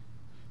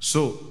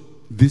 So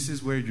this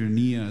is where your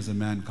niyyah as a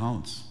man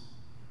counts.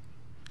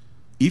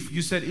 If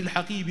you said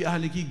ilhaqi bi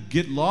ahliki,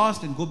 get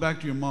lost and go back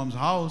to your mom's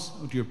house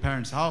or to your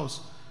parents' house,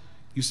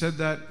 you said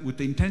that with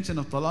the intention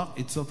of talaq,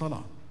 it's a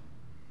talaq.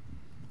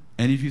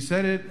 And if you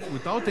said it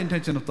without the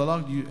intention of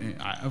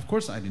talaq, of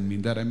course I didn't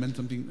mean that. I meant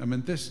something. I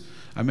meant this.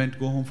 I meant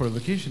go home for a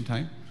vacation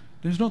time.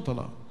 There's no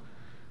talaq.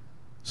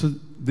 So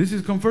this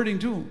is comforting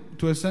too,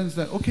 to a sense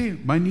that, okay,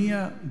 my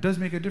niyyah does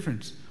make a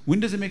difference. When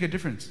does it make a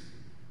difference?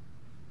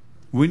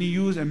 When you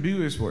use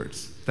ambiguous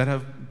words that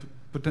have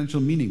potential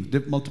meanings,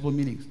 multiple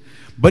meanings.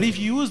 But if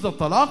you use the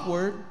talaq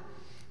word,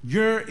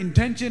 your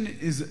intention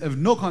is of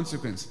no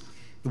consequence.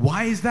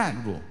 Why is that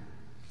rule?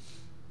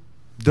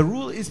 The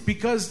rule is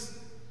because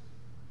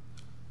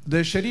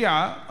the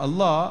Sharia,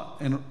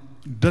 Allah,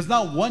 does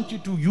not want you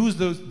to use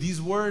these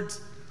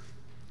words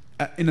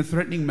in a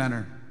threatening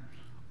manner,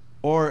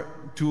 or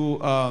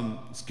to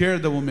scare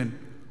the woman,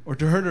 or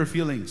to hurt her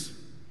feelings.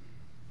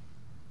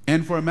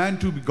 And for a man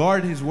to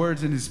guard his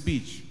words and his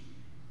speech,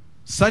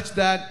 such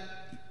that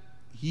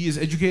he is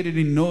educated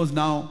and knows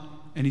now,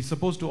 and he's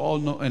supposed to all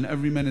know, and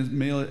every man is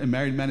male, a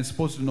married man is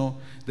supposed to know,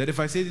 that if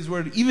I say this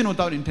word, even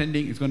without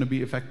intending, it's going to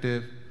be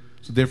effective.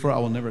 So therefore, I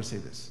will never say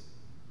this.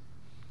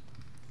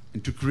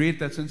 And to create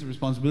that sense of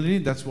responsibility,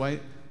 that's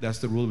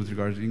the rule with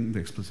regarding the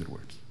explicit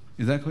words.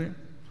 Is that clear?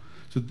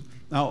 So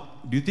now,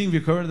 do you think we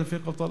covered the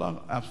fiqh of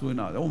talaq? Absolutely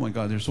not. Oh my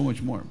God, there's so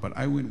much more. But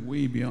I went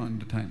way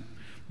beyond the time.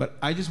 But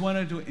I just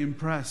wanted to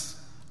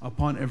impress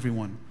upon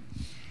everyone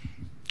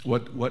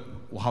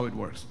how it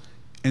works.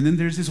 And then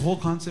there's this whole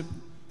concept,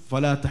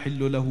 فَلَا تَحِلُّ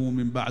لَهُ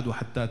مِن بَعْدُ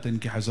حَتَّى تَنْكِحَ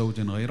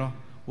زَوْجًا غَيْرَهُ.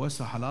 What's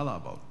the halala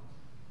about?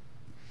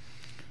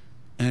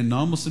 And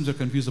non-Muslims are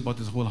confused about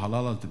this whole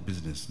halala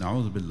business.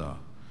 Na'udhu billah.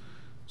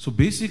 So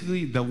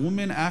basically, the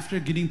woman, after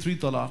getting 3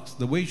 talaqs,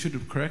 the way it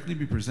should correctly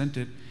be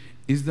presented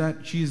is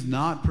that she is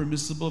not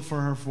permissible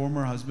for her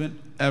former husband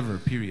ever,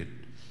 period.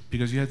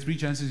 Because you had 3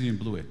 chances, you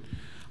blew it.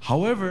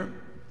 However,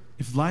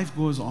 if life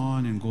goes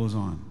on and goes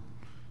on,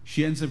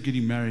 she ends up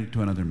getting married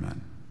to another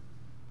man.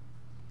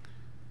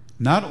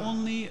 Not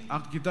only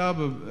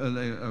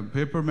a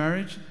paper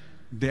marriage,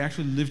 they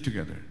actually live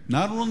together.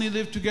 Not only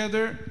live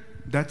together,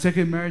 that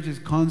second marriage is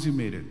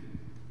consummated.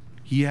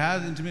 He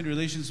has intimate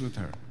relations with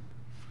her.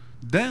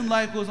 Then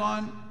life goes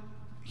on,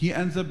 he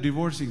ends up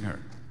divorcing her.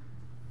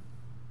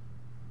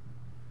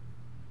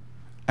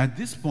 At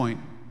this point,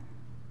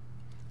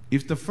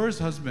 if the first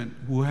husband,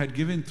 who had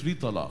given 3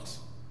 talaqs,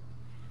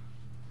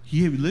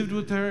 he lived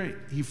with her,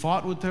 he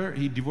fought with her,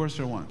 he divorced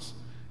her once.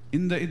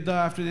 In the iddah,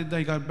 after the iddah,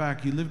 he got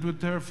back. He lived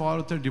with her, fought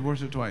with her,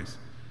 divorced her twice.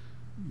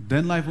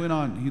 Then life went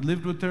on. He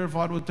lived with her,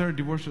 fought with her,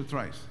 divorced her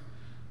thrice.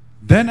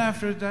 Then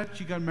after that,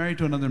 she got married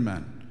to another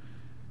man.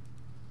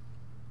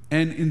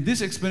 And in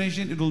this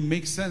explanation, it will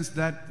make sense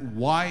that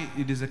why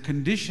it is a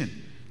condition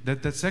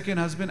that the second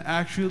husband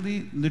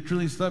actually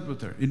literally slept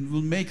with her. It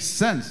will make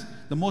sense.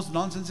 The most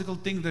nonsensical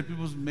thing that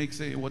people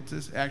say, what's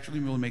this? Actually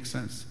will make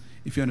sense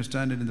if you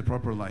understand it in the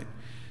proper light.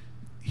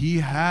 He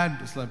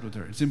had slept with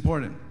her. It's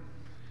important.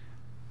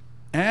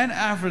 And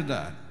after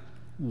that,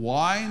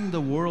 why in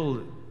the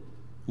world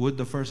would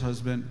the first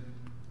husband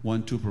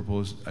want to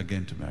propose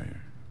again to marry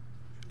her?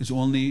 It's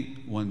only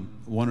one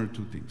or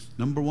two things.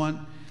 Number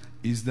one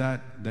is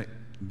that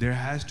there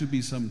has to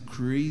be some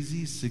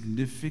crazy,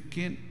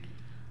 significant,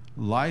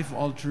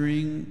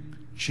 life-altering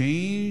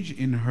change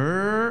in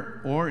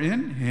her or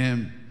in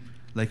him.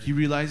 Like he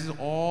realizes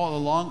all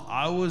along,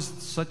 I was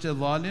such a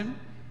zalim,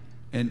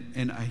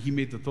 and he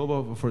made the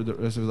tawbah for the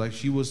rest of his life.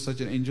 She was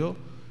such an angel,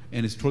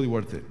 and it's totally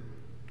worth it.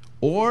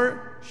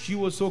 Or she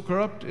was so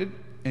corrupted,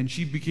 and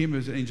she became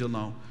as an angel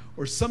now.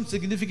 Or some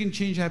significant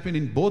change happened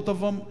in both of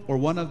them, or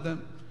one of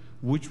them,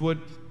 which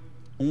would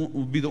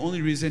be the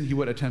only reason he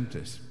would attempt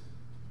this.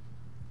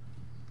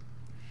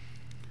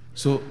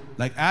 So,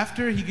 like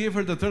after he gave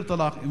her the 3rd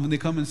talaq, and when they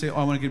come and say, oh,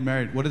 I want to get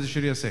married, what does the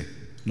Sharia say?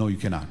 No, you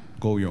cannot.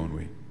 Go your own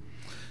way.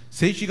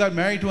 Say she got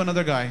married to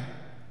another guy,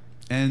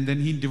 and then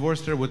he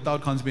divorced her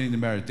without consummating the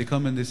marriage. They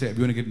come and they say, you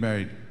want to get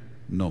married?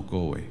 No, go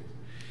away.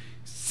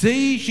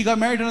 Say she got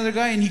married to another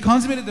guy, and he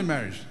consummated the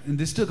marriage, and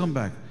they still come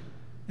back.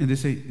 And they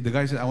say, the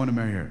guy said, I want to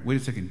marry her. Wait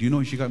a second, do you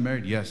know she got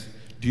married? Yes.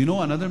 Do you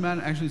know another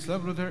man actually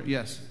slept with her?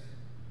 Yes.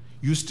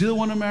 You still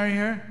want to marry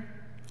her?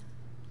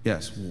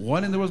 Yes.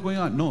 What in the world is going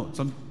on? No.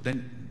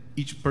 Then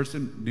each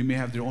person, they may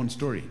have their own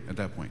story at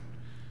that point.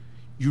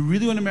 You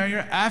really want to marry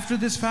her after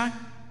this fact?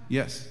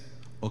 Yes.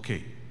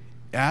 Okay.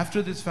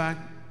 After this fact,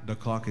 the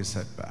clock is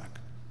set back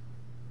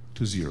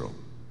to 0.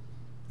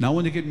 Now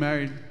when they get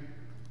married,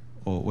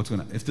 oh, what's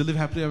going to, if they live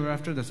happily ever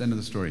after, that's the end of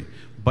the story.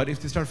 But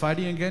if they start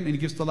fighting again and he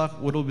gives talaq,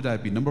 what will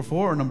that be? Number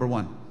 4 or number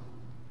 1?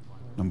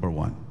 Number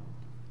 1.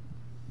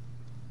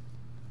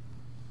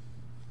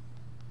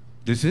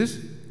 This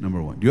is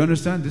number 1. Do you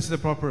understand? This is the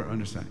proper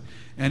understanding.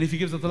 And if he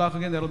gives the talaq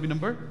again, that will be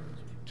number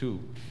 2.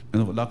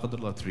 And la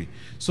qadr 3.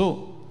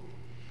 So,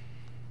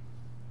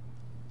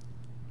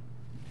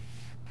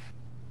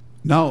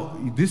 now,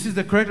 this is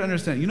the correct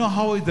understanding. You know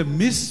how the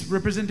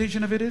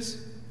misrepresentation of it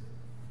is?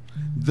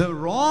 The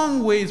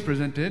wrong way it's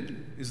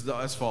presented is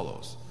as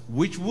follows.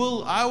 which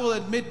I will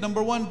admit,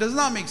 number one, does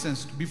not make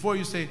sense. Before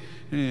you say,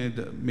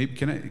 maybe,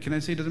 can I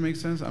say it doesn't make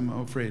sense? I'm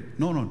afraid.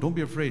 No, don't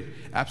be afraid.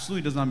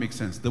 Absolutely does not make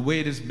sense. The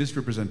way it is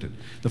misrepresented.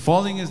 The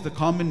following is the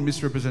common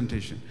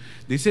misrepresentation.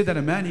 They say that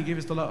a man, he gave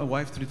his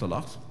wife 3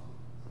 talaqs.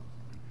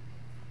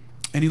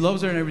 And he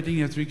loves her and everything, he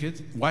has 3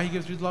 kids. Why he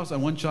gives 3 talaqs?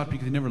 On one shot,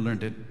 because he never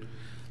learned it.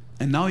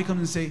 And now he comes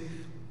and say,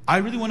 I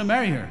really want to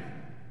marry her.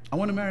 I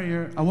want to marry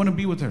her. I want to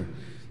be with her.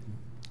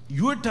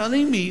 You're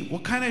telling me,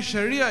 what kind of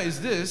Sharia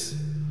is this?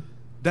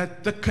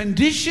 That the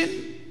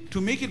condition to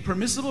make it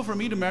permissible for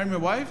me to marry my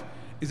wife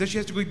is that she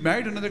has to get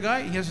married to another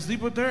guy, he has to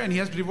sleep with her, and he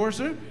has to divorce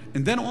her,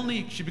 and then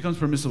only she becomes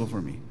permissible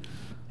for me.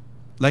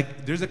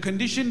 Like, there's a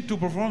condition to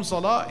perform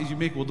salah is you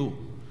make wudu.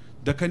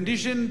 The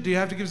condition you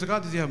have to give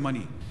zakat is you have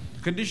money.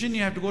 The condition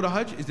you have to go to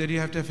Hajj is that you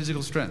have to have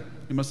physical strength.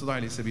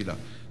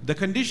 The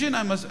condition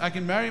I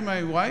can marry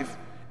my wife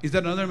is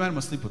that another man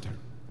must sleep with her.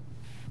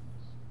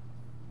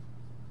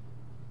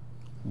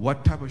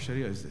 What type of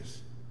Sharia is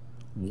this?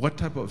 What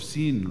type of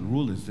obscene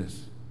rule is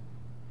this?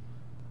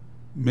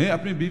 I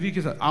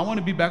want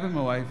to be back with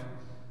my wife.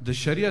 The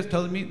Sharia is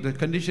telling me the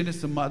condition is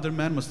some other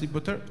man must sleep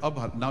with her.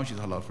 Now she's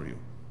halal for you.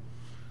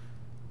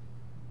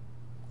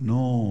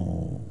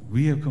 No,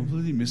 we have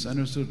completely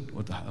misunderstood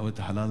what the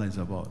halala is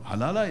about.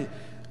 Halala,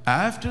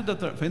 after the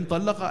third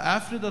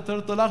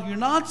talaq, you're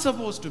not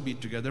supposed to be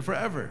together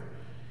forever.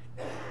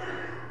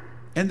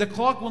 And the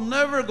clock will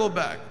never go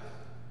back.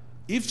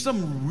 If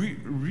some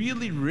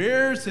really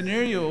rare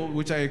scenario,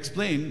 which I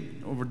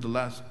explained over the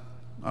last,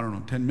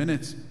 10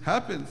 minutes,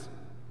 happens,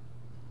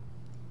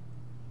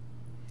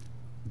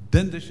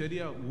 then the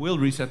Sharia will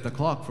reset the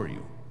clock for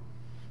you.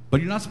 But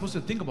you're not supposed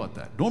to think about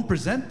that. Don't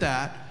present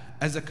that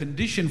as a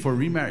condition for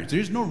remarriage. There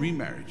is no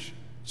remarriage.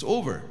 It's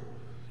over.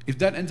 If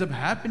that ends up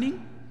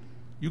happening,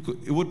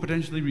 it would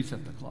potentially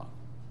reset the clock.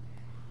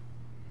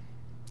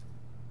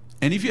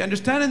 And if you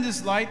understand in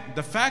this light,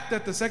 the fact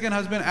that the second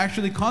husband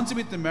actually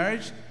consummates the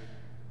marriage,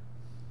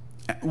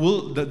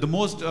 the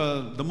most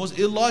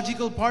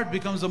illogical part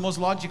becomes the most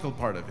logical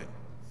part of it.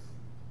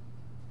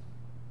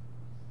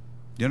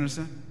 Do you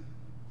understand?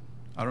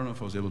 I don't know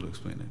if I was able to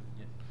explain it.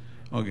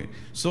 Yeah. Okay,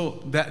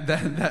 so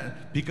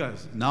that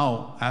because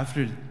now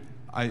after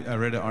I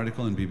read an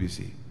article in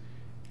BBC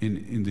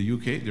in the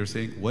UK, they're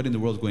saying what in the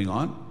world is going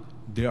on?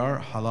 There are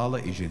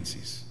halala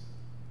agencies.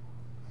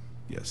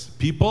 Yes,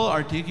 people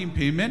are taking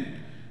payment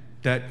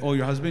that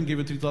your husband gave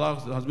it 3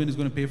 talaqs, the husband is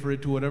going to pay for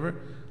it too, whatever.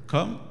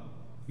 Come,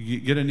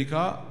 get a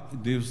nikah,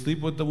 they'll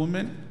sleep with the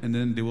woman, and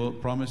then they will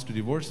promise to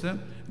divorce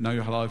them. Now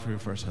you're halal for your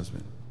first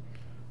husband.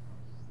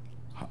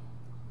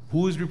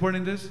 Who is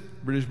reporting this?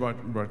 British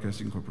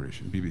Broadcasting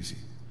Corporation, BBC.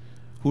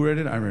 Who read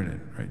it? I read it,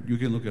 right? You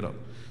can look it up.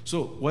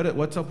 So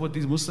what's up with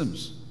these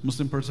Muslims?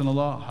 Muslim personal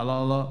law,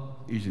 halal law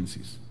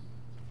agencies.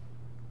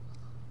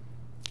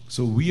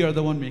 So we are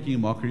the one making a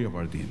mockery of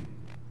our deen.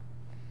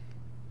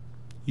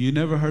 You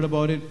never heard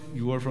about it,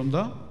 you are from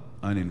the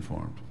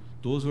uninformed.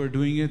 Those who are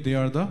doing it, they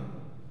are the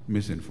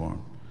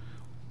misinformed.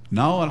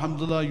 Now,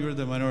 alhamdulillah, you're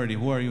the minority.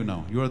 Who are you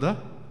now? You are the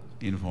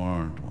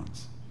informed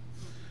ones.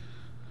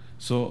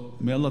 So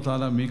may Allah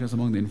Ta'ala make us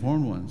among the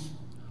informed ones.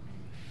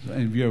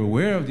 And we are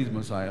aware of these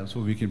masail, so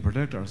we can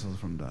protect ourselves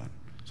from that.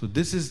 So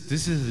this is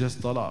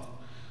just talaq.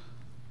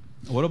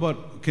 What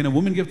about, can a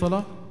woman give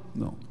talaq?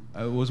 No.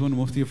 I was one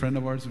mufti, a friend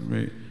of ours, it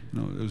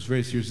was a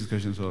very serious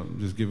discussion, so I'll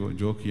just give a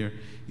joke here,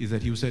 is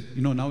that he said,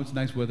 now it's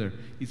nice weather.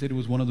 He said it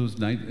was one of those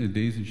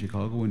days in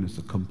Chicago when it's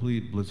a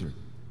complete blizzard.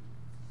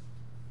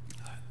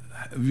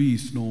 Heavy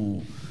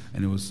snow,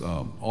 and it was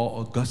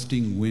all a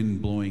gusting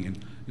wind blowing, and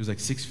it was like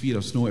 6 feet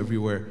of snow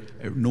everywhere.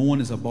 No one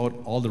is about,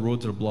 all the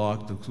roads are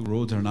blocked, the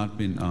roads are not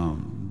been,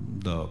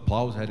 the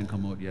plows hadn't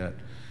come out yet.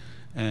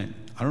 And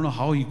I don't know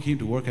how he came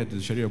to work at the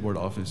Sharia board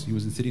office. He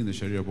was sitting in the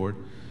Sharia board,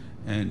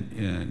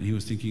 and he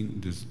was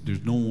thinking,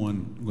 there's no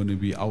one going to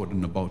be out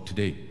and about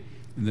today.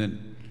 And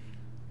then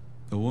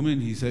a woman,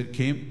 he said,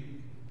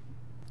 came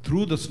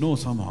through the snow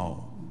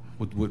somehow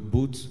with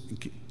boots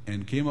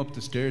and came up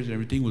the stairs, and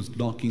everything was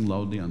knocking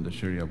loudly on the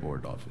Sharia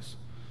board office.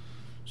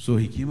 So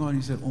he came out and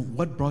he said,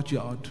 what brought you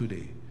out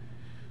today?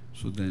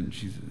 So then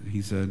she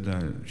said,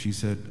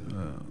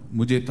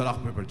 Mujhe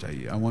talaq paper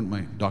chahiye. I want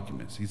my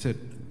documents. He said,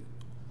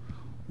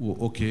 well,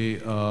 okay,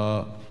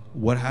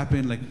 what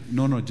happened? Like,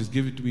 no, just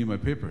give it to me in my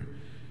paper.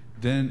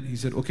 Then he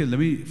said, okay, let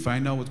me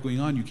find out what's going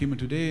on. You came in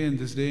today and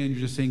this day and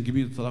you're just saying, give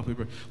me the talaq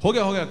paper. Ho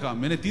gaya kaam.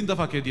 Maine 3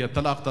 dafa keh diya,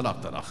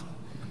 talaq.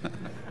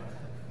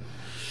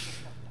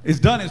 It's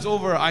done, it's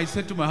over. I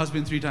said to my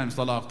husband 3 times,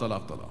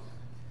 talaq.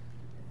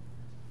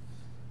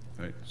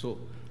 Right? So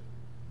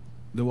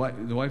the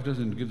wife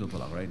doesn't give the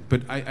talaq, right?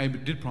 But I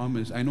did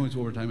promise, I know it's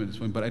overtime at this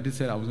point, but I did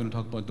say I was going to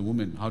talk about the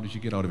woman. How did she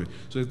get out of it?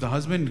 So if the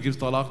husband gives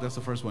talaq, that's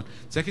the first one.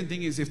 Second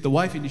thing is, if the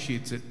wife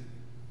initiates it,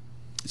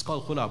 it's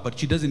called khula, but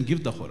she doesn't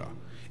give the khula.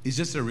 It's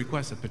just a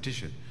request, a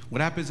petition. What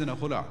happens in a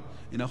khula?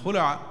 In a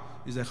khula,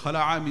 is that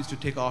khala'a means to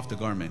take off the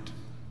garment.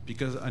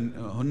 Because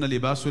hunna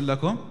libasul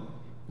lakum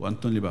wa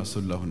antum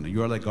libasul lahunna.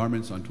 You are like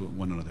garments unto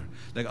one another.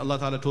 Like Allah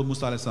Ta'ala told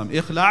Musa alayhi salam,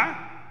 ikhla'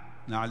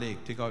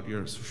 na'alayk, take out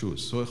your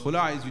shoes. So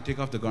khula' is you take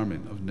off the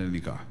garment of the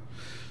nikah.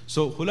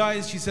 So khula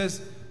is, she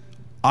says,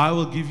 I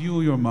will give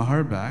you your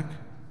mahar back.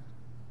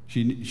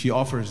 She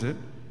offers it,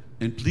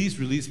 and please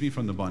release me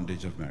from the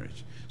bondage of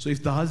marriage. So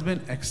if the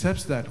husband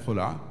accepts that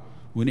khula,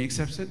 when he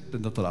accepts it,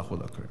 then the talaq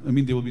will occur. I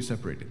mean, they will be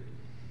separated.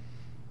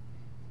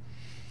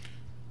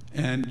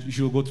 And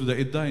she will go through the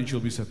iddah and she'll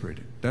be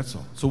separated. That's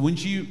all. So when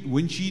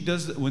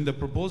the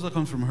proposal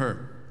comes from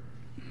her,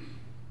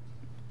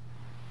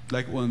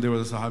 like when there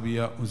was a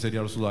sahabiya who said,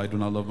 Ya Rasulullah, I do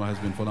not love my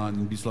husband, Fulan,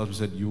 and Nabi Sallallahu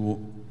Alaihi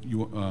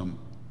Wasallam said,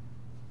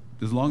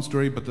 there's a long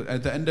story, but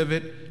at the end of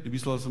it, Nabi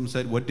Sallallahu Alaihi Wasallam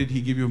said, what did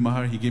he give you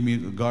mahar? He gave me a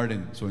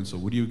garden, so and so.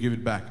 Would you give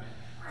it back?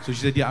 So she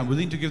said, yeah, I'm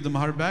willing to give the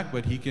mahar back,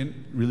 but he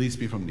can release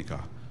me from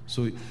nikah.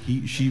 So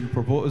she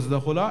proposed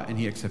the khula and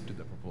he accepted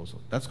the proposal.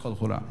 That's called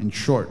khula. In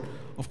short,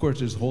 of course,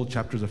 there's whole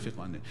chapters of fiqh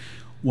on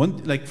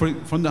it.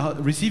 From the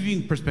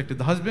receiving perspective,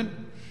 the husband,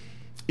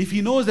 if he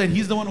knows that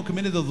he's the one who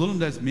committed the dhulm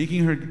that's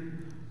making her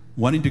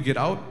wanting to get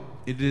out,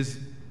 it is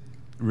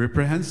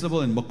reprehensible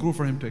and makruh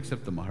for him to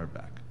accept the mahar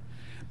back.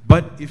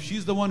 But if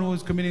she's the one who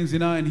is committing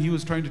zina and he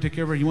was trying to take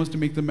care of her, he wants to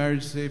make the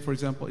marriage, say, for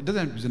example, it doesn't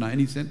have to be zina,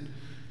 any sin,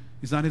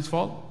 it's not his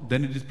fault,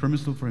 then it is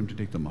permissible for him to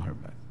take the mahar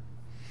back.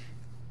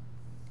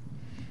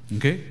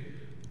 Okay?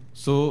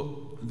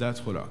 So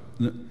that's khula.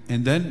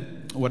 And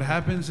then what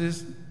happens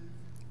is,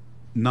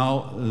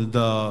 now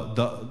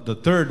the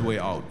third way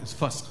out is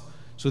fasq.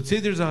 So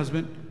say there's a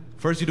husband,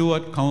 first you do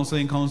what?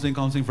 Counseling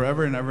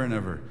forever and ever and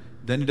ever.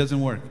 Then it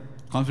doesn't work.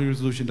 Conflict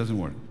resolution doesn't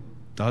work.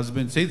 The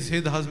husband, say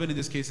the husband in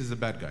this case is a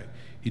bad guy.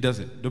 He does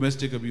it.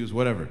 Domestic abuse,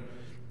 whatever.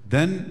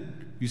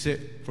 Then you say,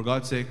 for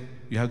God's sake,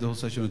 you have the whole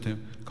session with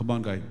him. Come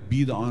on, guy.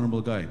 Be the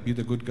honorable guy. Be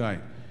the good guy.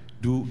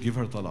 Give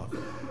her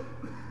talaq.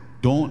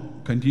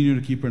 Don't continue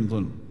to keep her in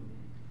dhulm.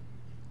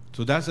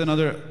 So that's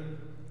another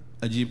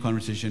ajib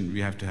conversation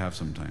we have to have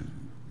sometimes.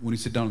 When you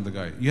sit down with the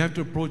guy, you have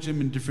to approach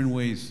him in different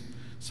ways.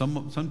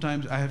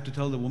 Sometimes I have to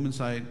tell the woman's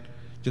side,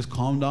 just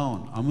calm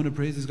down. I'm going to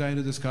praise this guy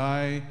to the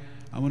sky.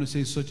 I'm going to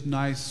say such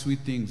nice, sweet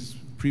things,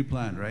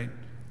 pre-planned, right?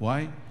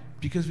 Why?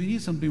 Because we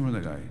need something from the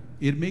guy.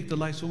 It'd make the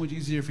life so much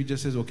easier if he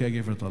just says, okay, I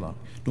gave her talaq.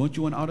 Don't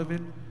you want out of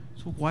it?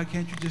 So why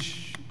can't you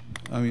just,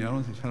 I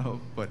don't say shut up,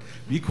 but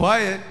be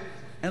quiet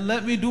and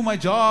let me do my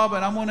job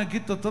and I'm going to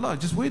get the talaq.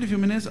 Just wait a few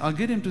minutes, I'll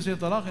get him to say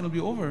talaq and it'll be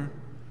over.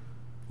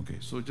 Okay,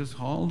 so just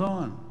hold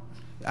on.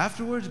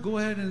 Afterwards, go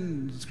ahead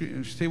and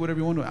say whatever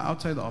you want to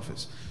outside the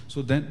office.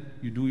 So then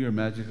you do your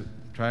magic,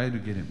 try to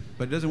get him.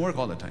 But it doesn't work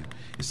all the time.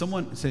 If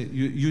someone say,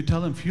 you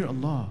tell him, fear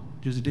Allah,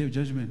 there's a day of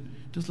judgment,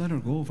 just let her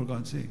go for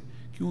God's sake.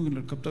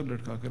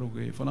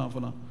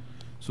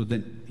 So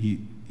then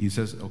he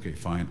says, okay,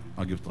 fine,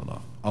 I'll give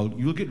talaq.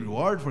 You'll get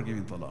reward for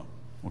giving talaq.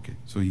 Okay,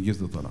 so he gives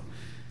the talaq.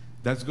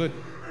 That's good.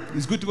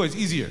 It's good to go, it's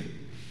easier.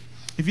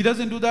 If he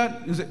doesn't do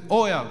that, you say,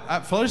 oh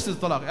yeah, first is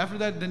talaq. After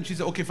that, then she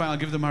says, okay, fine, I'll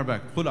give them her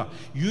back. Khula.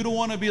 You don't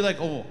want to be like,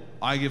 oh,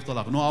 I give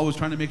talaq. No, I was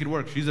trying to make it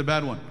work. She's a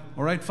bad one.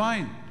 All right,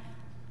 fine.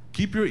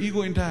 Keep your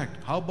ego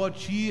intact. How about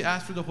she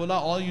asked for the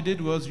khula, all you did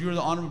was, you're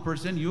the honorable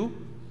person,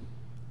 you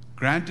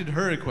granted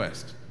her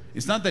request.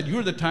 It's not that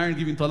you're the tyrant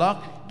giving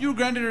talaq, you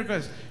granted her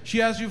request.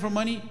 She asked you for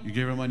money, you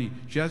gave her money.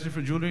 She asked you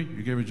for jewelry,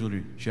 you gave her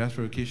jewelry. She asked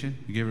for vacation,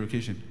 you gave her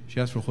vacation. She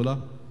asked for khula,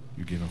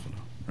 you gave her khula,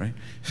 right?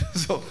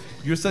 So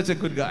you're such a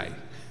good guy.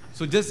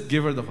 So just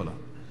give her the khula.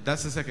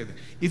 That's the second thing.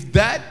 If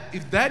that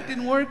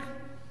didn't work,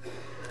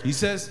 he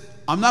says,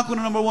 I'm not going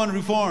to, number one,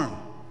 reform.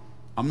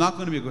 I'm not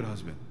going to be a good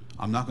husband.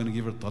 I'm not going to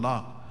give her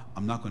talaq.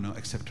 I'm not going to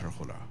accept her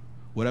khula.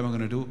 What am I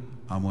going to do?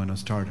 I'm going to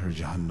start her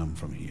jahannam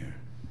from here.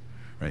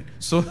 Right?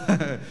 So,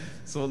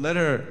 let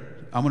her,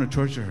 I'm going to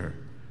torture her.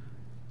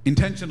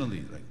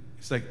 Intentionally.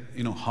 It's like,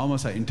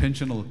 homicide,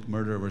 intentional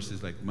murder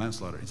versus like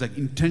manslaughter. It's like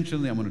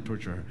intentionally I'm going to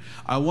torture her.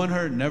 I want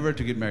her never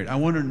to get married. I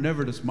want her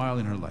never to smile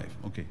in her life.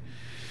 Okay.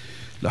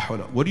 La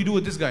hawla. What do you do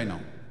with this guy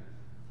now?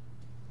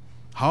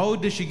 How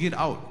does she get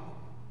out?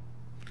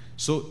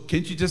 So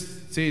can't you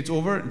just say it's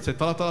over and say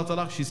talaq, talaq,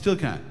 talaq? She still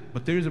can't.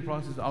 But there is a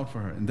process out for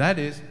her. And that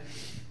is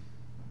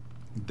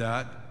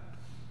that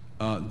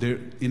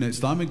in an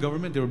Islamic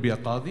government there will be a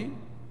qadi.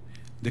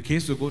 The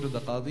case will go to the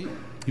qadi.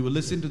 He will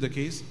listen to the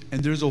case.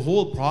 And there's a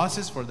whole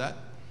process for that.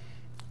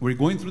 We're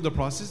going through the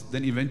process.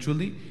 Then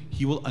eventually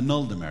he will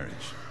annul the marriage.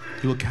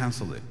 He will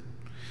cancel it.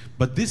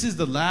 But this is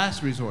the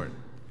last resort.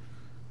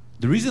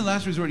 The reason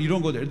last resort, you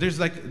don't go there.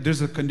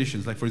 There's a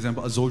conditions. Like for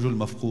example, a zawjul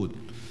mafqood.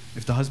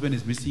 If the husband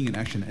is missing in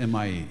action,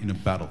 MIA, in a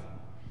battle.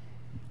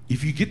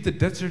 If you get the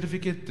death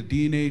certificate, the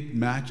DNA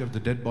match of the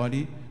dead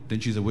body,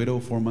 then she's a widow,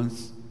 4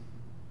 months,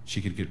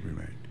 she can get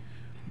remarried.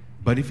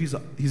 But if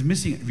he's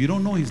missing, if you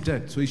don't know he's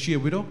dead, so is she a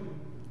widow?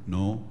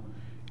 No.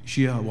 Is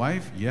she a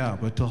wife? Yeah,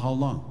 but till how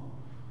long?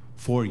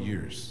 4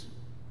 years.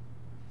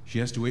 She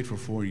has to wait for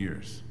 4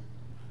 years.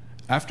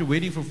 After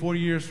waiting for 4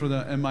 years for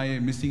the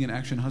MIA, missing in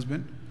action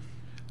husband,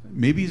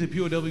 maybe he's a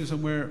POW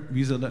somewhere,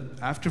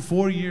 after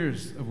 4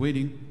 years of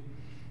waiting,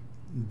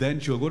 then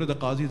she'll go to the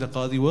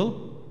qadi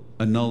will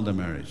annul the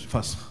marriage,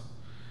 fasakh.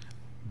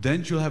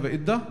 Then she'll have an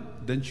iddah,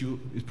 then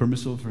it's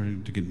permissible for her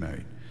to get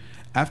married.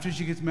 After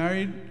she gets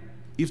married,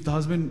 if the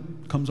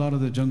husband comes out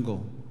of the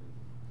jungle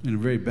in a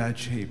very bad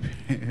shape,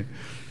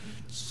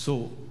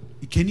 so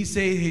Can he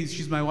say, hey,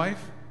 she's my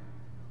wife?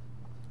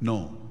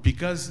 No,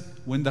 because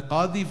when the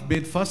qadi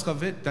made fasq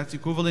of it, that's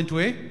equivalent to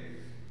a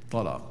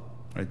talaq.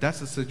 Right? That's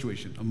the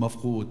situation, a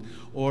mafqood,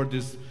 or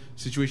this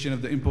situation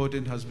of the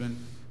impotent husband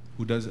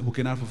who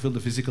cannot fulfill the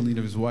physical need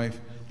of his wife.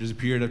 There's a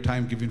period of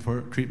time given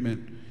for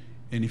treatment,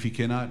 and if he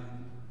cannot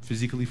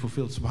physically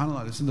fulfill,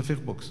 subhanAllah, it's in the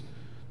fiqh books.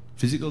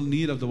 Physical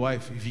need of the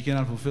wife, if he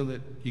cannot fulfill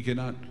it, he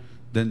cannot,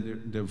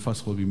 then the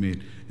fasq will be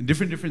made. In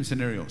different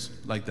scenarios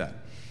like that.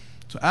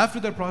 So after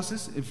that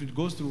process, if it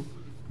goes through,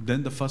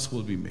 then the fasq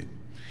will be made.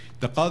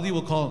 The qadi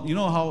will call, you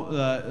know how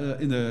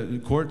in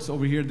the courts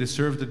over here, they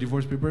serve the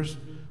divorce papers?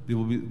 He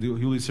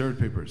will be served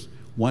papers.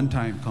 One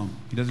time, come.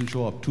 He doesn't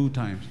show up. 2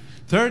 times.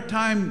 3rd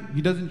time,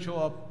 he doesn't show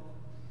up.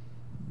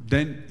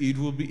 Then it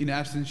will be in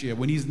absentia.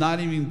 When he's not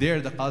even there,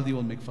 the qadi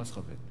will make fasq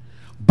of it.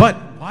 But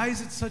why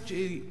is it such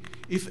a,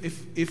 if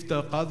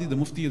the qadi, the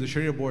mufti, the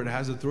sharia board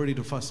has authority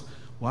to fasq,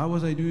 why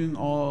was I doing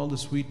all the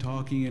sweet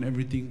talking and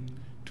everything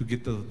to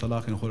get the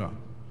talaq and khura?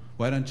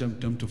 Why don't you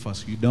jump to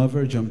fasq? You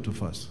never jump to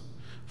fasq.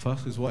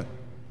 Fasq is what?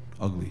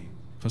 Ugly.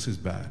 Fasq is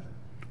bad.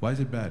 Why is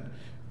it bad?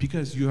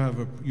 Because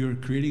you're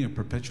creating a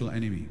perpetual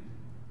enemy.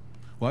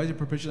 Why is it a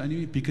perpetual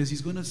enemy? Because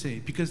he's going to say,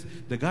 because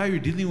the guy you're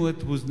dealing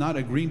with who's not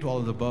agreeing to all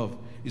of the above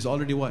is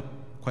already what?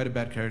 Quite a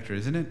bad character,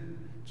 isn't it?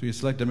 So you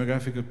select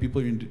demographic of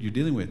people you're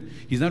dealing with.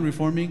 He's not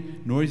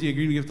reforming, nor is he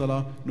agreeing to give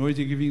talaq, nor is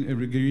he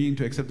agreeing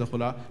to accept the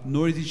khula,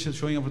 nor is he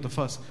showing up with the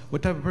fuss.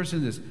 What type of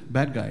person is this?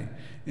 Bad guy.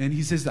 And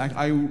he says,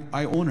 I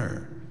own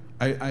her.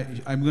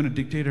 I'm going to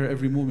dictate her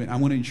every movement. I'm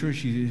going to ensure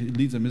she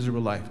leads a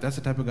miserable life. That's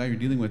the type of guy you're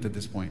dealing with at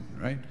this point,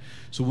 right?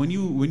 So when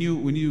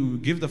you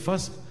give the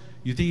fuss,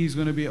 you think he's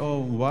going to be,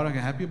 oh, Mubarak and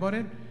happy about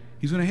it?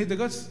 He's going to hate the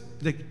guts.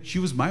 Like, she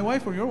was my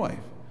wife or your wife?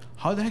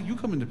 How the heck you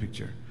come in the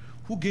picture?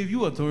 Who gave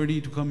you authority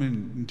to come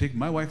and take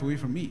my wife away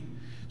from me?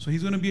 So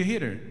he's going to be a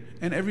hater.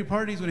 And every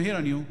party is going to hate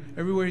on you.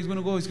 Everywhere he's going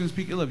to go, he's going to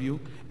speak ill of you.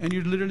 And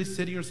you're literally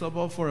setting yourself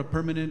up for a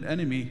permanent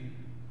enemy.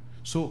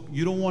 So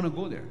you don't want to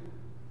go there,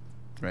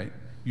 right?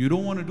 You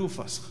don't want to do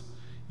fasq.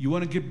 You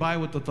want to get by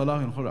with the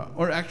talaq and khura.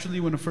 Or actually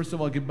you want to first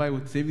of all get by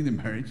with saving the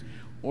marriage,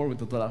 or with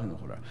the talaq and the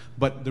khura.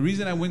 But the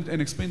reason I went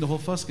and explained the whole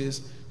fasq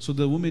is so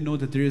the women know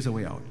that there is a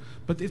way out.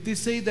 But if they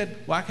say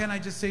that, why can't I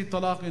just say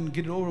talaq and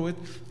get it over with?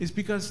 It's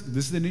because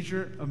this is the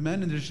nature of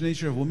men and this is the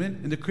nature of women.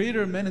 And the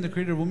creator of men and the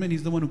creator of women,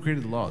 he's the one who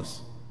created the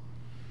laws.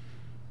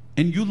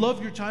 And you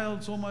love your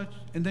child so much,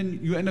 and then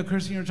you end up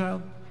cursing your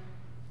child.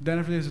 Then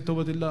after they say,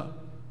 tawbatillah.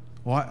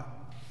 Why?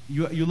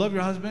 You love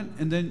your husband,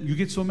 and then you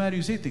get so mad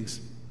you say things.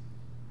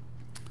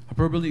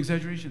 Hyperbole,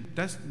 exaggeration.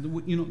 That's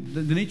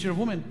the nature of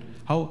women.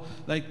 How,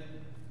 like,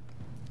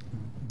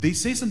 they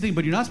say something,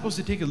 but you're not supposed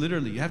to take it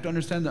literally. You have to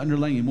understand the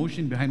underlying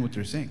emotion behind what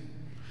they're saying.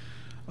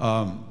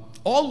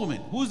 All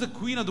women. Who is the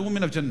queen of the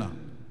women of Jannah?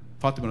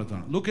 Fatima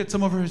radhiyallahu. Look at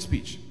some of her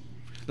speech.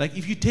 Like,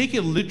 if you take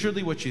it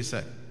literally what she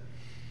said.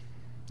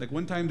 Like,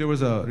 one time there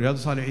was a Riyadh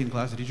Salihin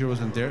class, the teacher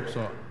wasn't there,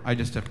 so I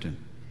just stepped in.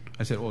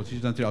 I said, oh,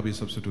 she's not there, I'll be a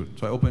substitute.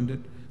 So I opened it.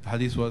 The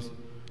hadith was,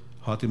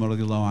 Fatima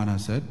radhiyallahu anha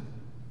said,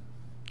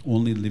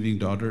 only living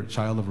daughter,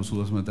 child of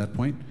Rasulullah at that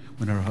point,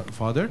 when her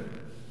father,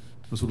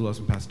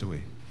 Rasulullah passed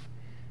away.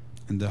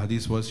 And the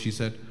hadith was, she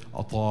said,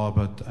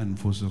 أَطَابَتْ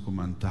أَنفُسُكُمْ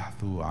أَن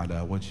تَحْثُوا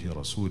عَلَى وَجْهِ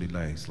رَسُولِ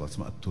اللَّهِ صَلَّى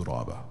اللَّهُ عَلَيْهِ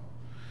وَسَلَّمَ.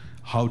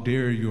 How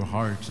dare your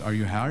hearts, are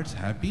your hearts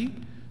happy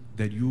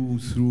that you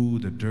threw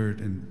the dirt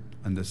and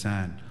the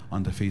sand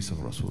on the face of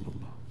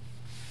Rasulullah?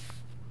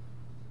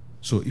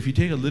 So if you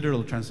take a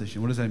literal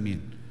translation, what does that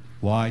mean?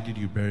 Why did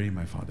you bury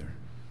my father?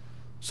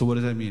 So what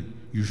does that mean?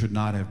 You should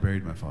not have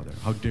buried my father.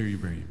 How dare you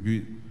bury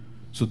him?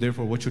 So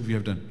therefore, what should we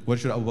have done? What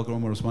should Abu Bakr,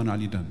 Umar, Usman,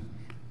 Ali done?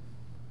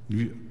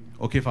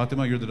 Okay,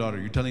 Fatima, you're the daughter.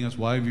 You're telling us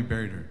why we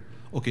buried her.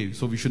 Okay,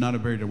 so we should not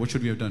have buried her. What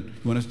should we have done?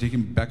 You want us to take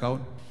him back out?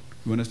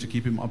 You want us to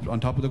keep him up on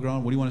top of the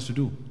ground? What do you want us to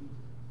do?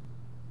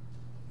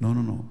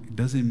 No. It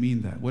doesn't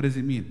mean that. What does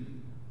it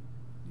mean?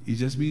 It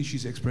just means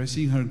she's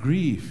expressing her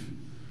grief.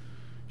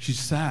 She's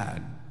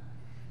sad.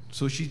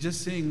 So she's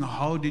just saying,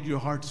 how did your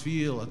hearts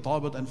feel? How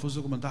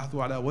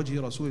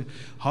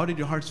did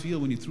your hearts feel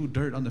when you threw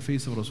dirt on the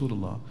face of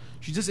Rasulullah?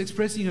 She's just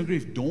expressing her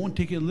grief. Don't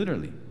take it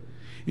literally.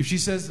 If she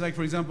says, like,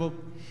 for example,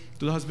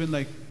 to the husband,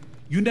 like,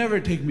 you never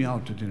take me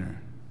out to dinner.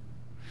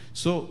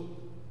 So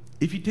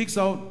if he takes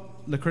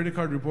out the credit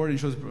card report and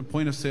shows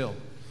point of sale,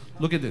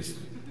 look at this,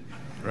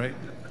 right?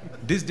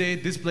 This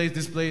date, this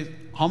place,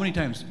 how many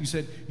times? You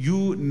said,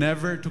 you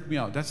never took me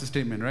out. That's the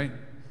statement, right?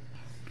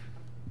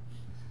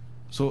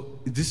 So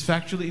this is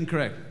factually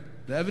incorrect.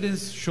 The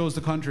evidence shows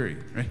the contrary,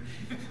 right?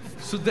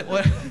 So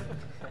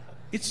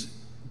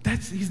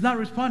he's not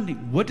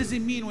responding. What does it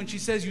mean when she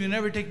says you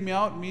never take me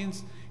out? It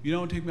means you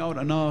don't take me out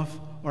enough,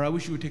 or I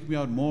wish you would take me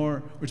out more,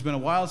 or it's been a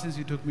while since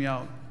you took me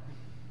out.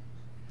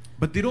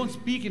 But they don't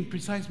speak in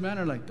precise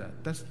manner like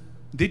that.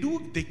 They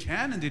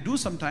can and they do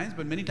sometimes,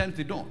 but many times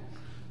they don't.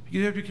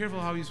 You have to be careful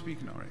how you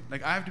speak now, right?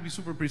 Like, I have to be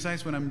super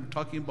precise when I'm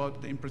talking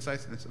about the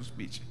impreciseness of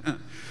speech.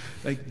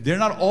 Like, they're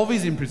not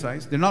always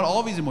imprecise. They're not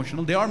always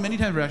emotional. They are many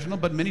times rational,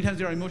 but many times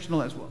they are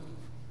emotional as well.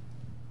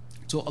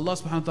 So Allah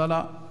subhanahu wa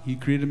ta'ala, He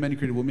created men, He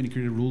created women, He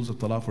created rules of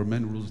talaq for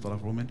men, rules of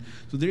talaq for women.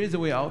 So there is a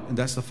way out, and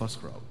that's the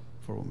fasq route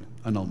for women,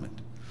 annulment.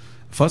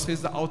 Fasq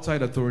is the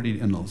outside authority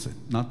annuls it,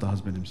 not the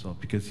husband himself,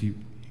 because he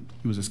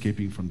was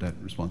escaping from that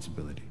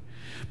responsibility.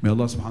 May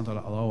Allah subhanahu wa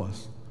ta'ala allow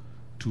us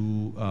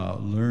to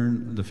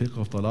learn the fiqh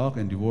of talaq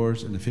and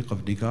divorce and the fiqh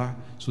of nikah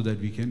so that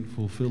we can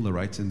fulfill the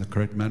rights in the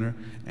correct manner,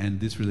 and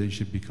this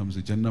relationship becomes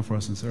a Jannah for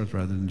us in earth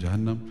rather than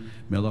Jahannam.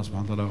 May Allah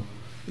subhanahu wa ta'ala,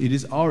 it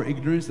is our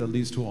ignorance that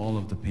leads to all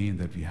of the pain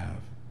that we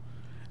have.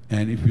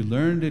 And if we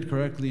learned it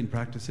correctly and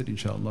practice it,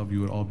 inshallah, we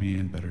would all be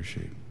in better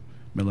shape.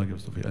 May Allah give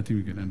us tawfiq. I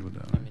think we can end with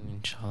that. Right?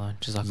 Inshallah.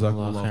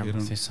 Jazakallah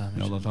khairan.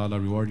 May Allah ta'ala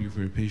reward you for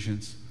your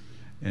patience.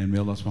 And may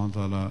Allah subhanahu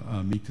wa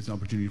ta'ala make this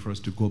opportunity for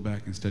us to go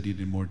back and study it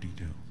in more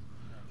detail.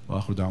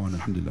 Wa akhiru da'wana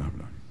alhamdulillah.